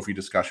Calder Trophy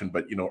discussion.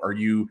 But, are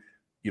you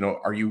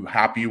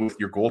happy with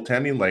your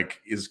goaltending?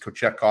 Like, is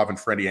Kochetkov and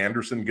Freddie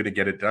Anderson going to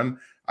get it done?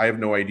 I have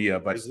no idea,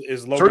 but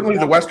certainly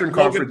the Western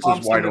Conference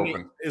is wide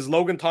open. Is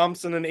Logan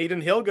Thompson and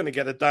Aiden Hill going to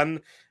get it done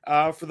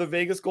for the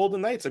Vegas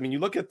Golden Knights? I mean, you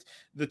look at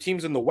the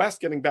teams in the West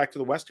getting back to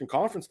the Western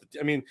Conference.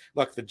 I mean,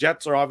 look, the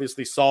Jets are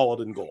obviously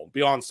solid in goal,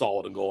 beyond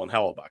solid in goal, and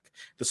Hellebuyck.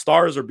 The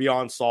Stars are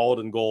beyond solid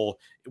in goal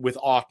with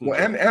Otten. Well,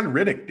 and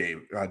Riddick,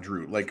 Dave,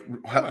 Drew. Like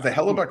the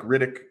Hellebuyck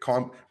Riddick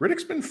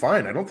Riddick's been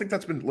fine. I don't think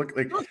that's been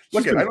I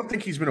don't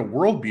think he's been a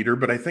world beater,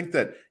 but I think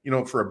that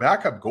for a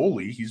backup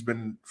goalie, he's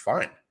been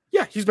fine.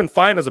 Yeah, he's been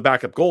fine as a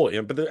backup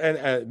goalie, but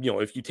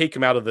if you take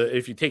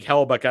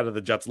Hellebuyck out of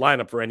the Jets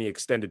lineup for any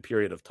extended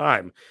period of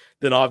time,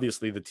 then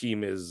obviously the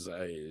team is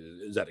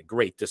at a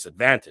great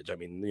disadvantage. I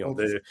mean,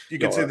 you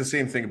can say the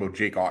same thing about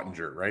Jake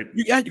Ottinger, right?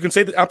 Yeah, you can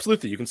say that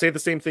absolutely. You can say the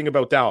same thing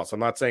about Dallas. I'm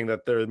not saying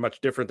that they're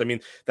much different. I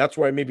mean, that's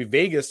why maybe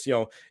Vegas,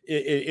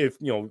 if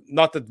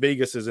not that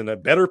Vegas is in a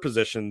better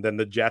position than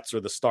the Jets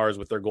or the Stars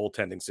with their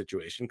goaltending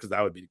situation, because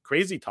that would be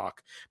crazy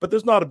talk. But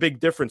there's not a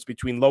big difference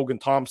between Logan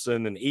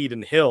Thompson and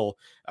Aiden Hill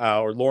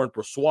or Laurent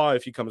Brossoit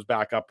if he comes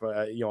back up.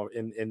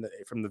 In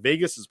from the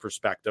Vegas's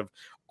perspective,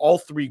 all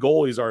three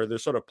goalies they're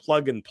sort of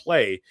plug and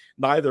play.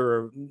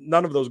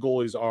 None of those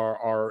goalies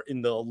are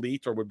in the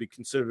elite or would be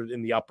considered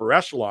in the upper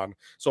echelon.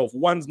 So if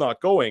one's not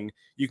going,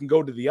 you can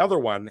go to the other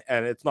one,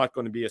 and it's not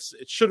going to be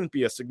it shouldn't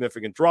be a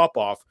significant drop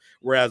off.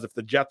 Whereas if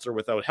the Jets are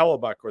without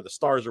Hellebuyck or the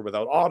Stars are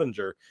without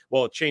Ottinger,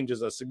 well, it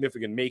changes a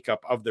significant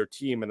makeup of their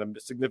team and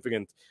a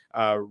significant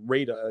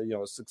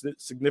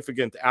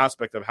significant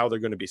aspect of how they're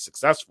going to be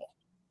successful.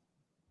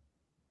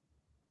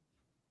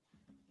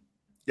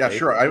 Yeah,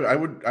 sure. I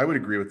would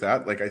agree with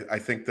that. Like, I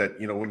think that,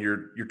 when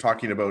you're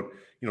talking about,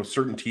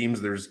 certain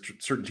teams, there's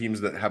certain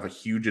teams that have a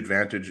huge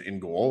advantage in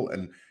goal.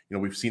 And,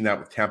 we've seen that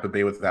with Tampa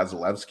Bay with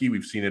Vasilevsky.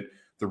 We've seen it,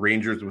 the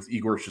Rangers with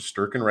Igor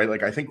Shesterkin, right?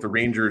 Like, I think the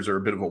Rangers are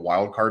a bit of a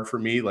wild card for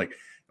me. Like,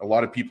 a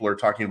lot of people are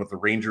talking about the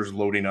Rangers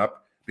loading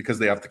up because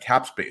they have the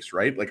cap space,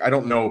 right? Like, I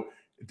don't know.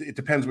 It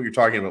depends what you're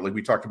talking about. Like,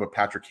 we talked about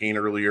Patrick Kane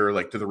earlier.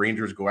 Like, do the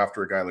Rangers go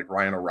after a guy like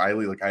Ryan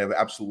O'Reilly? Like, I have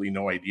absolutely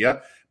no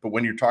idea. But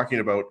when you're talking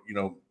about,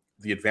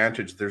 the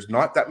advantage, there's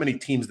not that many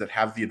teams that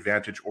have the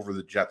advantage over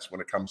the Jets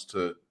when it comes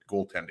to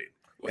goaltending.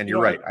 And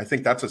you're right. I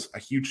think that's a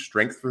huge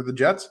strength for the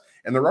Jets.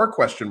 And there are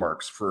question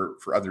marks for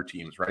other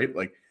teams, right?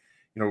 Like,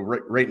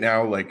 right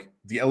now, like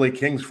the LA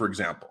Kings, for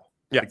example.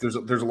 Yeah. Like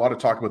there's a lot of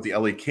talk about the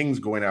LA Kings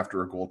going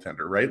after a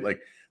goaltender, right?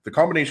 Like the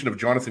combination of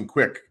Jonathan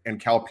Quick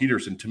and Cal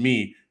Peterson, to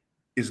me,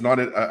 is not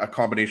a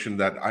combination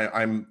that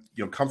I'm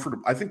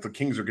comfortable. I think the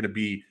Kings are going to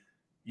be,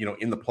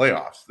 in the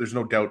playoffs. There's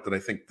no doubt that I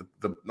think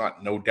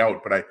not no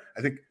doubt, but I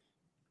think,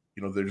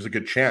 there's a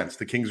good chance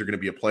the Kings are going to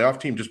be a playoff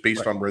team just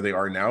based on where they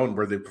are now and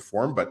where they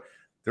perform. But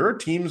there are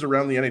teams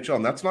around the NHL,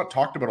 and that's not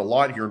talked about a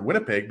lot here in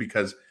Winnipeg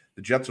because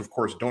the Jets, of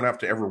course, don't have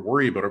to ever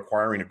worry about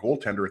acquiring a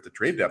goaltender at the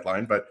trade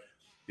deadline. But,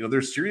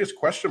 there's serious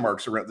question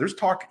marks around. There's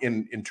talk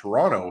in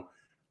Toronto.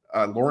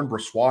 Lauren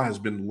Brossoit has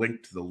been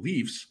linked to the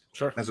Leafs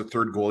as a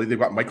third goalie. They've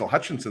got Michael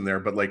Hutchinson there,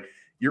 but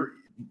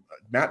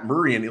Matt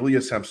Murray and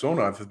Ilya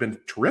Samsonov have been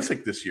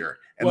terrific this year.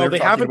 And they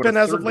haven't been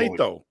as of late,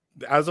 though.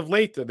 As of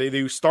late,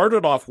 they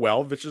started off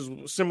well, which is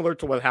similar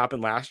to what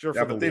happened last year.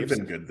 Yeah, but they've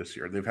been good this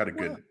year. They've had a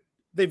good.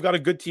 They've got a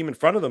good team in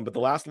front of them, but the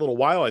last little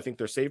while, I think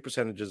their save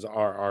percentages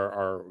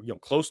are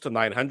close to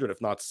 900, if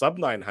not sub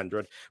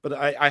 900. But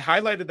I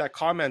highlighted that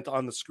comment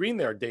on the screen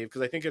there, Dave,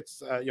 because I think it's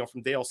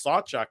from Dale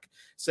Sawchuk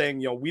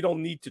saying we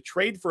don't need to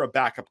trade for a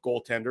backup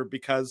goaltender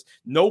because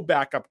no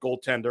backup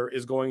goaltender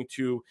is going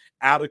to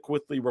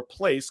adequately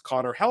replace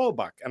Connor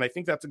Hellebuyck. And I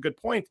think that's a good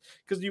point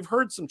because you've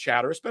heard some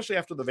chatter, especially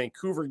after the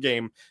Vancouver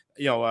game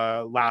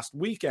last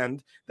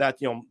weekend, that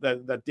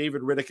that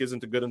David Rittich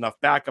isn't a good enough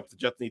backup. The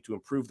Jets need to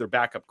improve their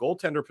backup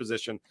goaltender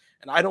position,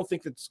 and I don't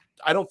think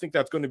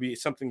that's going to be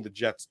something the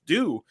Jets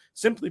do,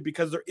 simply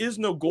because there is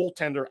no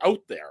goaltender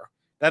out there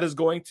that is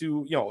going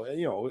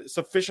to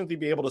sufficiently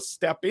be able to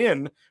step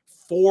in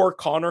for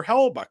Connor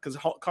Hellebuyck, because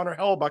Connor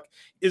Hellebuyck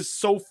is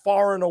so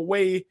far and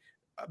away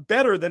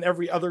better than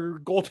every other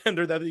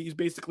goaltender that he's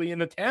basically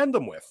in a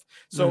tandem with.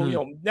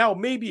 So, now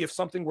maybe if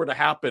something were to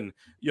happen,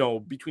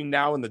 between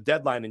now and the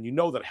deadline, and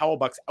that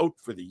Hellebuyck's out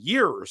for the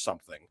year or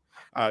something,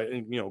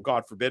 and,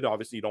 God forbid,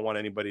 obviously you don't want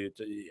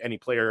any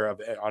player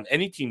on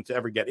any team to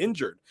ever get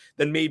injured,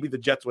 then maybe the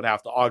Jets would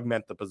have to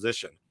augment the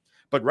position.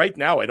 But right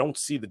now, I don't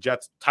see the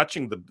Jets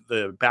touching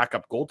the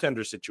backup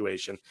goaltender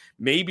situation.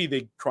 Maybe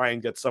they try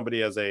and get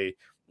somebody as a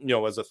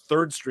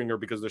third stringer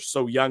because they're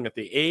so young at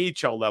the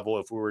AHL level,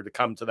 if we were to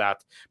come to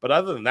that. But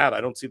other than that,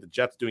 I don't see the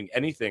Jets doing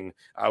anything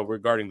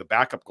regarding the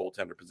backup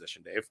goaltender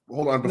position, Dave.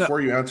 Hold on.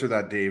 Before you answer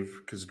that, Dave,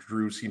 because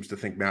Drew seems to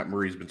think Matt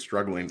Murray's been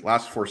struggling.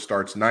 Last 4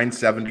 starts,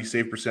 970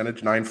 save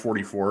percentage,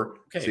 944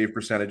 save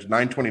percentage,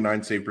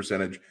 929 save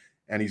percentage,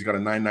 and he's got a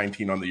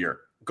 919 on the year.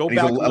 Go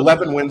back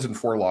 11 wins and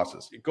 4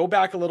 losses. Go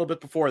back a little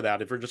bit before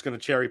that if we're just going to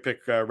cherry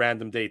pick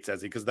random dates,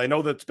 Ezzy, because I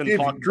know that's been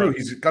talked Drew, about.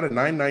 He's got a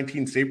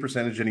 919 save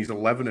percentage and he's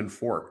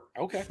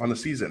 11-4 on the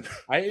season.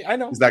 I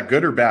know. Is that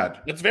good or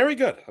bad? It's very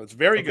good. It's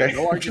very good.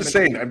 No I'm just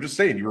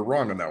saying you were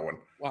wrong on that one.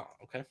 Wow.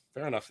 Okay.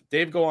 Fair enough.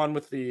 Dave, go on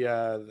with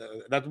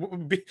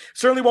that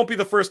certainly won't be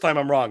the first time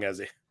I'm wrong,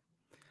 Ezzy.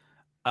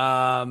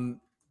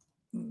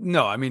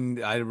 No, I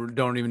mean, I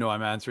don't even know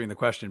I'm answering the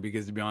question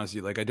because, to be honest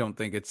with you, I don't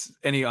think it's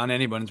on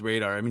anyone's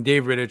radar. I mean,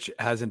 Dave Rittich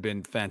hasn't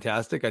been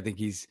fantastic. I think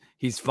he's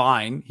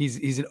fine.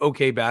 He's an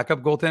okay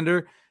backup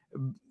goaltender.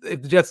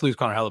 If the Jets lose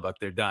Connor Hellebuyck,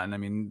 they're done. I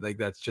mean,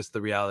 that's just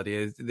the reality.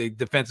 Is the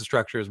defensive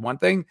structure is one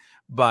thing,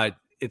 but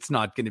it's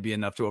not going to be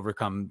enough to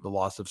overcome the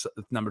loss of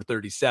number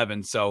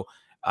 37. So,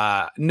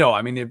 no,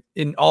 I mean,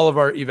 in all of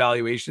our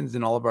evaluations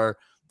and all of our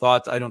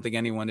thoughts, I don't think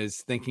anyone is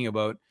thinking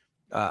about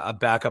a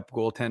backup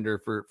goaltender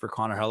for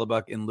Connor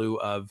Hellebuyck in lieu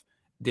of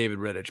David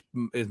Rittich,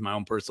 is my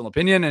own personal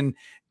opinion. And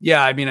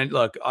yeah, I mean,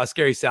 look,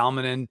 Oskari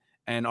Salminen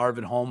and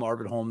Arvid Holm,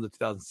 the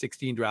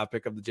 2016 draft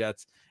pick of the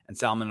Jets, and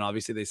Salminen,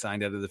 obviously they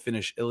signed out of the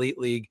Finnish Elite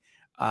League.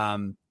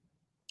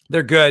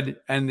 They're good,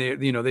 and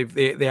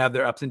they have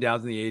their ups and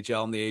downs in the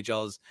AHL, and the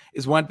AHL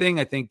is one thing.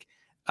 I think,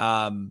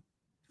 I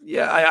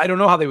don't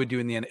know how they would do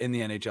in the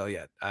NHL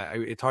yet.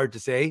 It's hard to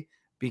say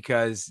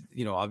because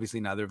obviously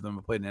neither of them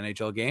have played an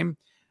NHL game.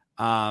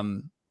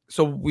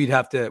 So we'd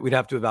have to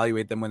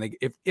evaluate them when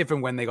if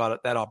and when they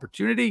got that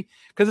opportunity,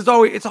 because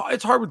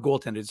it's hard with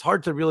goaltenders. It's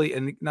hard to really,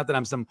 and not that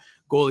I'm some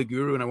goalie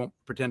guru and I won't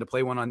pretend to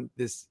play one on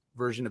this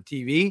version of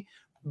TV,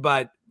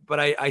 but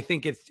I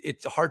think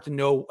it's hard to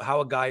know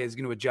how a guy is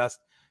going to adjust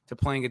to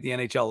playing at the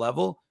NHL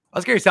level.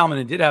 Oskari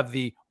Salminen did have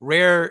the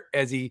rare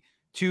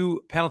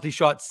 2 penalty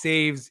shot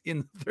saves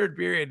in the third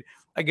period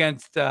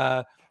against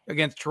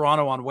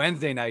Toronto on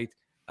Wednesday night.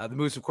 The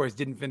Moose, of course,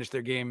 didn't finish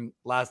their game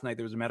last night.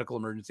 There was a medical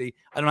emergency.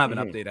 I don't have an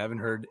update. I haven't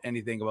heard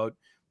anything about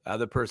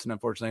the person,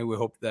 unfortunately. We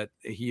hope that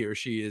he or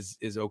she is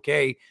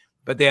okay.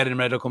 But they had a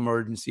medical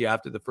emergency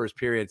after the first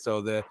period. So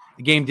the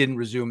game didn't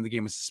resume. The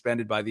game was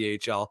suspended by the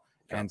AHL.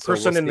 And so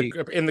person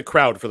in the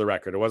crowd, for the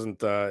record, it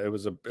wasn't. It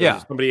was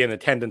somebody in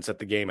attendance at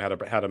the game had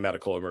a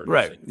medical emergency.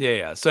 Right.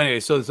 Yeah. So anyway,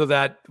 so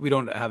that we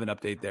don't have an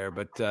update there,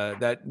 but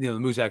that the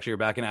Moose actually are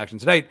back in action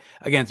tonight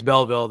against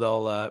Belleville.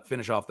 They'll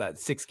finish off that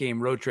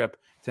 6-game road trip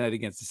tonight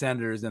against the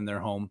Senators, and they're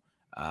home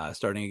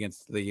starting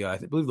against I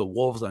believe the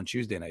Wolves on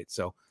Tuesday night.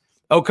 So,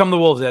 come the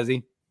Wolves,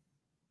 Ezzy.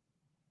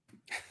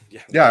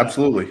 Yeah,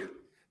 absolutely.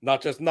 Not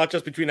just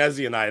between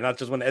Ezzy and I, not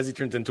just when Ezzy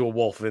turns into a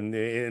wolf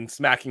and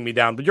smacking me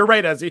down. But you're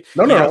right, Ezzy.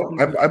 No.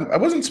 I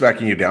wasn't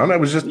smacking you down. I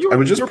was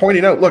just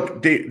pointing out.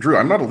 Look, Drew,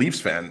 I'm not a Leafs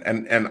fan,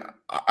 and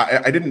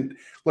I didn't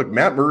look.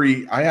 Matt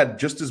Murray, I had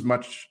just as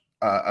much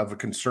of a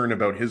concern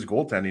about his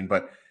goaltending,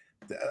 but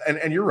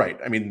and you're right.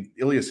 I mean,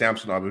 Ilya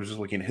Samsonov, I was just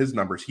looking at his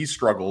numbers. He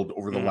struggled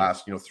over the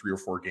last 3 or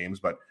 4 games,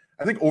 but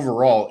I think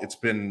overall it's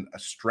been a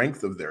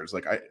strength of theirs.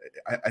 Like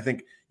I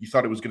think you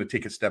thought it was going to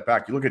take a step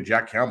back. You look at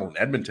Jack Campbell in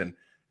Edmonton.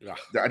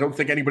 I don't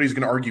think anybody's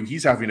going to argue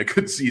he's having a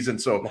good season.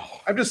 So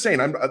I'm just saying,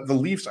 the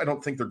Leafs, I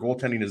don't think their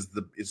goaltending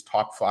is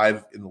top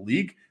 5 in the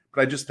league,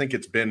 but I just think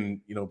it's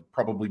been,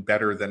 probably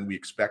better than we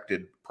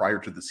expected prior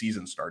to the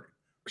season starting.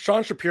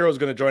 Sean Shapiro is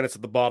going to join us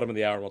at the bottom of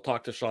the hour. We'll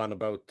talk to Sean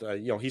about,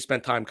 he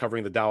spent time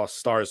covering the Dallas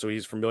Stars, so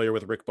he's familiar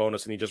with Rick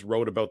Bowness, and he just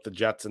wrote about the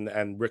Jets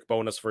and Rick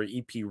Bowness for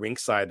EP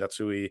Rinkside. That's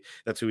who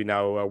he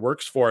now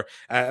works for,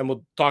 and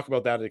we'll talk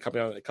about that in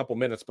a couple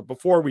minutes. But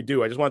before we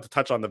do, I just wanted to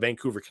touch on the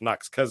Vancouver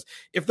Canucks, because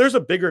if there's a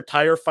bigger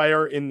tire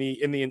fire in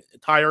the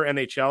entire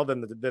NHL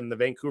than the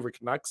Vancouver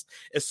Canucks,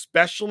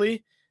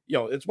 especially,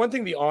 it's one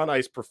thing the on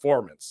ice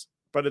performance.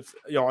 But it's,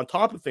 on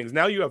top of things,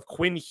 now you have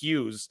Quinn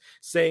Hughes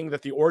saying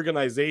that the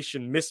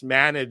organization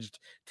mismanaged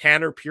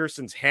Tanner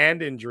Pearson's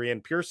hand injury,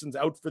 and Pearson's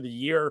out for the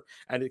year,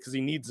 and because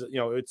he needs,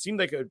 it seemed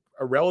like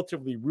a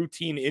relatively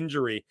routine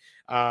injury,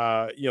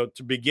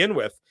 to begin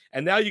with.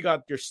 And now you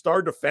got your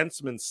star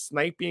defenseman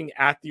sniping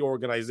at the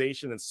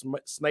organization and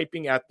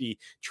sniping at the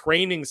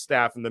training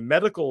staff and the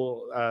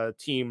medical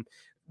team.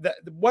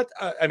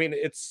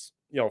 It's,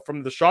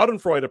 from the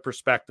Schadenfreude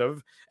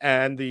perspective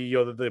and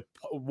the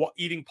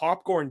eating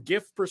popcorn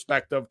gift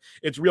perspective,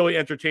 it's really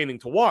entertaining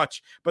to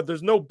watch, but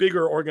there's no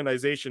bigger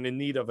organization in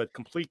need of a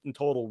complete and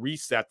total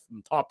reset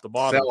from top to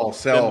bottom.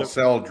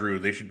 Sell, Drew.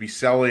 They should be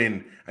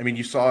selling. I mean,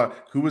 you saw,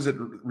 who was it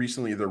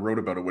recently that wrote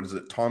about it? What is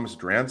it? Thomas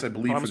Drance, I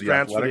believe, for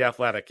the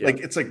Athletic. Yeah.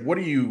 It's like, what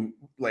do you,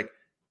 like,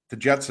 the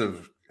Jets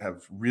have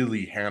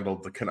really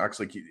handled the Canucks.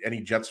 Like,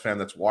 any Jets fan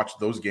that's watched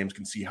those games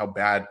can see how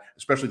bad,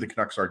 especially the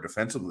Canucks are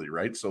defensively,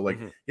 right? So,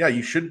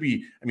 you should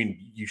be,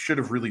 you should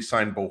have really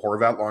signed Bo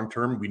Horvat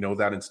long-term. We know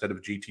that, instead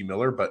of JT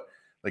Miller, but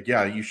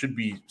you should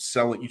be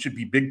selling. You should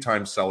be big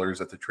time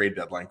sellers at the trade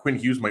deadline. Quinn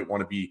Hughes might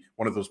want to be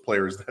one of those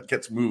players that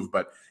gets moved,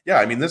 but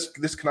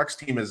this Canucks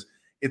team is,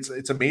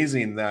 it's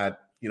amazing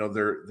that,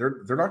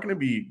 they're not going to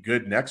be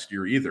good next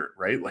year either,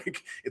 right?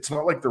 Like, it's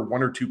not like they're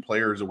one or two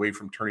players away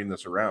from turning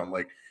this around.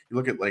 Like, you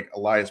look at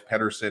Elias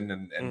Pettersson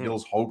and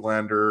Nils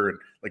Höglander,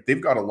 and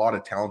they've got a lot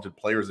of talented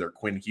players there.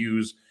 Quinn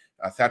Hughes,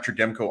 Thatcher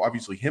Demko,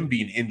 obviously him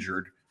being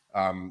injured.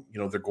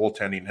 Their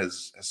goaltending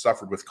has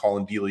suffered with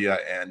Colin Delia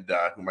and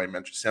whom I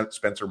mentioned,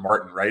 Spencer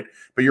Martin, right?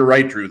 But you're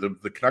right, Drew.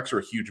 The Canucks are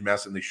a huge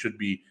mess, and they should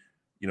be,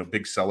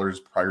 big sellers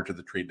prior to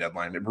the trade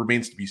deadline. It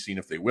remains to be seen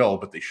if they will,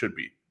 but they should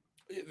be.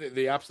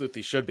 They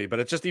absolutely should be, but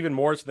it's just even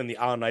more so than the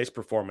on ice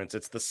performance.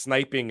 It's the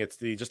sniping. It's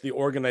the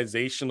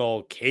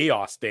organizational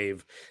chaos,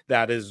 Dave,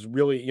 that is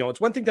really,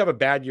 it's one thing to have a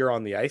bad year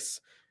on the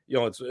ice,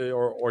 it's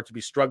or to be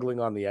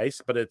struggling on the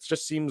ice, but it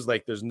just seems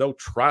like there's no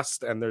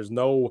trust, and there's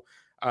no,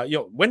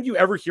 when do you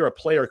ever hear a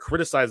player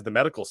criticize the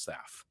medical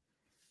staff?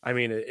 I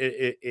mean,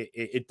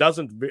 it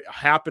doesn't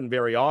happen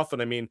very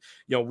often. I mean,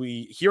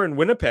 we here in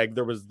Winnipeg,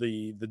 there was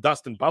the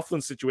Dustin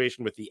Byfuglien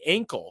situation with the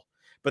ankle,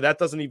 but that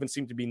doesn't even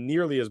seem to be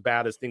nearly as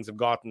bad as things have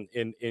gotten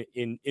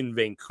in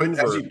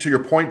Vancouver. But to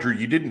your point, Drew,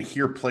 you didn't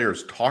hear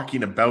players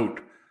talking about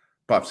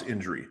Buff's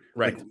injury.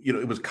 Right.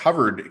 It was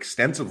covered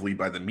extensively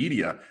by the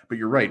media, but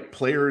you're right.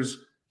 Players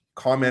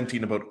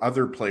commenting about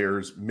other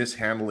players'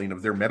 mishandling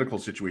of their medical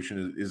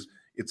situation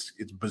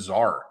it's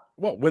bizarre.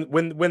 Well,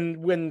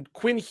 when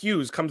Quinn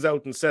Hughes comes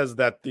out and says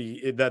that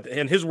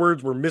and his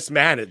words were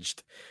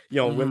mismanaged,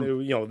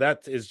 that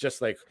is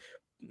just like,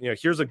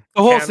 here's the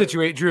whole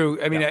situation,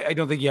 Drew. I mean, I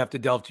don't think you have to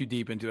delve too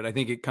deep into it. I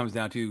think it comes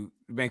down to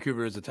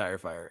Vancouver is a tire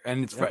fire,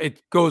 and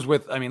it goes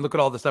with. I mean, look at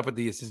all the stuff with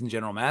the assistant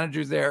general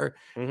managers there.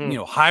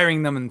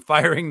 Hiring them and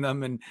firing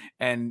them,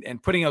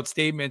 and putting out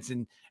statements,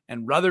 and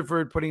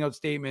Rutherford putting out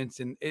statements,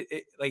 and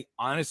it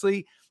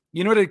honestly,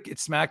 you know what it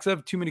smacks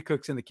of? Too many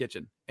cooks in the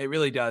kitchen. It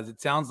really does.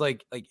 It sounds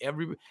like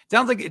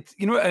it's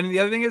and the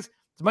other thing is,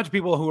 it's a bunch of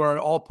people who are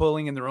all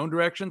pulling in their own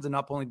directions and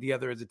not pulling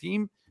together as a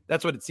team.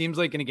 That's what it seems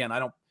like. And again, I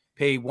don't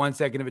pay 1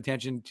 second of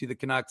attention to the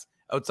Canucks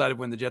outside of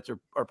when the Jets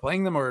are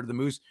playing them, or the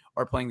Moose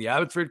are playing the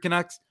Abbotsford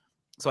Canucks.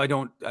 So I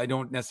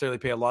don't necessarily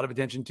pay a lot of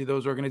attention to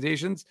those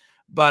organizations.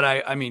 But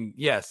I mean,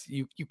 yes,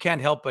 you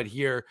can't help but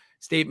hear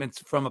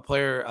statements from a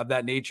player of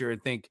that nature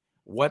and think,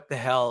 what the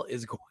hell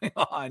is going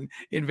on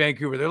in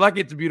Vancouver? They're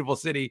lucky it's a beautiful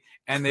city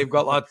and they've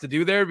got lots to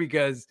do there,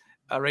 because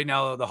right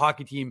now the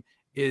hockey team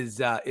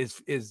is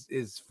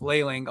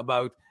flailing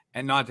about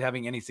and not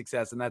having any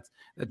success. And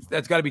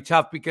that's got to be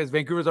tough, because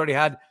Vancouver's already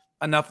had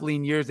enough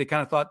lean years. They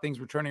kind of thought things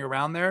were turning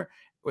around there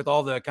with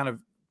all the kind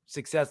of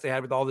success they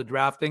had with all the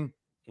drafting.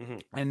 Mm-hmm.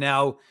 And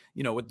now,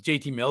 with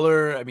JT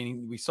Miller, I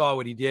mean, we saw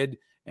what he did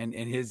and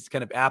his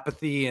kind of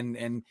apathy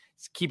and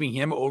keeping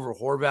him over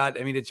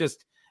Horvat. I mean, it's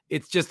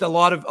just a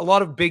lot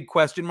of big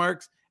question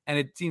marks. And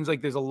it seems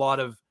like there's a lot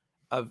of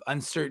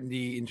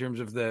uncertainty in terms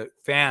of the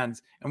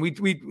fans. And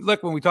we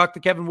look, when we talked to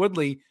Kevin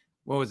Woodley,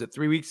 what was it,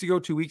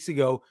 2 weeks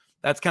ago,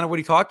 that's kind of what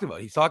he talked about.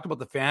 He talked about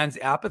the fans'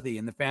 apathy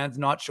and the fans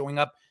not showing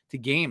up to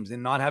games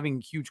and not having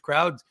huge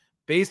crowds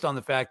based on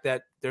the fact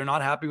that they're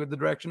not happy with the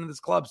direction of this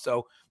club.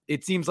 So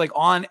it seems like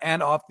on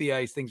and off the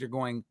ice, things are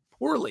going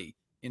poorly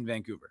in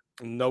Vancouver.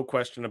 No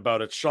question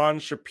about it. Sean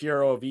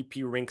Shapiro of EP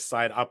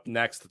Rinkside up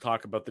next to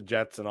talk about the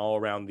Jets and all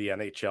around the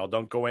NHL.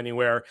 Don't go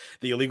anywhere.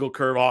 The Illegal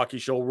Curve Hockey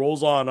Show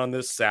rolls on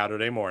this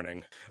Saturday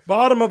morning.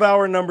 Bottom of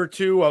hour number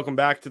 2. Welcome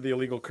back to the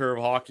Illegal Curve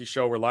Hockey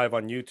Show. We're live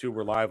on YouTube.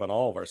 We're live on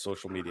all of our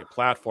social media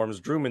platforms.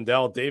 Drew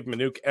Mindell, Dave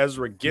Minuk,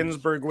 Ezra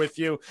Ginsburg with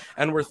you.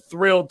 And we're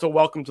thrilled to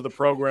welcome to the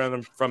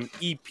program from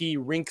EP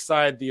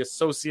Rinkside, the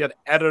associate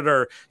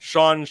editor,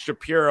 Sean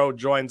Shapiro,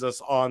 joins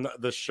us on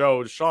the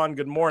show. Sean,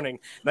 good morning.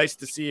 Nice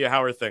to see you.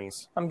 How are things?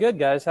 I'm good,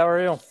 guys. How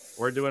are you?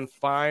 We're doing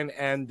fine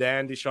and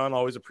dandy, Sean.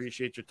 Always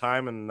appreciate your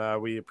time,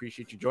 and we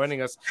appreciate you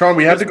joining us. Sean,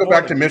 we had to go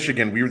back to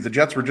Michigan. The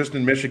Jets were just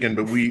in Michigan,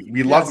 but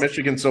we love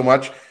Michigan so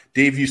much.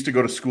 Dave used to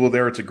go to school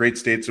there. It's a great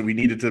state, so we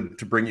needed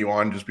to bring you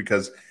on just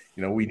because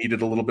we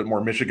needed a little bit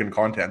more Michigan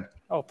content.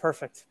 Oh,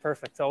 perfect.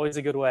 Always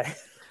a good way.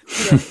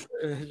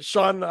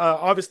 Sean,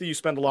 obviously you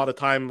spent a lot of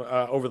time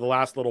over the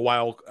last little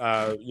while,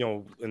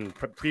 in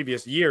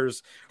previous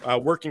years,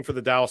 working for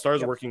the Dallas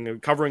Stars,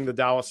 covering the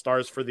Dallas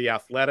Stars for The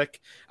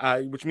Athletic,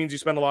 which means you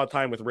spend a lot of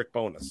time with Rick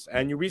Bowness.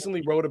 And you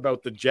recently wrote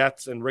about the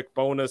Jets and Rick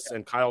Bowness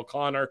and Kyle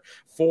Connor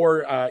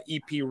for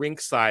EP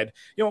Rinkside.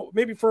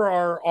 Maybe for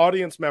our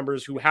audience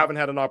members who haven't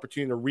had an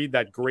opportunity to read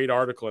that great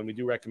article, and we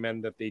do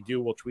recommend that they do,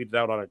 we'll tweet it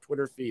out on our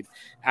Twitter feed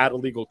at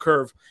Illegal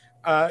Curve.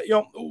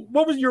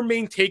 What was your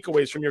main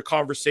takeaways from your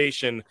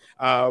conversation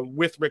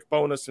with Rick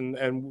Bowness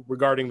and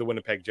regarding the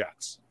Winnipeg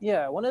Jets?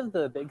 Yeah, one of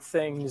the big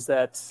things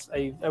that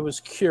I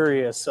was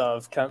curious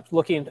of, kind of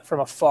looking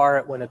from afar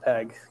at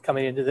Winnipeg,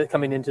 coming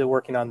into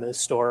working on this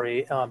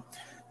story.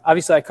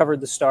 Obviously, I covered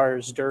the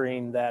Stars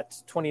during that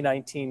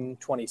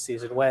 2019-20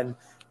 season when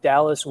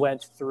Dallas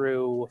went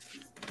through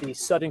the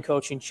sudden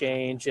coaching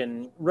change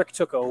and Rick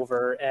took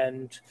over.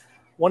 And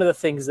one of the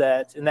things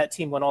that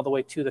team went all the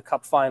way to the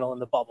Cup final in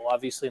the bubble,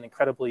 obviously an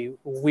incredibly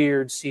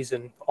weird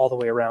season all the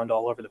way around,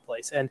 all over the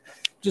place. And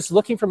just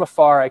looking from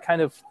afar, I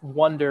kind of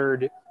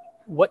wondered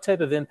what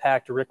type of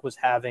impact Rick was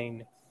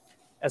having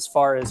as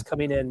far as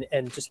coming in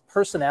and just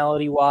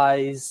personality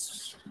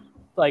wise.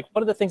 Like,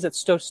 one of the things that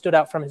stood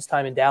out from his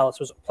time in Dallas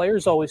was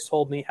players always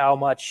told me how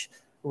much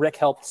Rick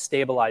helped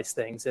stabilize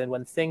things. And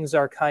when things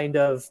are kind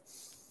of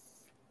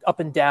up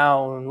and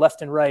down,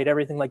 left and right,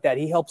 everything like that,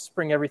 he helps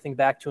bring everything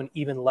back to an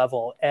even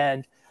level.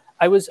 And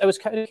I was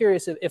kind of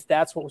curious if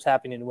that's what was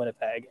happening in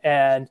Winnipeg.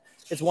 And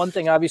it's one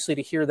thing, obviously,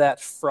 to hear that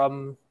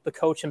from the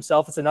coach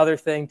himself. It's another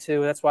thing,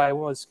 too. That's why I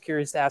was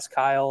curious to ask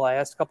Kyle. I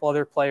asked a couple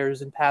other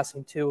players in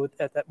passing, too,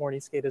 at that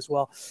morning skate as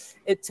well.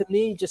 To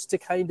me, just to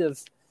kind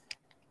of,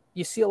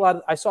 I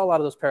saw a lot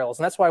of those parallels,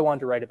 and that's why I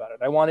wanted to write about it.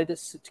 I wanted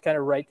to kind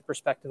of write the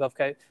perspective of,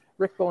 okay,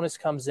 Rick Bowness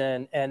comes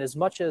in, and as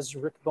much as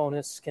Rick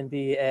Bowness can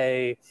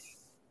be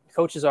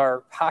coaches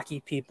are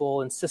hockey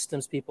people and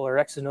systems people or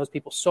X and O's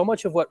people, so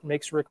much of what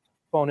makes Rick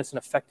Bowness an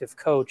effective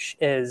coach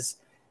is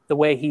the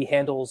way he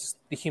handles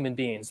the human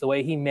beings, the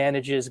way he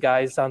manages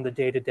guys on the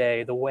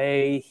day-to-day, the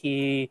way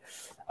he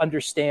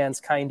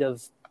understands kind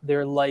of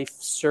their life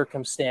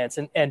circumstance.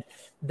 And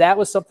that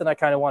was something I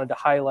kind of wanted to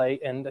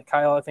highlight. And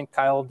I think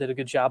Kyle did a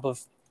good job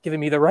of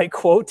giving me the right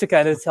quote to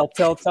kind of help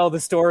tell the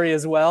story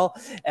as well.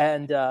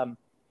 And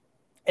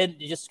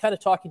just kind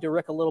of talking to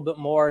Rick a little bit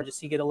more, you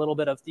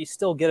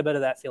still get a bit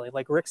of that feeling.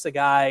 Like, Rick's a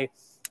guy,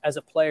 as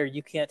a player,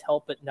 you can't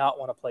help but not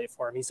want to play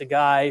for him. He's a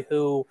guy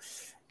who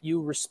you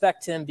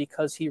respect him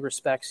because he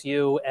respects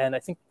you. And I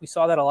think we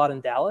saw that a lot in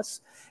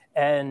Dallas.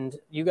 And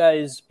you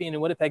guys being in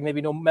Winnipeg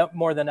maybe know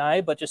more than I,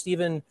 but just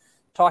even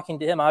talking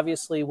to him,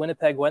 obviously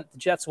the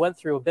Jets went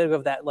through a bit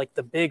of that, like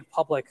the big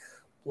public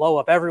blow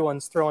up.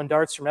 Everyone's throwing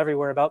darts from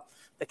everywhere about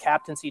the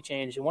captaincy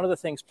change. And one of the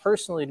things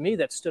personally to me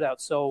that stood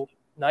out so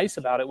nice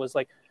about it was,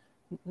 like,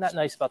 not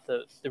nice about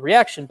the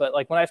reaction, but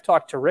like when I've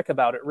talked to Rick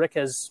about it, Rick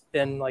has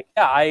been like,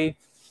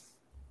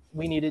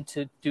 we needed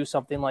to do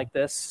something like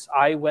this.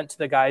 I went to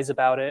the guys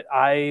about it.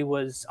 I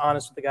was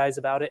honest with the guys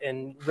about it,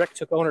 and Rick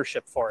took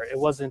ownership for it. It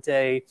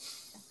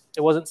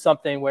wasn't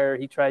something where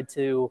he tried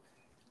to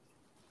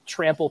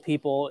trample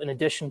people in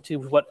addition to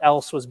what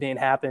else was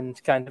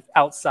happened kind of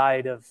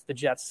outside of the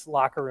Jets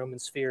locker room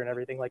and sphere and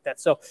everything like that.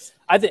 So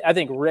I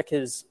think Rick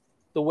is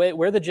the way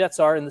where the Jets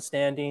are in the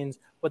standings,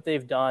 what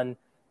they've done.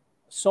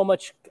 So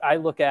much I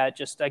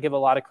give a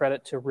lot of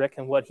credit to Rick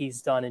and what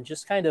he's done, and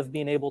just kind of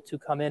being able to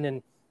come in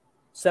and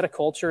set a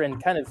culture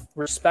and kind of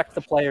respect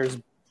the players,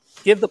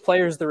 give the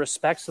players the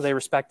respect so they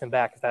respect them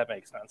back, if that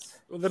makes sense.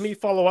 Well, let me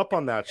follow up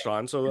on that,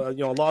 Sean. So a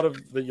lot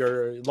of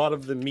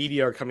the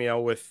media are coming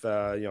out with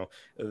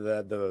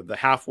the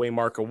halfway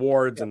mark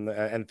awards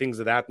and things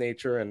of that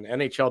nature, and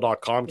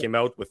NHL.com came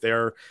out with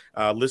their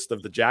list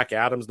of the Jack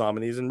Adams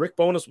nominees, and Rick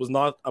Bowness was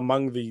not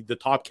among the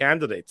top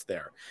candidates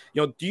there.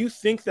 Do you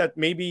think that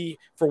maybe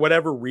for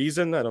whatever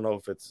reason, I don't know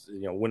if it's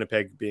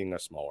Winnipeg being a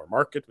smaller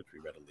market, which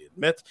we readily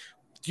admit,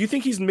 do you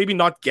think he's maybe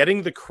not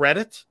getting the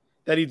credit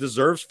that he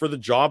deserves for the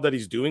job that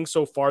he's doing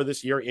so far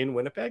this year in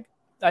Winnipeg?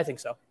 I think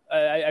so.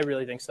 I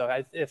really think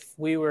so. If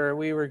we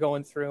were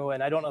going through,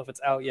 and I don't know if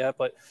it's out yet,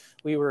 but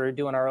we were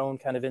doing our own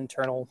kind of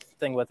internal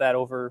thing with that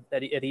over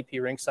at EP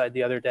Rinkside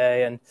the other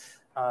day, and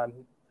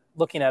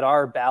looking at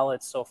our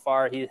ballots so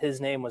far, his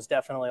name was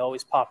definitely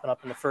always popping up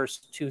in the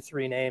first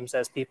 2-3 names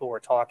as people were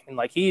talking.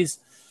 Like he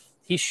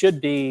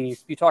should be,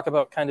 you talk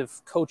about kind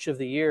of coach of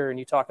the year and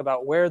you talk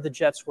about where the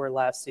Jets were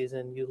last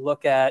season, you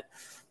look at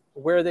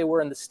where they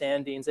were in the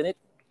standings, and it,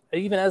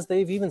 even as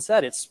they've even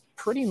said, it's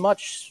pretty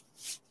much,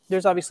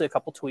 there's obviously a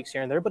couple tweaks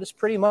here and there, but it's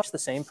pretty much the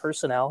same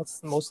personnel.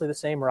 It's mostly the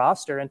same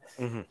roster.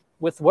 And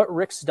with what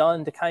Rick's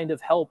done to kind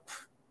of help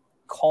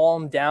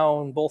calm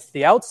down both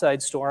the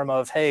outside storm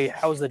of, hey,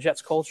 how's the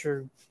Jets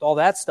culture, all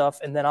that stuff,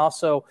 and then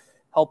also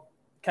help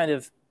kind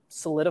of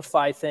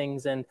solidify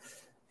things. And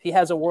he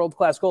has a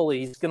world-class goalie,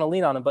 he's going to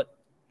lean on him, but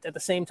at the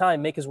same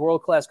time, make his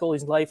world-class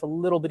goalie's life a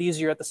little bit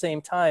easier at the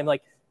same time.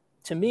 Like,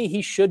 to me,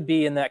 he should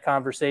be in that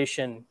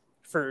conversation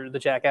for the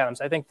Jack Adams.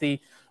 I think the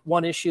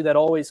one issue that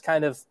always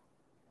kind of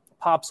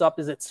pops up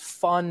is it's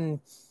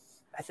fun.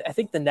 I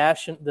think the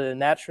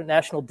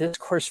national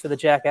discourse for the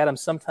Jack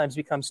Adams sometimes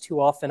becomes too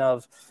often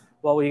of,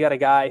 well, we got a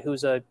guy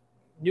who's a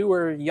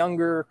newer,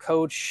 younger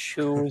coach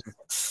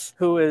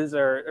who is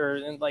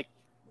like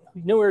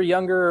newer,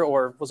 younger,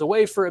 or was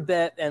away for a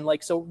bit, and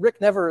like so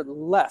Rick never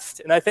left.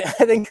 And I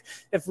think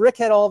if Rick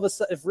had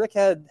if Rick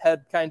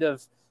had kind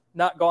of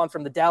not gone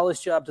from the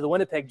Dallas job to the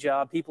Winnipeg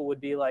job, people would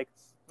be like,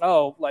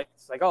 oh, like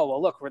it's like, oh well,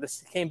 look, where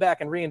this came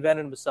back and reinvented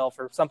himself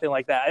or something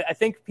like that. I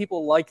think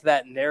people like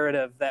that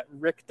narrative that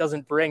Rick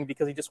doesn't bring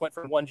because he just went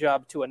from one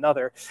job to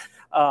another.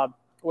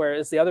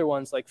 Whereas the other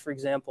ones, like, for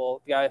example,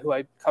 the guy who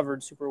I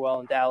covered super well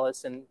in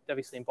Dallas and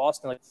obviously in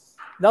Boston, like,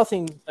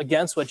 nothing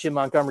against what Jim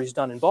Montgomery's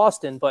done in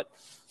Boston, but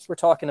we're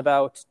talking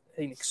about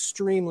an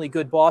extremely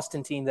good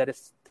Boston team that if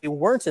they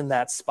weren't in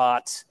that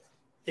spot,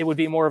 it would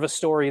be more of a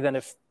story than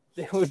if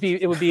it would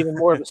be even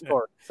more of a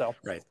story. So,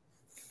 right.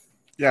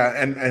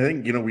 Yeah. And I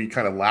think, we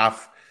kind of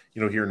laugh,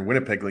 here in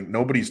Winnipeg, like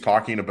nobody's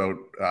talking about,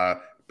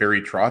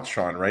 Barry Trotz,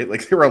 Sean, right?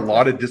 Like there were a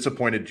lot of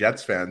disappointed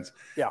Jets fans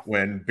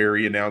when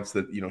Barry announced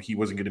that, he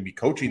wasn't going to be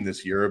coaching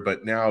this year,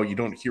 but now you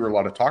don't hear a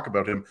lot of talk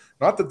about him.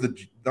 Not that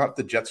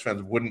the Jets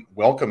fans wouldn't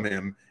welcome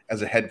him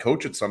as a head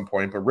coach at some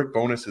point, but Rick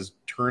Bowness has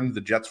turned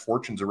the Jets'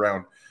 fortunes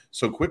around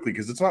so quickly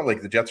because it's not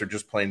like the Jets are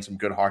just playing some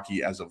good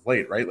hockey as of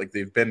late, right? Like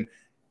they've been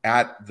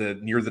at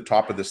near the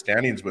top of the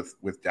standings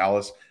with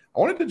Dallas. I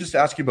wanted to just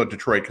ask you about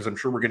Detroit because I'm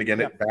sure we're going to get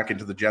it back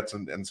into the Jets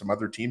and some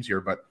other teams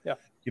here. But,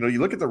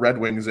 you look at the Red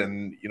Wings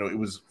and, it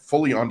was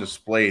fully on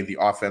display, the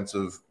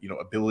offensive,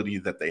 ability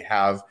that they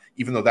have,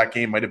 even though that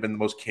game might have been the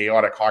most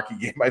chaotic hockey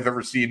game I've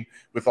ever seen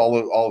with all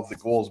of the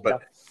goals.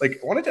 But I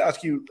wanted to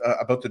ask you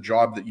about the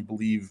job that you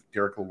believe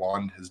Derek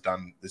Lalonde has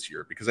done this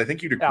year, because I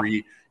think you'd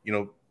agree,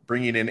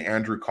 bringing in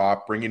Andrew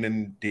Kopp, bringing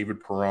in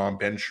David Perron,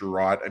 Ben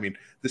Sherratt. I mean,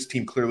 this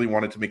team clearly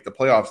wanted to make the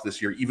playoffs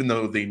this year, even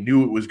though they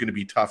knew it was going to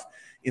be tough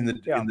in the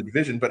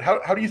division. But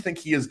how do you think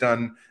he has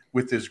done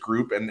with this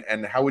group,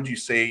 and how would you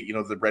say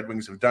the Red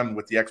Wings have done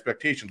with the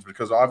expectations?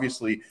 Because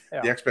obviously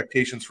the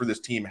expectations for this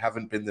team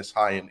haven't been this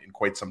high in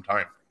quite some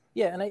time.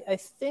 Yeah, and I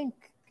think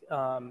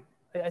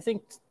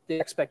the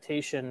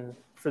expectation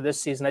for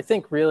this season, I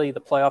think really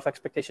the playoff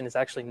expectation is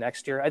actually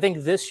next year. I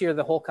think this year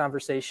the whole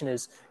conversation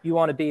is you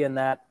want to be in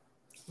that.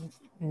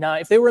 Now,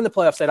 if they were in the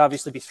playoffs, I'd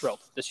obviously be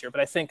thrilled this year.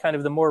 But I think kind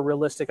of the more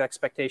realistic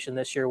expectation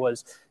this year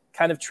was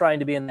kind of trying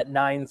to be in that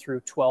 9 through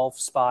 12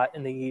 spot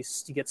in the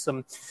East.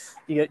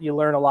 You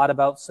learn a lot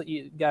about, so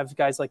you have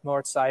guys like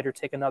Moritz Seider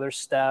take another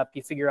step.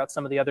 You figure out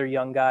some of the other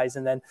young guys,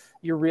 and then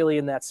you're really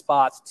in that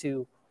spot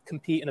to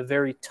compete in a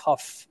very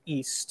tough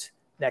East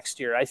next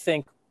year. I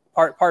think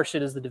part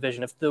shit is the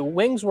division. If the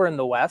Wings were in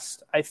the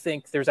West, I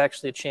think there's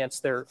actually a chance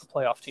they're a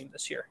playoff team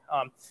this year.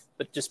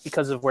 But just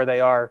because of where they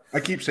are.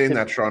 I keep saying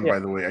that, Sean, by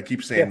the way. I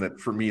keep saying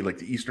that for me, like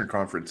the Eastern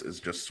Conference is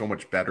just so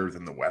much better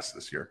than the West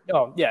this year.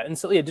 Oh, yeah. And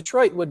so,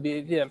 Detroit would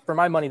be, for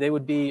my money, they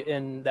would be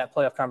in that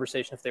playoff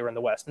conversation if they were in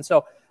the West. And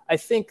so I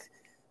think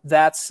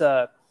that's,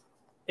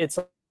 it's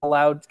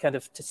allowed kind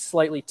of to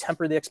slightly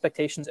temper the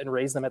expectations and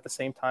raise them at the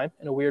same time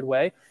in a weird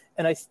way.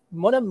 And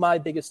one of my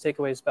biggest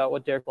takeaways about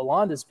what Derek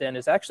Lalonde has been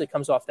is actually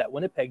comes off that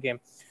Winnipeg game.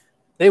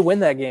 They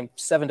win that game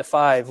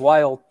 7-5,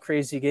 wild,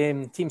 crazy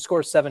game. Team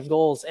scores 7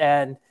 goals,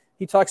 and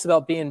he talks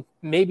about being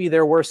maybe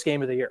their worst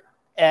game of the year.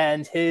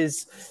 And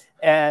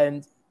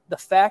the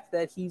fact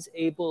that he's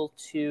able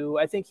to,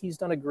 I think he's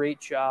done a great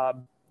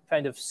job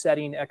kind of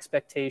setting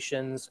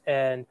expectations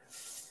and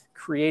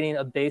creating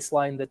a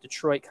baseline that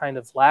Detroit kind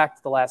of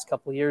lacked the last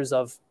couple of years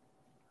of.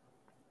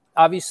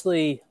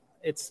 Obviously,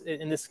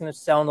 and this is going to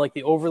sound like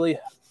the overly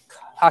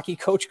hockey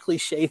coach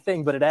cliche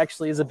thing, but it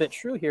actually is a bit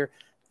true here.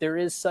 There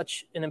is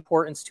such an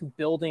importance to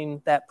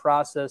building that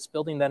process,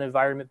 building that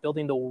environment,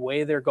 building the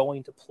way they're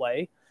going to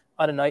play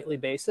on a nightly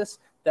basis,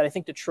 that I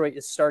think Detroit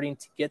is starting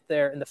to get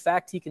there. And the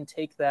fact he can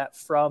take that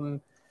from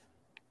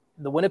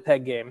the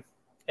Winnipeg game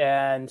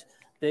and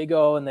they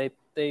go and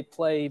they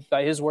play,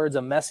 by his words,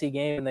 a messy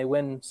game and they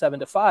win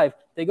 7-5.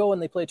 They go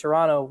and they play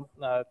Toronto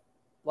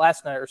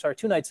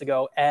 2 nights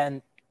ago,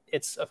 and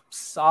it's a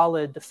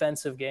solid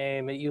defensive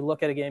game. You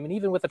look at a game, and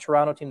even with a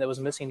Toronto team that was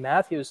missing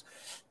Matthews,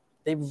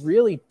 they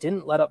really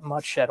didn't let up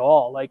much at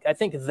all. Like, I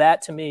think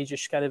that to me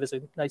just kind of is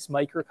a nice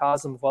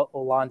microcosm of what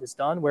Lalonde has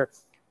done, where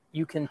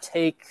you can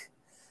take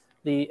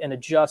and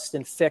adjust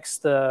and fix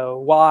the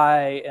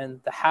why and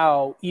the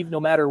how, even no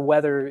matter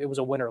whether it was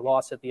a win or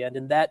loss at the end.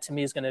 And that to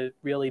me is going to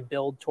really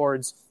build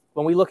towards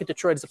when we look at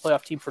Detroit as a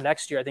playoff team for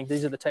next year. I think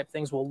these are the type of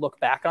things we'll look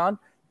back on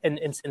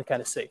and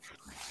kind of see.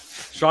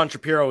 Sean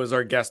Shapiro is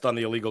our guest on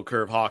the Illegal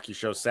Curve Hockey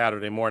Show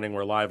Saturday morning.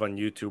 We're live on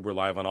YouTube. We're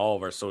live on all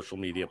of our social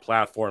media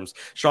platforms.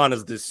 Sean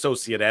is the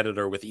associate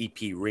editor with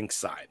EP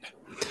Rinkside.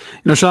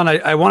 Sean,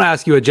 I want to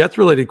ask you a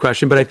Jets-related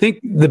question, but I think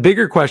the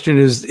bigger question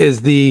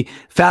is the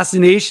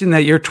fascination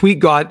that your tweet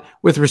got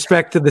with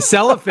respect to the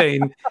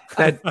cellophane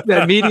that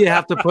media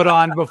have to put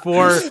on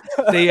before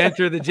they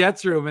enter the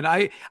Jets room. And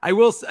I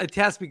will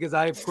attest, because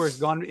I, of course,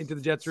 gone into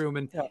the Jets room,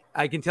 and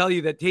I can tell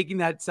you that taking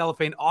that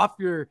cellophane off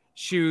your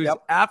shoes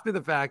after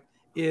the fact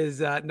is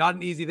not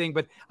an easy thing.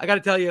 But I got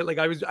to tell you, like,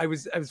 I was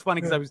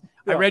funny because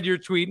I read your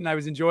tweet and I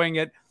was enjoying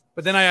it,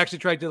 but then I actually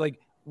tried to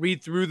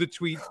read through the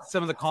tweet,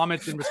 some of the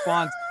comments in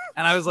response,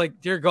 and I was like,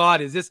 dear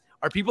God,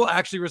 are people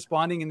actually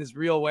responding in this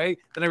real way?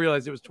 Then I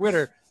realized it was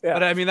Twitter.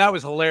 But I mean, that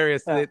was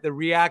hilarious, the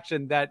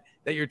reaction that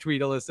your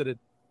tweet elicited.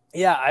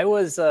 Yeah, I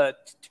was to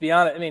be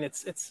honest, I mean,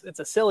 it's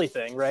a silly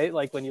thing, right?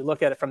 Like when you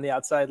look at it from the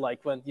outside,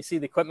 like when you see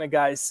the equipment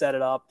guys set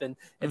it up and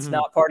it's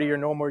not part of your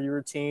normal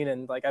routine.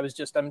 And like I'm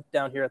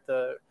down here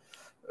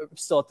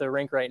still at the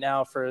rink right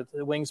now for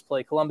the Wings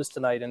play Columbus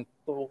tonight, and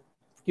we'll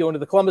go into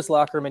the Columbus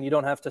locker room and you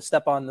don't have to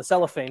step on the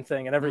cellophane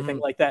thing and everything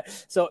like that.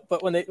 So,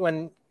 but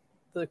when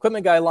the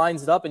equipment guy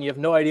lines it up and you have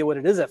no idea what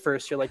it is at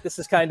first, you're like, this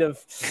is kind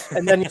of,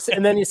 and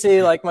then you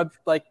see like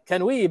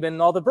Ken Wiebe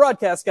and all the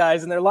broadcast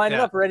guys, and they're lining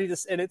up ready to,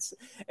 and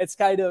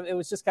it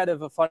was just kind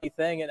of a funny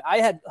thing. And I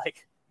had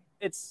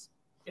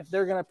if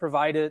they're going to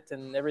provide it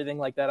and everything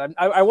like that,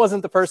 I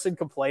wasn't the person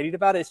complaining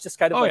about it. It's just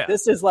kind of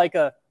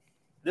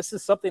this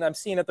is something I'm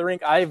seeing at the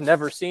rink I've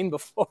never seen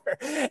before.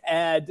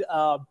 And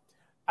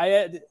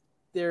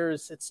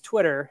it's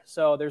Twitter,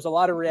 so there's a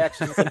lot of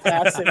reactions and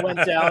paths that went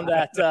down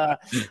that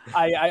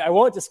I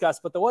won't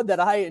discuss. But the one that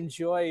I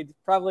enjoyed,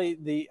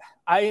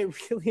 I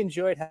really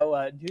enjoyed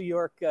how New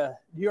York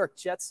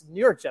Jets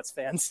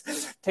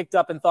fans picked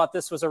up and thought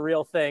this was a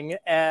real thing,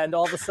 and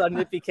all of a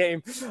sudden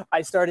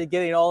I started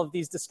getting all of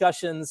these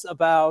discussions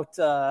about,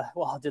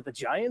 did the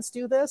Giants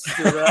do this?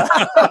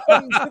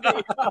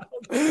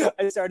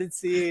 I started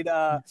seeing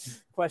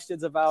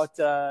questions about.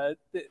 I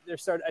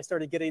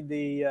started getting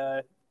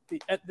the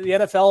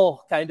NFL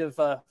kind of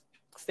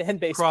fan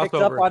base picked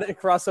up on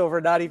it,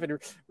 crossover, not even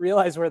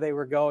realize where they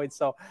were going.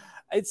 So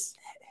it's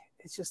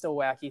just a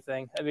wacky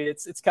thing. I mean,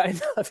 it's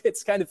kind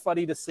of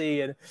funny to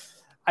see. And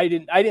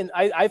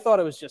I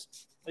thought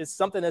it's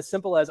something as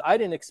simple as I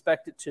didn't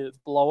expect it to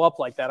blow up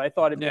like that. I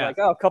thought it'd be a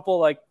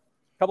couple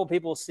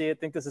people see it,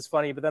 think this is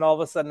funny, but then all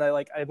of a sudden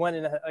I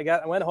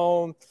went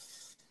home,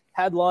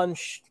 had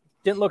lunch,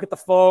 didn't look at the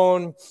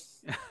phone.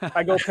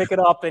 I go pick it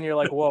up and you're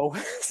like, whoa.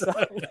 So,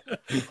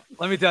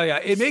 let me tell you,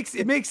 it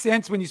makes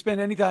sense when you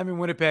spend any time in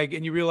Winnipeg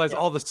and you realize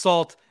all the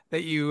salt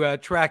that you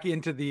track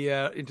into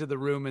the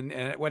room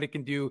and what it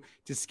can do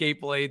to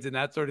skate blades and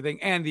that sort of thing,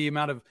 and the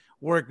amount of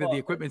work that the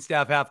equipment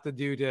staff have to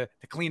do to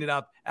clean it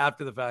up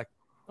after the fact.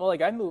 Well,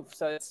 like I moved,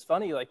 so it's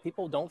funny, like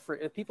people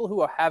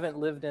who haven't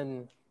lived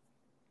in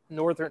in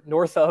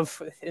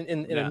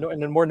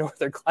a more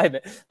northern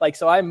climate. Like,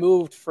 so when I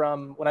moved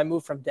from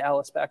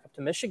Dallas back up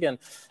to Michigan,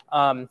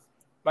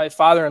 my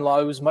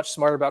father-in-law, who was much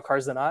smarter about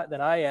cars than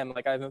I am,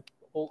 like I have an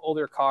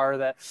older car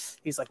that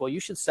he's like, well,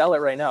 you should sell it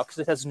right now because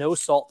it has no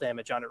salt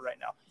damage on it right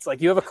now. It's like,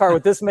 you have a car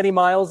with this many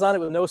miles on it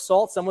with no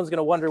salt, someone's going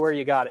to wonder where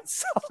you got it.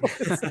 So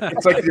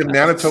it's like the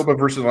Manitoba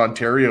versus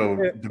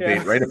Ontario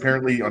debate, right?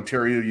 Apparently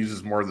Ontario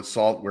uses more of the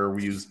salt where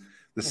we use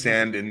the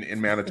sand in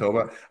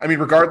Manitoba. I mean,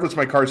 regardless,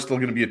 my car is still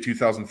going to be a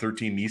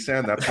 2013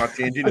 Nissan. That's not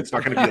changing. It's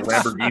not going to be a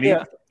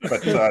Lamborghini.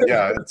 But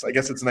I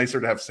guess it's nicer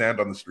to have sand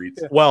on the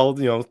streets. Well,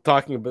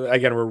 talking about,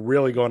 again, we're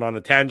really going on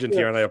a tangent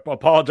here, and I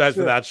apologize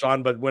for that,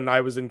 Sean. But when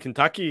I was in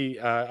Kentucky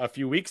a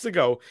few weeks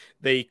ago,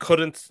 they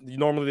couldn't.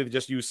 Normally, they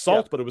just use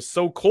salt, but it was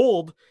so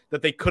cold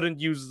that they couldn't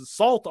use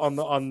salt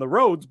on the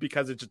roads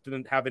because it just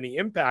didn't have any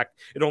impact.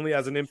 It only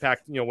has an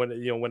impact,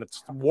 when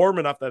it's warm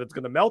enough that it's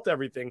going to melt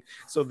everything.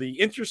 So the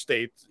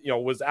interstate,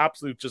 was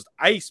absolute just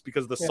ice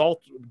because the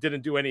salt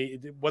didn't do any.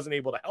 It wasn't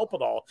able to help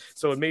at all.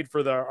 So it made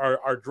for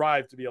our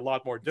drive to be a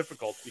lot more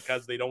difficult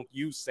because they don't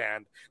use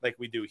sand like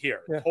we do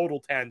here. Total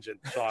tangent.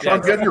 Sean, do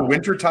you have your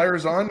winter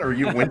tires on? Are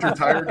you a winter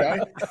tire guy?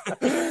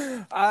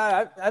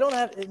 I don't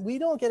have. We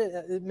don't get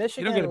it in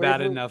Michigan. You don't get it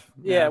bad enough.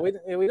 Yeah, we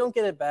don't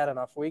get it bad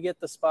enough. We get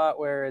the spot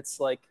where it's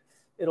like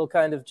it'll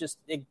kind of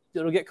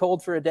it'll get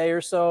cold for a day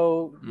or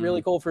so,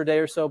 really cold for a day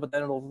or so, but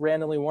then it'll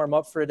randomly warm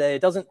up for a day.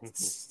 It doesn't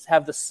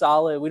have the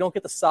solid. We don't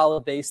get the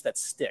solid base that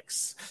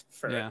sticks.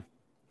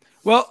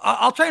 Well,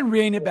 I'll try and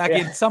rein it back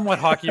in, somewhat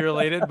hockey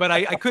related, but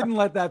I couldn't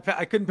let that.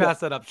 I couldn't pass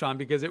that up, Sean,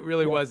 because it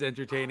really was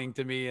entertaining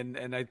to me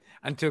and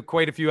to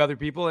quite a few other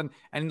people.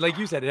 And like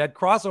you said, it had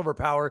crossover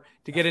power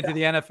to get into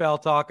the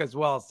NFL talk as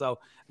well. So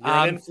you're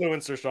an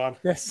influencer, Sean.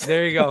 Yes,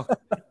 there you go.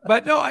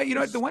 But no,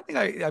 the one thing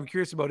I'm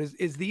curious about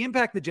is the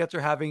impact the Jets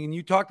are having. And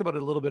you talked about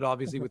it a little bit,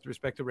 obviously, with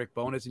respect to Rick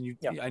Bowness, and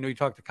I know you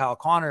talked to Kyle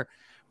Connor,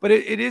 but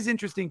it is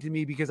interesting to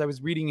me because I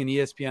was reading an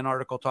ESPN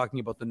article talking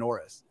about the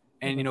Norris.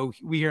 And,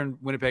 we here in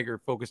Winnipeg are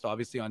focused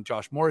obviously on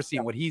Josh Morrissey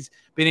and what he's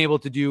been able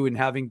to do and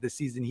having the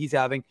season he's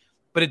having.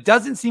 But it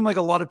doesn't seem like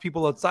a lot of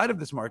people outside of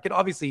this market,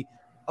 obviously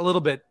a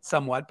little bit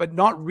somewhat, but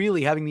not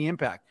really having the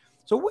impact.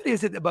 So what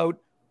is it about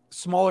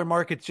smaller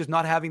markets just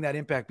not having that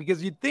impact?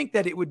 Because you'd think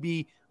that it would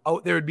be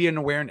out there would be an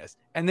awareness.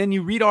 And then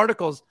you read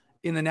articles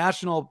in the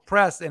national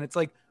press and it's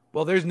like,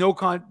 well, there's no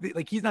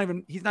he's not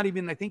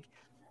even, I think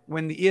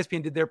when the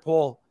ESPN did their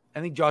poll,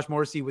 I think Josh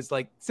Morrissey was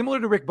like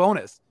similar to Rick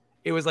Bowness.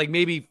 It was like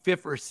maybe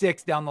 5th or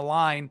 6th down the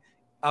line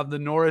of the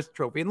Norris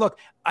Trophy. And look,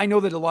 I know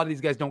that a lot of these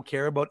guys don't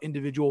care about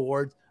individual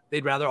awards.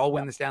 They'd rather all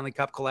win the Stanley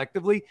Cup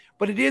collectively.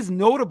 But it is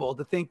notable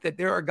to think that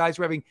there are guys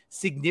who are having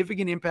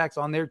significant impacts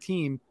on their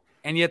team,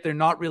 and yet they're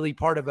not really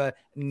part of a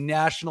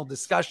national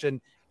discussion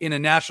in a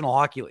National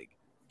Hockey League.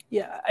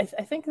 Yeah, I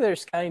think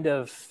there's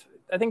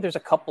there's a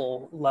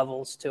couple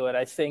levels to it.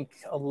 I think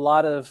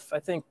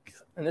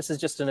and this is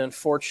just an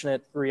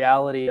unfortunate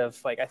reality of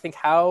I think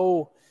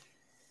how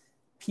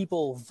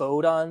people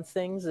vote on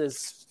things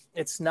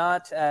it's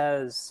not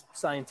as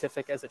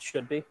scientific as it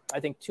should be. I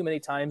think too many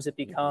times it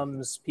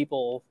becomes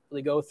people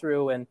really go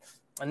through and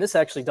this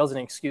actually doesn't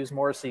excuse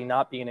Morrissey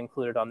not being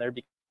included on there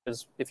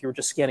because if you were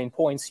just scanning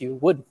points, you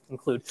would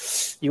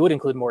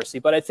include Morrissey.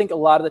 But I think a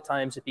lot of the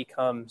times it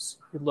becomes,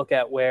 you look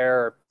at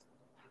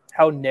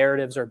how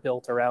narratives are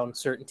built around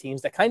certain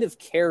teams that kind of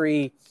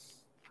carry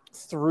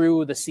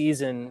through the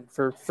season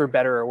for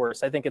better or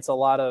worse. I think it's a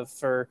lot of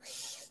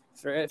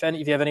if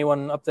you have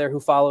anyone up there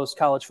who follows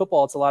college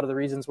football, it's a lot of the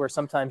reasons where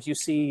sometimes you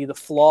see the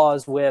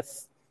flaws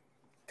with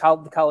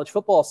the college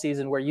football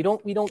season where we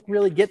don't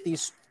really get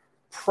these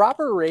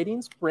proper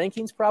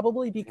rankings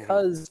probably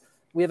because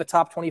we have a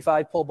top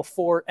 25 poll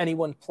before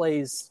anyone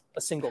plays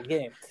a single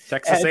game.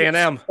 Texas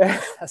A&M.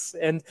 Yes,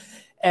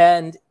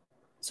 and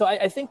so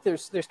I think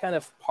there's kind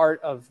of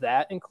part of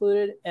that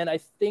included, and I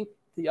think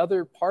the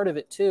other part of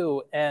it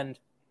too, and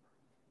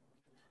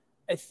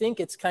I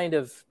think it's kind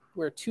of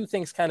where two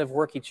things kind of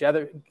work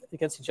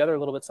against each other a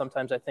little bit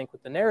sometimes, I think,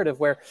 with the narrative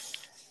where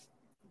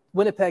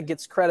Winnipeg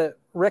gets credit.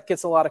 Rick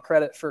gets a lot of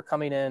credit for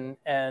coming in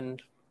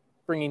and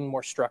bringing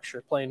more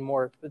structure, bringing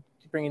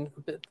a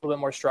little bit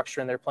more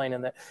structure in there, playing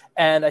in that.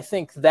 And I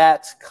think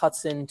that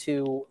cuts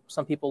into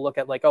some people look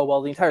at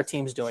the entire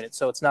team's doing it.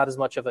 So it's not as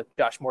much of a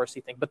Josh Morrissey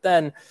thing. But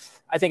then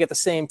I think at the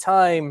same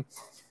time,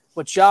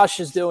 what Josh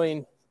is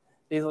doing,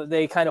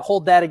 they kind of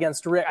hold that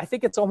against Rick. I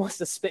think it's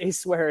almost a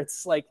space where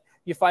it's like,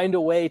 you find a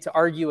way to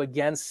argue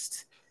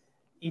against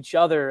each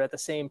other at the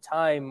same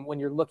time when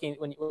you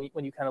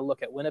kind of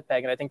look at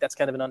Winnipeg. And I think that's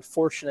kind of an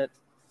unfortunate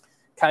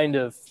kind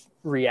of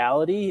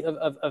reality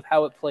of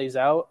how it plays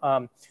out.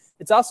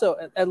 It's also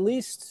at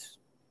least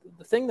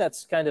the thing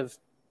that's kind of,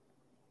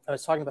 I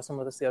was talking about some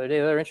of this the other day.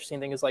 The other interesting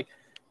thing is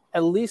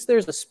at least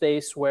there's a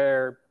space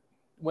where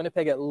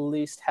Winnipeg at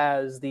least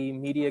has the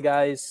media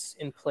guys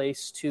in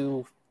place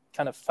to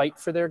kind of fight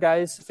for their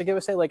guys, if I get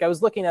what I say. I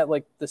was looking at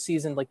the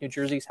season New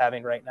Jersey's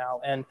having right now,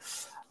 and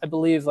I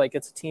believe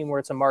it's a team where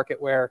it's a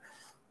market where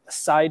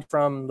aside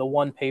from the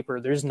one paper,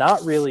 there's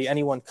not really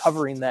anyone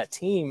covering that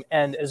team.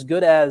 And as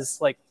good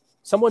as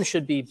someone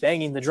should be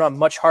banging the drum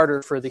much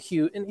harder for the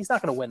Hughes, and he's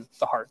not going to win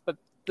the Hart, but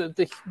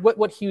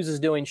what Hughes is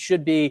doing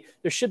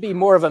there should be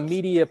more of a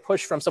media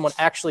push from someone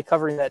actually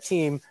covering that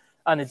team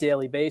on a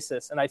daily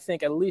basis. And I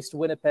think at least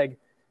Winnipeg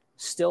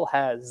still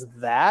has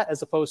that,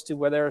 as opposed to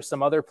where there are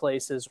some other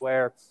places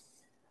where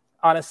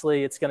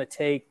honestly it's going to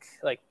take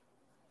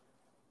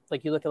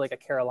you look at a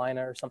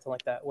Carolina or something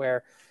like that,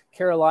 where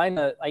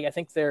Carolina, I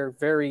think they're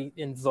very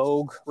in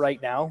vogue right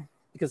now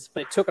because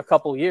it took a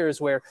couple years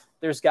where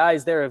there's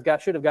guys there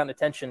should have gotten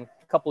attention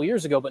a couple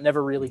years ago, but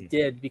never really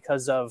did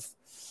because of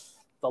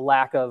the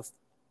lack of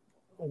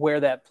where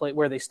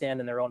they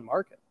stand in their own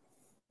market.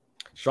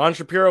 Sean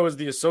Shapiro is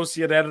the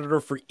associate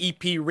editor for EP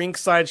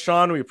Rinkside.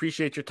 Sean, we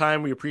appreciate your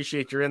time. We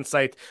appreciate your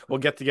insight. We'll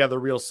get together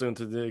real soon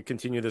to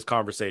continue this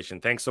conversation.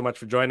 Thanks so much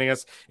for joining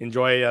us.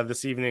 Enjoy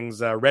this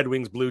evening's Red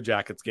Wings Blue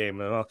Jackets game.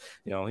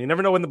 You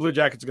never know when the Blue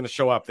Jackets are going to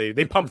show up.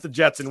 They pumped the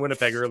Jets in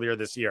Winnipeg earlier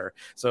this year.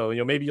 So,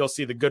 maybe you'll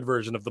see the good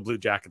version of the Blue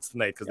Jackets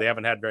tonight because they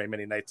haven't had very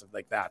many nights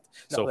like that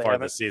so far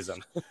this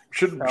season.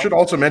 Should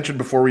also mention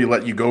before we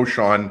let you go,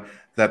 Sean,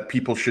 that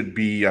people should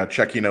be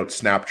checking out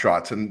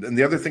Snapshots. And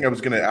the other thing I was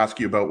going to ask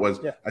you about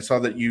was I saw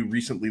that you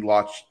recently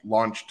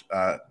launched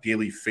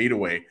Daily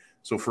Fadeaway.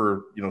 So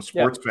for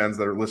sports fans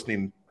that are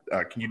listening,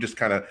 can you just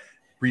kind of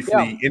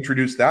briefly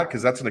introduce that?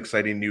 Because that's an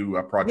exciting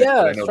new project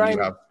that I know that you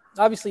have.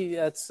 Obviously,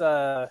 it's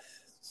a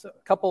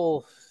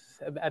couple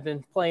I've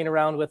been playing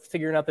around with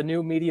figuring out the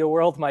new media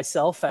world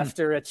myself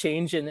after a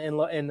change in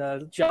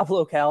job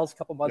locales a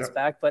couple months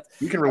back. But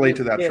you can relate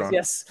to that, Sean.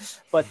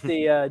 Yes. But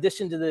the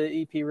addition to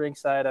the EP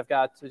Ringside, I've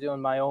got to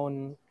doing my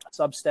own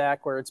Substack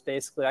where it's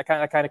basically I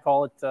kind of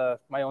call it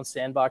my own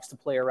sandbox to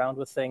play around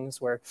with things.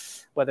 Where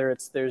whether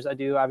it's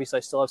obviously I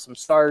still have some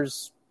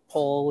Stars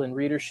pull and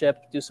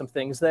readership, do some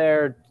things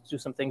there, do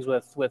some things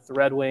with the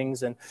Red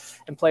Wings and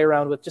play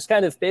around with just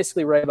kind of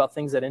basically write about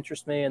things that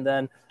interest me. And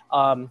then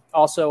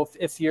also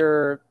if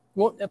you're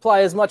won't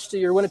apply as much to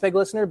your Winnipeg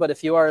listener, but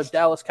if you are a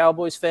Dallas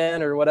Cowboys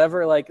fan or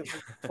whatever, like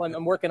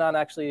I'm working on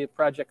actually a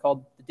project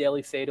called the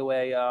Daily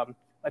Fadeaway.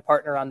 My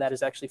partner on that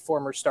is actually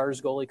former Stars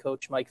goalie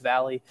coach Mike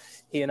Valley.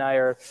 He and I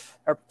are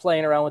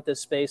playing around with this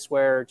space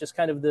where just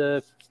kind of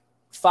the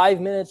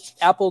 5-minute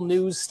Apple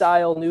News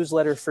style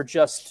newsletter for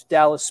just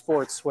Dallas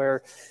sports,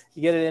 where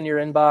you get it in your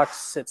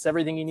inbox. It's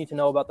everything you need to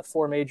know about the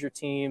 4 major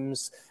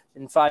teams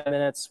in 5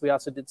 minutes. We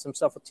also did some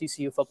stuff with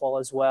TCU football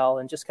as well,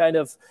 and just kind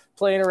of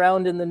playing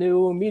around in the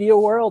new media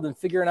world and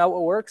figuring out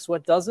what works,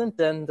 what doesn't,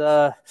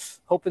 and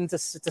hoping to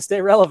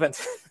stay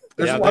relevant.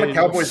 There's a lot of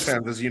Cowboys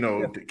fans, as you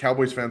know.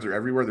 Cowboys fans are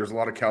everywhere. There's a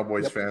lot of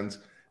Cowboys fans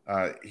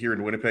here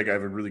in Winnipeg. I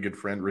have a really good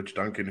friend, Rich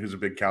Duncan, who's a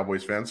big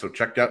Cowboys fan. So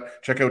check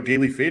out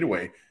Daily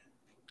Fadeaway.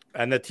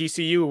 And the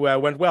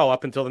TCU went well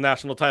up until the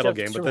national title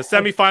game, but the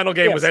semifinal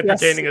game was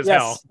entertaining as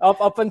hell.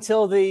 Up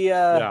until the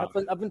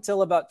up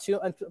until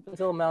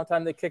amount of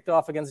time they kicked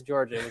off against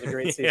Georgia. It was a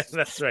great season. Yeah,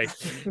 that's right.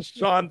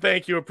 Sean,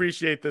 thank you.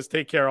 Appreciate this.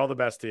 Take care. All the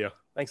best to you.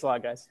 Thanks a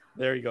lot, guys.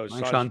 There you go.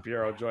 Sean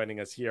Shapiro joining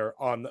us here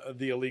on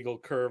the Illegal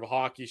Curve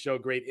Hockey Show.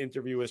 Great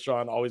interview with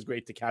Sean. Always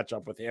great to catch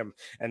up with him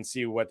and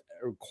see what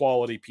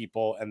quality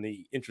people and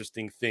the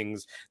interesting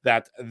things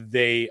that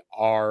they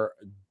are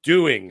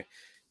doing.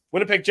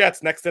 Winnipeg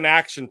Jets next in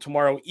action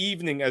tomorrow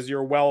evening, as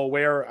you're well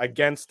aware,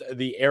 against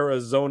the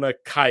Arizona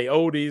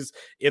Coyotes.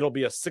 It'll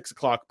be a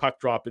 6:00 puck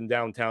drop in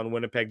downtown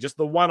Winnipeg, just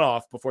the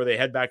one-off before they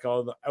head back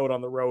out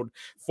on the road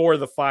for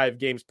the 5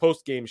 games.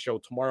 Post-game show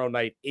tomorrow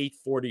night,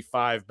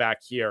 8:45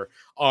 back here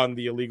on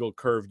the Illegal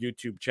Curve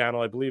YouTube channel.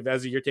 I believe,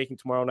 Ezzy, you're taking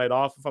tomorrow night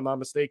off, if I'm not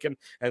mistaken,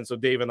 and so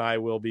Dave and I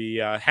will be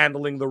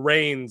handling the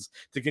reins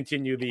to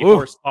continue the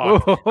horse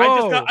talk.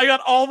 I got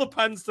all the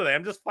puns today.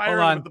 I'm just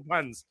firing with the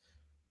puns.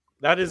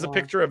 That is a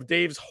picture of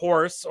Dave's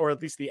horse, or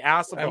at least the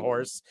ass of the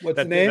horse. What's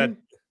the name?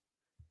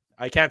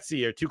 I can't see.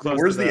 You're too close.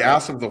 Where's the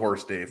ass of the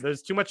horse, Dave?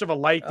 There's too much of a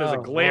light. There's a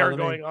glare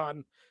going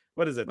on.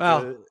 What is it?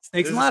 Well,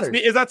 Snakes and Ladders.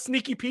 Is that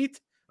Sneaky Pete?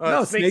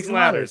 No, Snakes and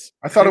Ladders.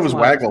 I thought it was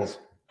Waggles.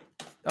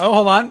 Oh,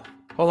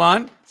 hold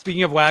on.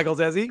 Speaking of Waggles,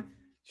 Ezzy,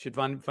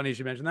 funny you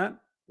should mention that.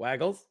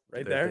 Waggles,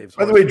 right there.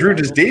 By the way, Drew,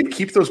 does Dave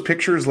keep those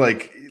pictures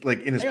like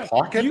in his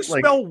pocket? Do you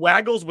spell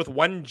Waggles with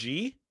 1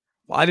 G?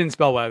 Well, I didn't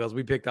spell Waggles.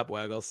 We picked up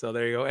Waggles, so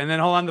there you go. And then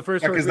hold on, the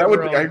first because that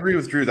would I agree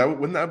with Drew.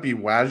 Wouldn't that be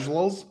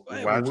Waggles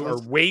or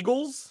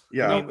Waggles?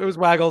 Yeah, no, it was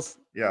Waggles.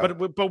 Yeah,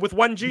 but with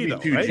 1 G though,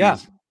 right? Yeah,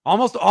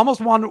 almost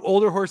won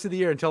Older Horse of the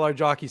Year until our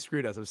jockey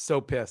screwed us. I was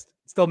so pissed.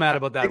 Still mad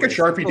about that. Take a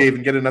Sharpie, Dave,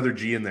 and get another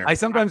G in there. I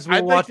sometimes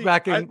will watch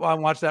back and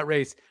watch that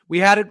race. We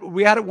had it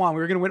won.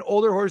 We were going to win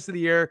Older Horse of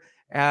the Year.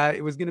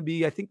 It was going to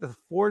be, I think, the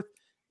fourth.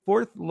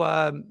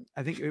 I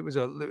think it was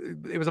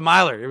a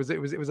miler. It was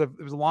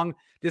a long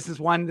distance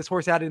one. This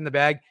horse had it in the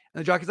bag, and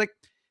the jockey's like,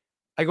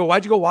 I go,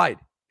 why'd you go wide?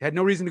 It had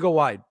no reason to go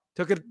wide.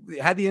 Took it,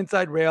 had the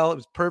inside rail. It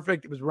was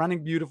perfect. It was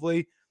running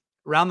beautifully.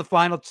 Around the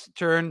final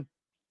turn,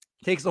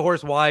 takes the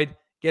horse wide,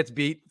 gets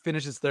beat,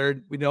 finishes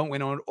third. We don't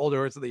win Older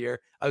Horse of the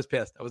Year. I was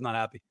pissed. I was not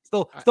happy.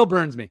 Still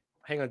burns me.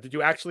 Hang on. Did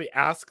you actually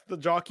ask the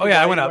jockey? Oh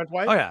yeah, I went up.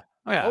 Oh yeah.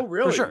 Oh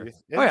really? For sure.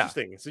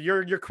 Interesting. Oh, yeah. So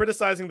you're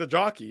criticizing the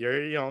jockey.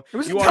 It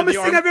was the dumbest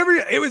thing I've ever.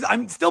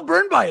 I'm still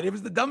burned by it. It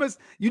was the dumbest.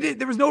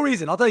 There was no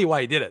reason. I'll tell you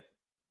why he did it.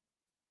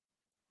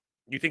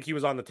 You think he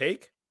was on the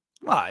take?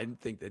 Well, I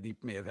think that he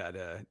may have had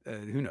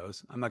who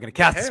knows. I'm not going to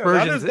cast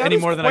aspersions any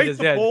more than I just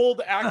did.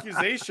 Bold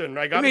accusation.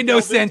 It made no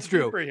sense,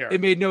 Drew.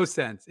 It made no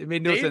sense. It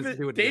made no sense to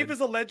do it. Dave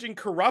is alleging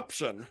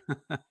corruption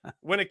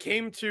when it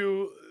came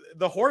to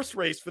the horse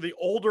race for the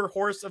Older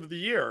Horse of the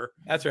Year.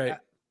 That's right.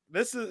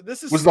 This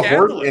is was the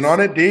horse in on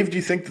it, Dave? Do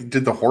you think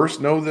did the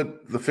horse know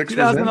that the fix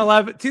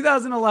 2011?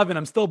 2011.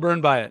 I'm still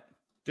burned by it.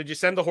 Did you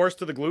send the horse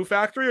to the glue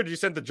factory, or did you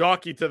send the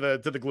jockey to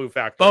the glue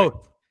factory?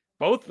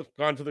 Both have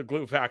gone to the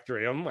glue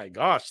factory. Oh my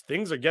gosh,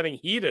 things are getting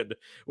heated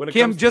when it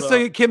comes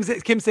to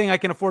Kim's saying I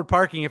can afford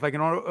parking if I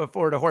can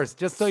afford a horse.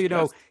 Just so you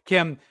know,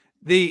 Kim,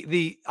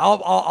 the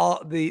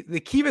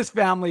Kivas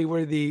family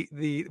were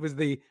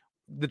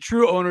the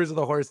true owners of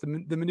the horse. The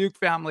Minuk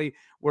family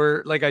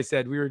were, like I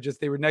said,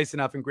 they were nice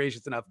enough and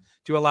gracious enough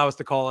to allow us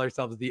to call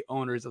ourselves the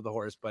owners of the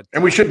horse.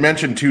 And we should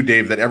mention too,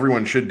 Dave, that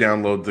everyone should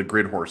download the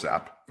Grid Horse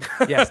app.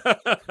 Yes.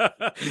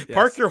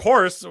 Park your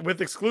horse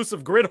with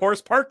exclusive Grid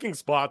Horse parking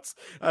spots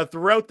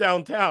throughout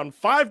downtown.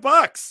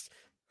 $5.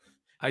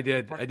 I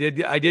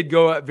did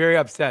go very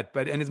upset,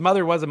 and his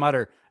mother was a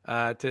mutter.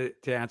 To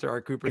answer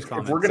Art Cooper's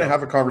comment. If we're going to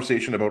have a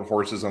conversation about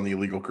horses on the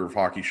Illegal Curve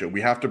Hockey Show,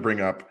 we have to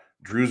bring up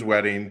Drew's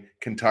wedding,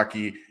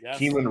 Kentucky,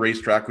 Keeneland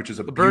Racetrack, which is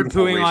a bird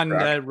pooing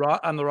racetrack.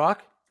 on the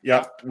rock.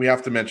 Yeah, we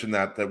have to mention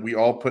that we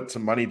all put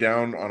some money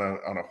down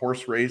on a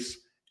horse race,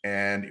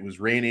 and it was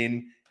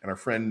raining, and our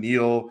friend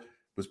Neil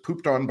was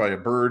pooped on by a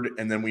bird,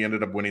 and then we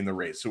ended up winning the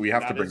race. So we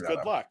have to bring that up.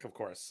 Good luck, of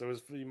course.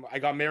 I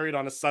got married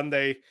on a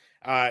Sunday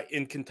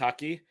in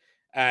Kentucky.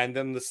 And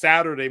then the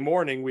Saturday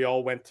morning, we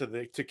all went to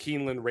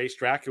Keeneland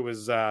racetrack. It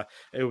was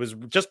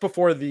just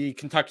before the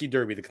Kentucky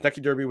Derby. The Kentucky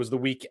Derby was the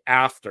week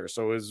after,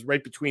 so it was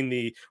right between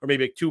or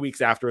maybe like 2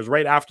 weeks after. It was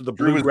right after the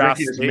Bluegrass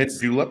Stakes. Mint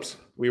juleps.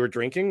 We were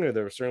drinking.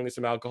 There was certainly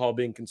some alcohol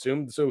being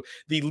consumed. So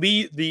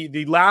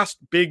the last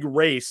big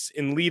race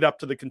in lead up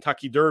to the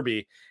Kentucky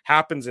Derby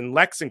happens in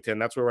Lexington.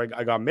 That's where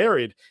I got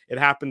married. It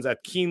happens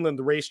at Keeneland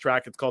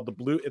racetrack. It's called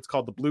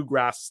the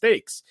Bluegrass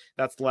Stakes.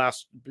 That's the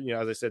last,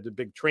 as I said, the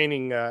big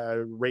training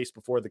race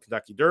before the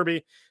Kentucky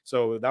Derby.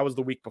 So that was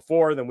the week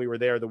before. Then we were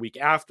there the week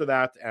after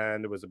that,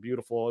 and it was a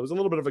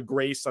little bit of a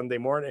gray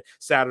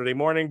Saturday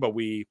morning, but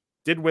we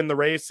did win the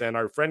race, and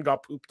our friend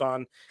got pooped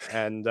on,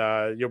 and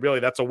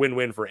that's a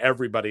win-win for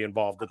everybody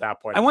involved at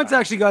that point. I once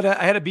actually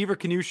I had a Beaver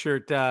Canoe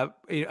shirt. I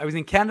was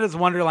in Canada's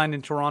Wonderland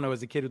in Toronto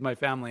as a kid with my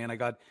family, and I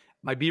got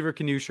my Beaver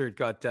Canoe shirt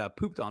got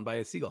pooped on by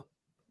a seagal.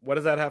 What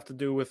does that have to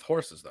do with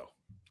horses, though?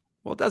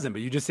 Well, it doesn't,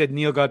 but you just said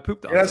Neil got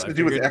pooped on. It has to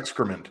do with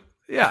excrement.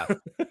 Yeah.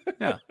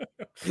 Yeah.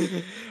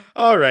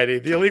 All righty.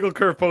 The Illegal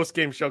Curve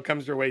post-game show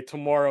comes your way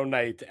tomorrow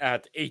night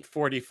at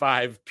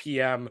 8:45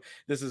 p.m.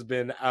 This has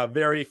been a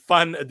very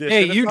fun edition.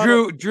 Hey, you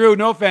Drew,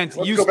 no offense.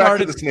 Let's go back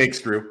to the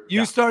snakes, Drew.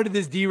 You started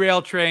this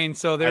derail train,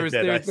 so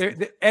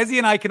Ezzy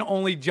and I can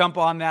only jump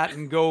on that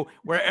and go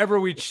wherever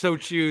we so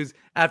choose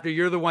after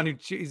you're the one who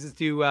chooses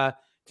to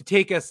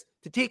take us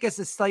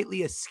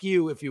slightly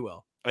askew, if you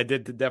will. I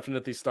did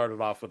definitely start it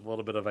off with a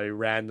little bit of a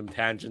random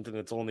tangent, and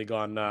it's only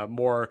gone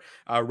more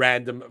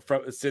random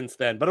since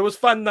then. But it was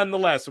fun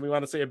nonetheless. And we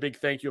want to say a big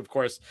thank you, of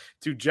course,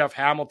 to Jeff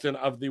Hamilton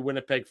of the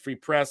Winnipeg Free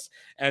Press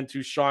and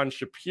to Sean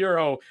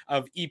Shapiro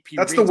of EP.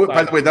 By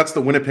the way, that's the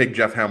Winnipeg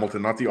Jeff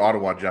Hamilton, not the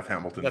Ottawa Jeff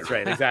Hamilton. That's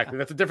right, exactly.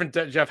 That's a different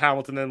Jeff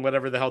Hamilton than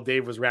whatever the hell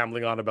Dave was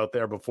rambling on about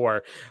there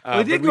before.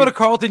 He did go to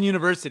Carleton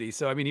University,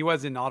 so I mean, he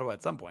was in Ottawa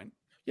at some point.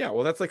 Yeah,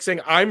 well, that's like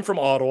saying I'm from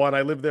Ottawa and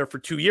I lived there for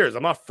 2 years.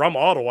 I'm not from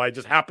Ottawa. I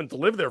just happened to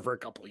live there for a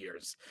couple of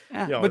years.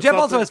 Yeah, but Jeff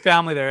also has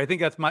family there. I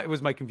think it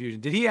was my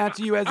confusion. Did he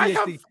answer you as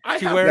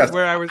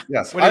where I was?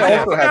 Yes, I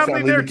also have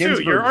family there too.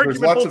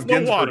 There's lots of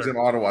Ginsburgs in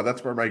Ottawa.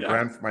 That's where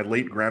my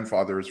late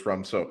grandfather is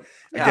from. So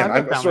again,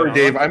 I'm sorry,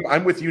 Dave.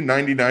 I'm with you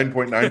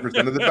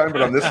 99.9% of the time,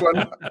 but on this one,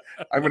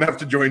 I'm going to have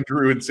to join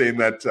Drew in saying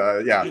that.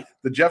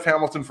 The Jeff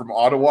Hamilton from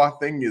Ottawa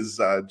thing is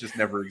just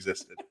never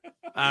existed. All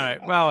right.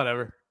 Well,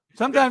 whatever.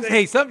 Sometimes,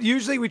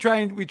 usually we try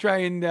and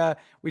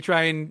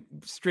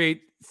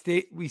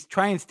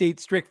state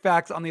strict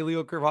facts on the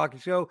Illegal Curve Hockey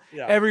Show.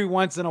 Yeah. Every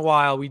once in a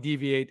while we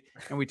deviate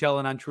and we tell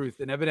an untruth,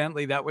 and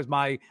evidently that was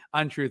my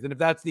untruth. And if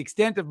that's the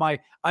extent of my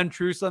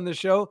untruths on the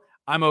show,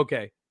 I'm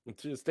okay.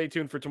 Stay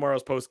tuned for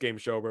tomorrow's post-game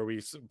show where we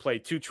play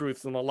two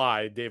truths and a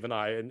lie, Dave and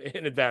I,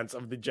 in advance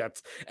of the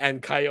Jets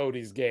and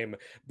Coyotes game.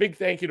 Big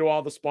thank you to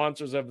all the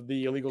sponsors of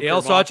the Illegal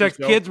Dale Sawchuk's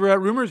kids were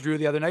at Rumors, Drew,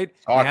 the other night.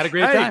 We had a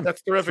great time.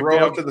 That's terrific. Throw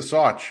out to the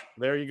Soch.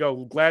 There you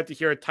go. Glad to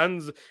hear it.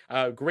 Tons,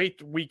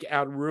 great week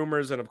at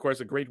Rumors, and of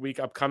course a great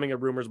week upcoming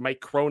at Rumors. Mike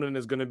Cronin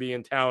is going to be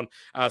in town.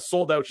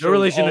 Sold out shows. No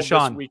relation to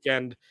Sean. This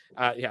weekend.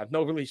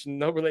 No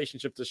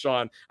relationship to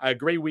Sean. A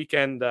great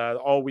weekend,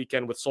 all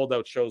weekend with sold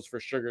out shows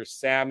for Sugar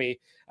Sammy.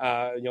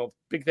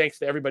 Big thanks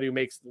to everybody who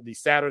makes the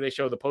Saturday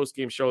show, the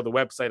post-game show, the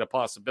website a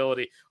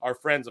possibility. Our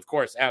friends, of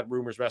course, at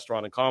Rumors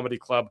Restaurant and Comedy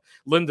Club,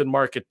 Linden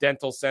Market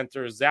Dental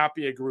Center,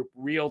 Zappia Group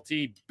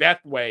Realty,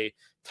 Betway,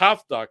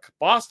 Tough Duck,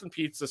 Boston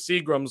Pizza,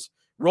 Seagram's,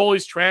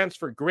 Rolly's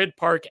Transfer, Grid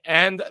Park,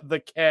 and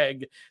The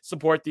Keg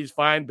support these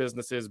fine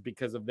businesses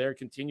because of their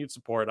continued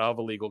support of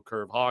Illegal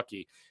Curve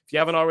Hockey. If you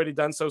haven't already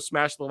done so,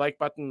 smash the like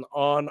button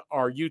on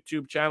our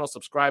YouTube channel,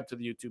 subscribe to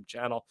the YouTube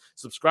channel,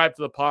 subscribe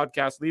to the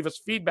podcast, leave us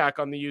feedback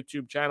on the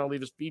YouTube channel,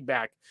 leave us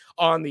feedback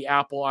on the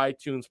Apple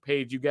iTunes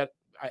page. You get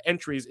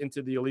entries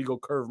into the Illegal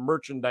Curve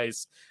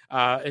merchandise,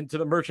 into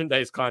the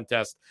merchandise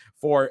contest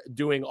for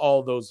doing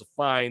all those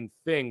fine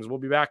things. We'll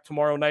be back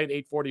tomorrow night,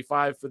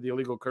 8:45 for the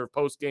Illegal Curve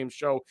post-game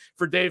show.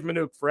 For Dave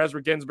Minuk, for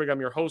Ezra Ginsburg,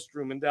 I'm your host,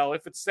 Drew Mandel.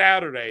 If it's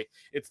Saturday,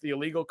 it's the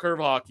Illegal Curve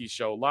Hockey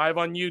Show, live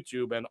on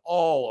YouTube and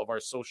all of our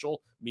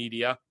social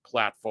media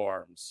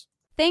platforms.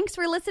 Thanks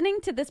for listening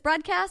to this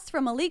broadcast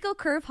from Illegal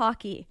Curve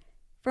Hockey.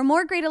 For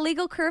more great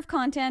Illegal Curve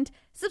content,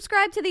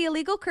 subscribe to the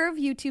Illegal Curve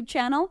YouTube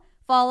channel,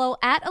 follow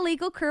at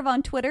Illegal Curve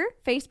on Twitter,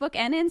 Facebook,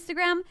 and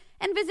Instagram,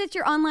 and visit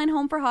your online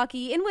home for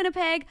hockey in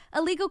Winnipeg,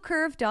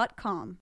 illegalcurve.com.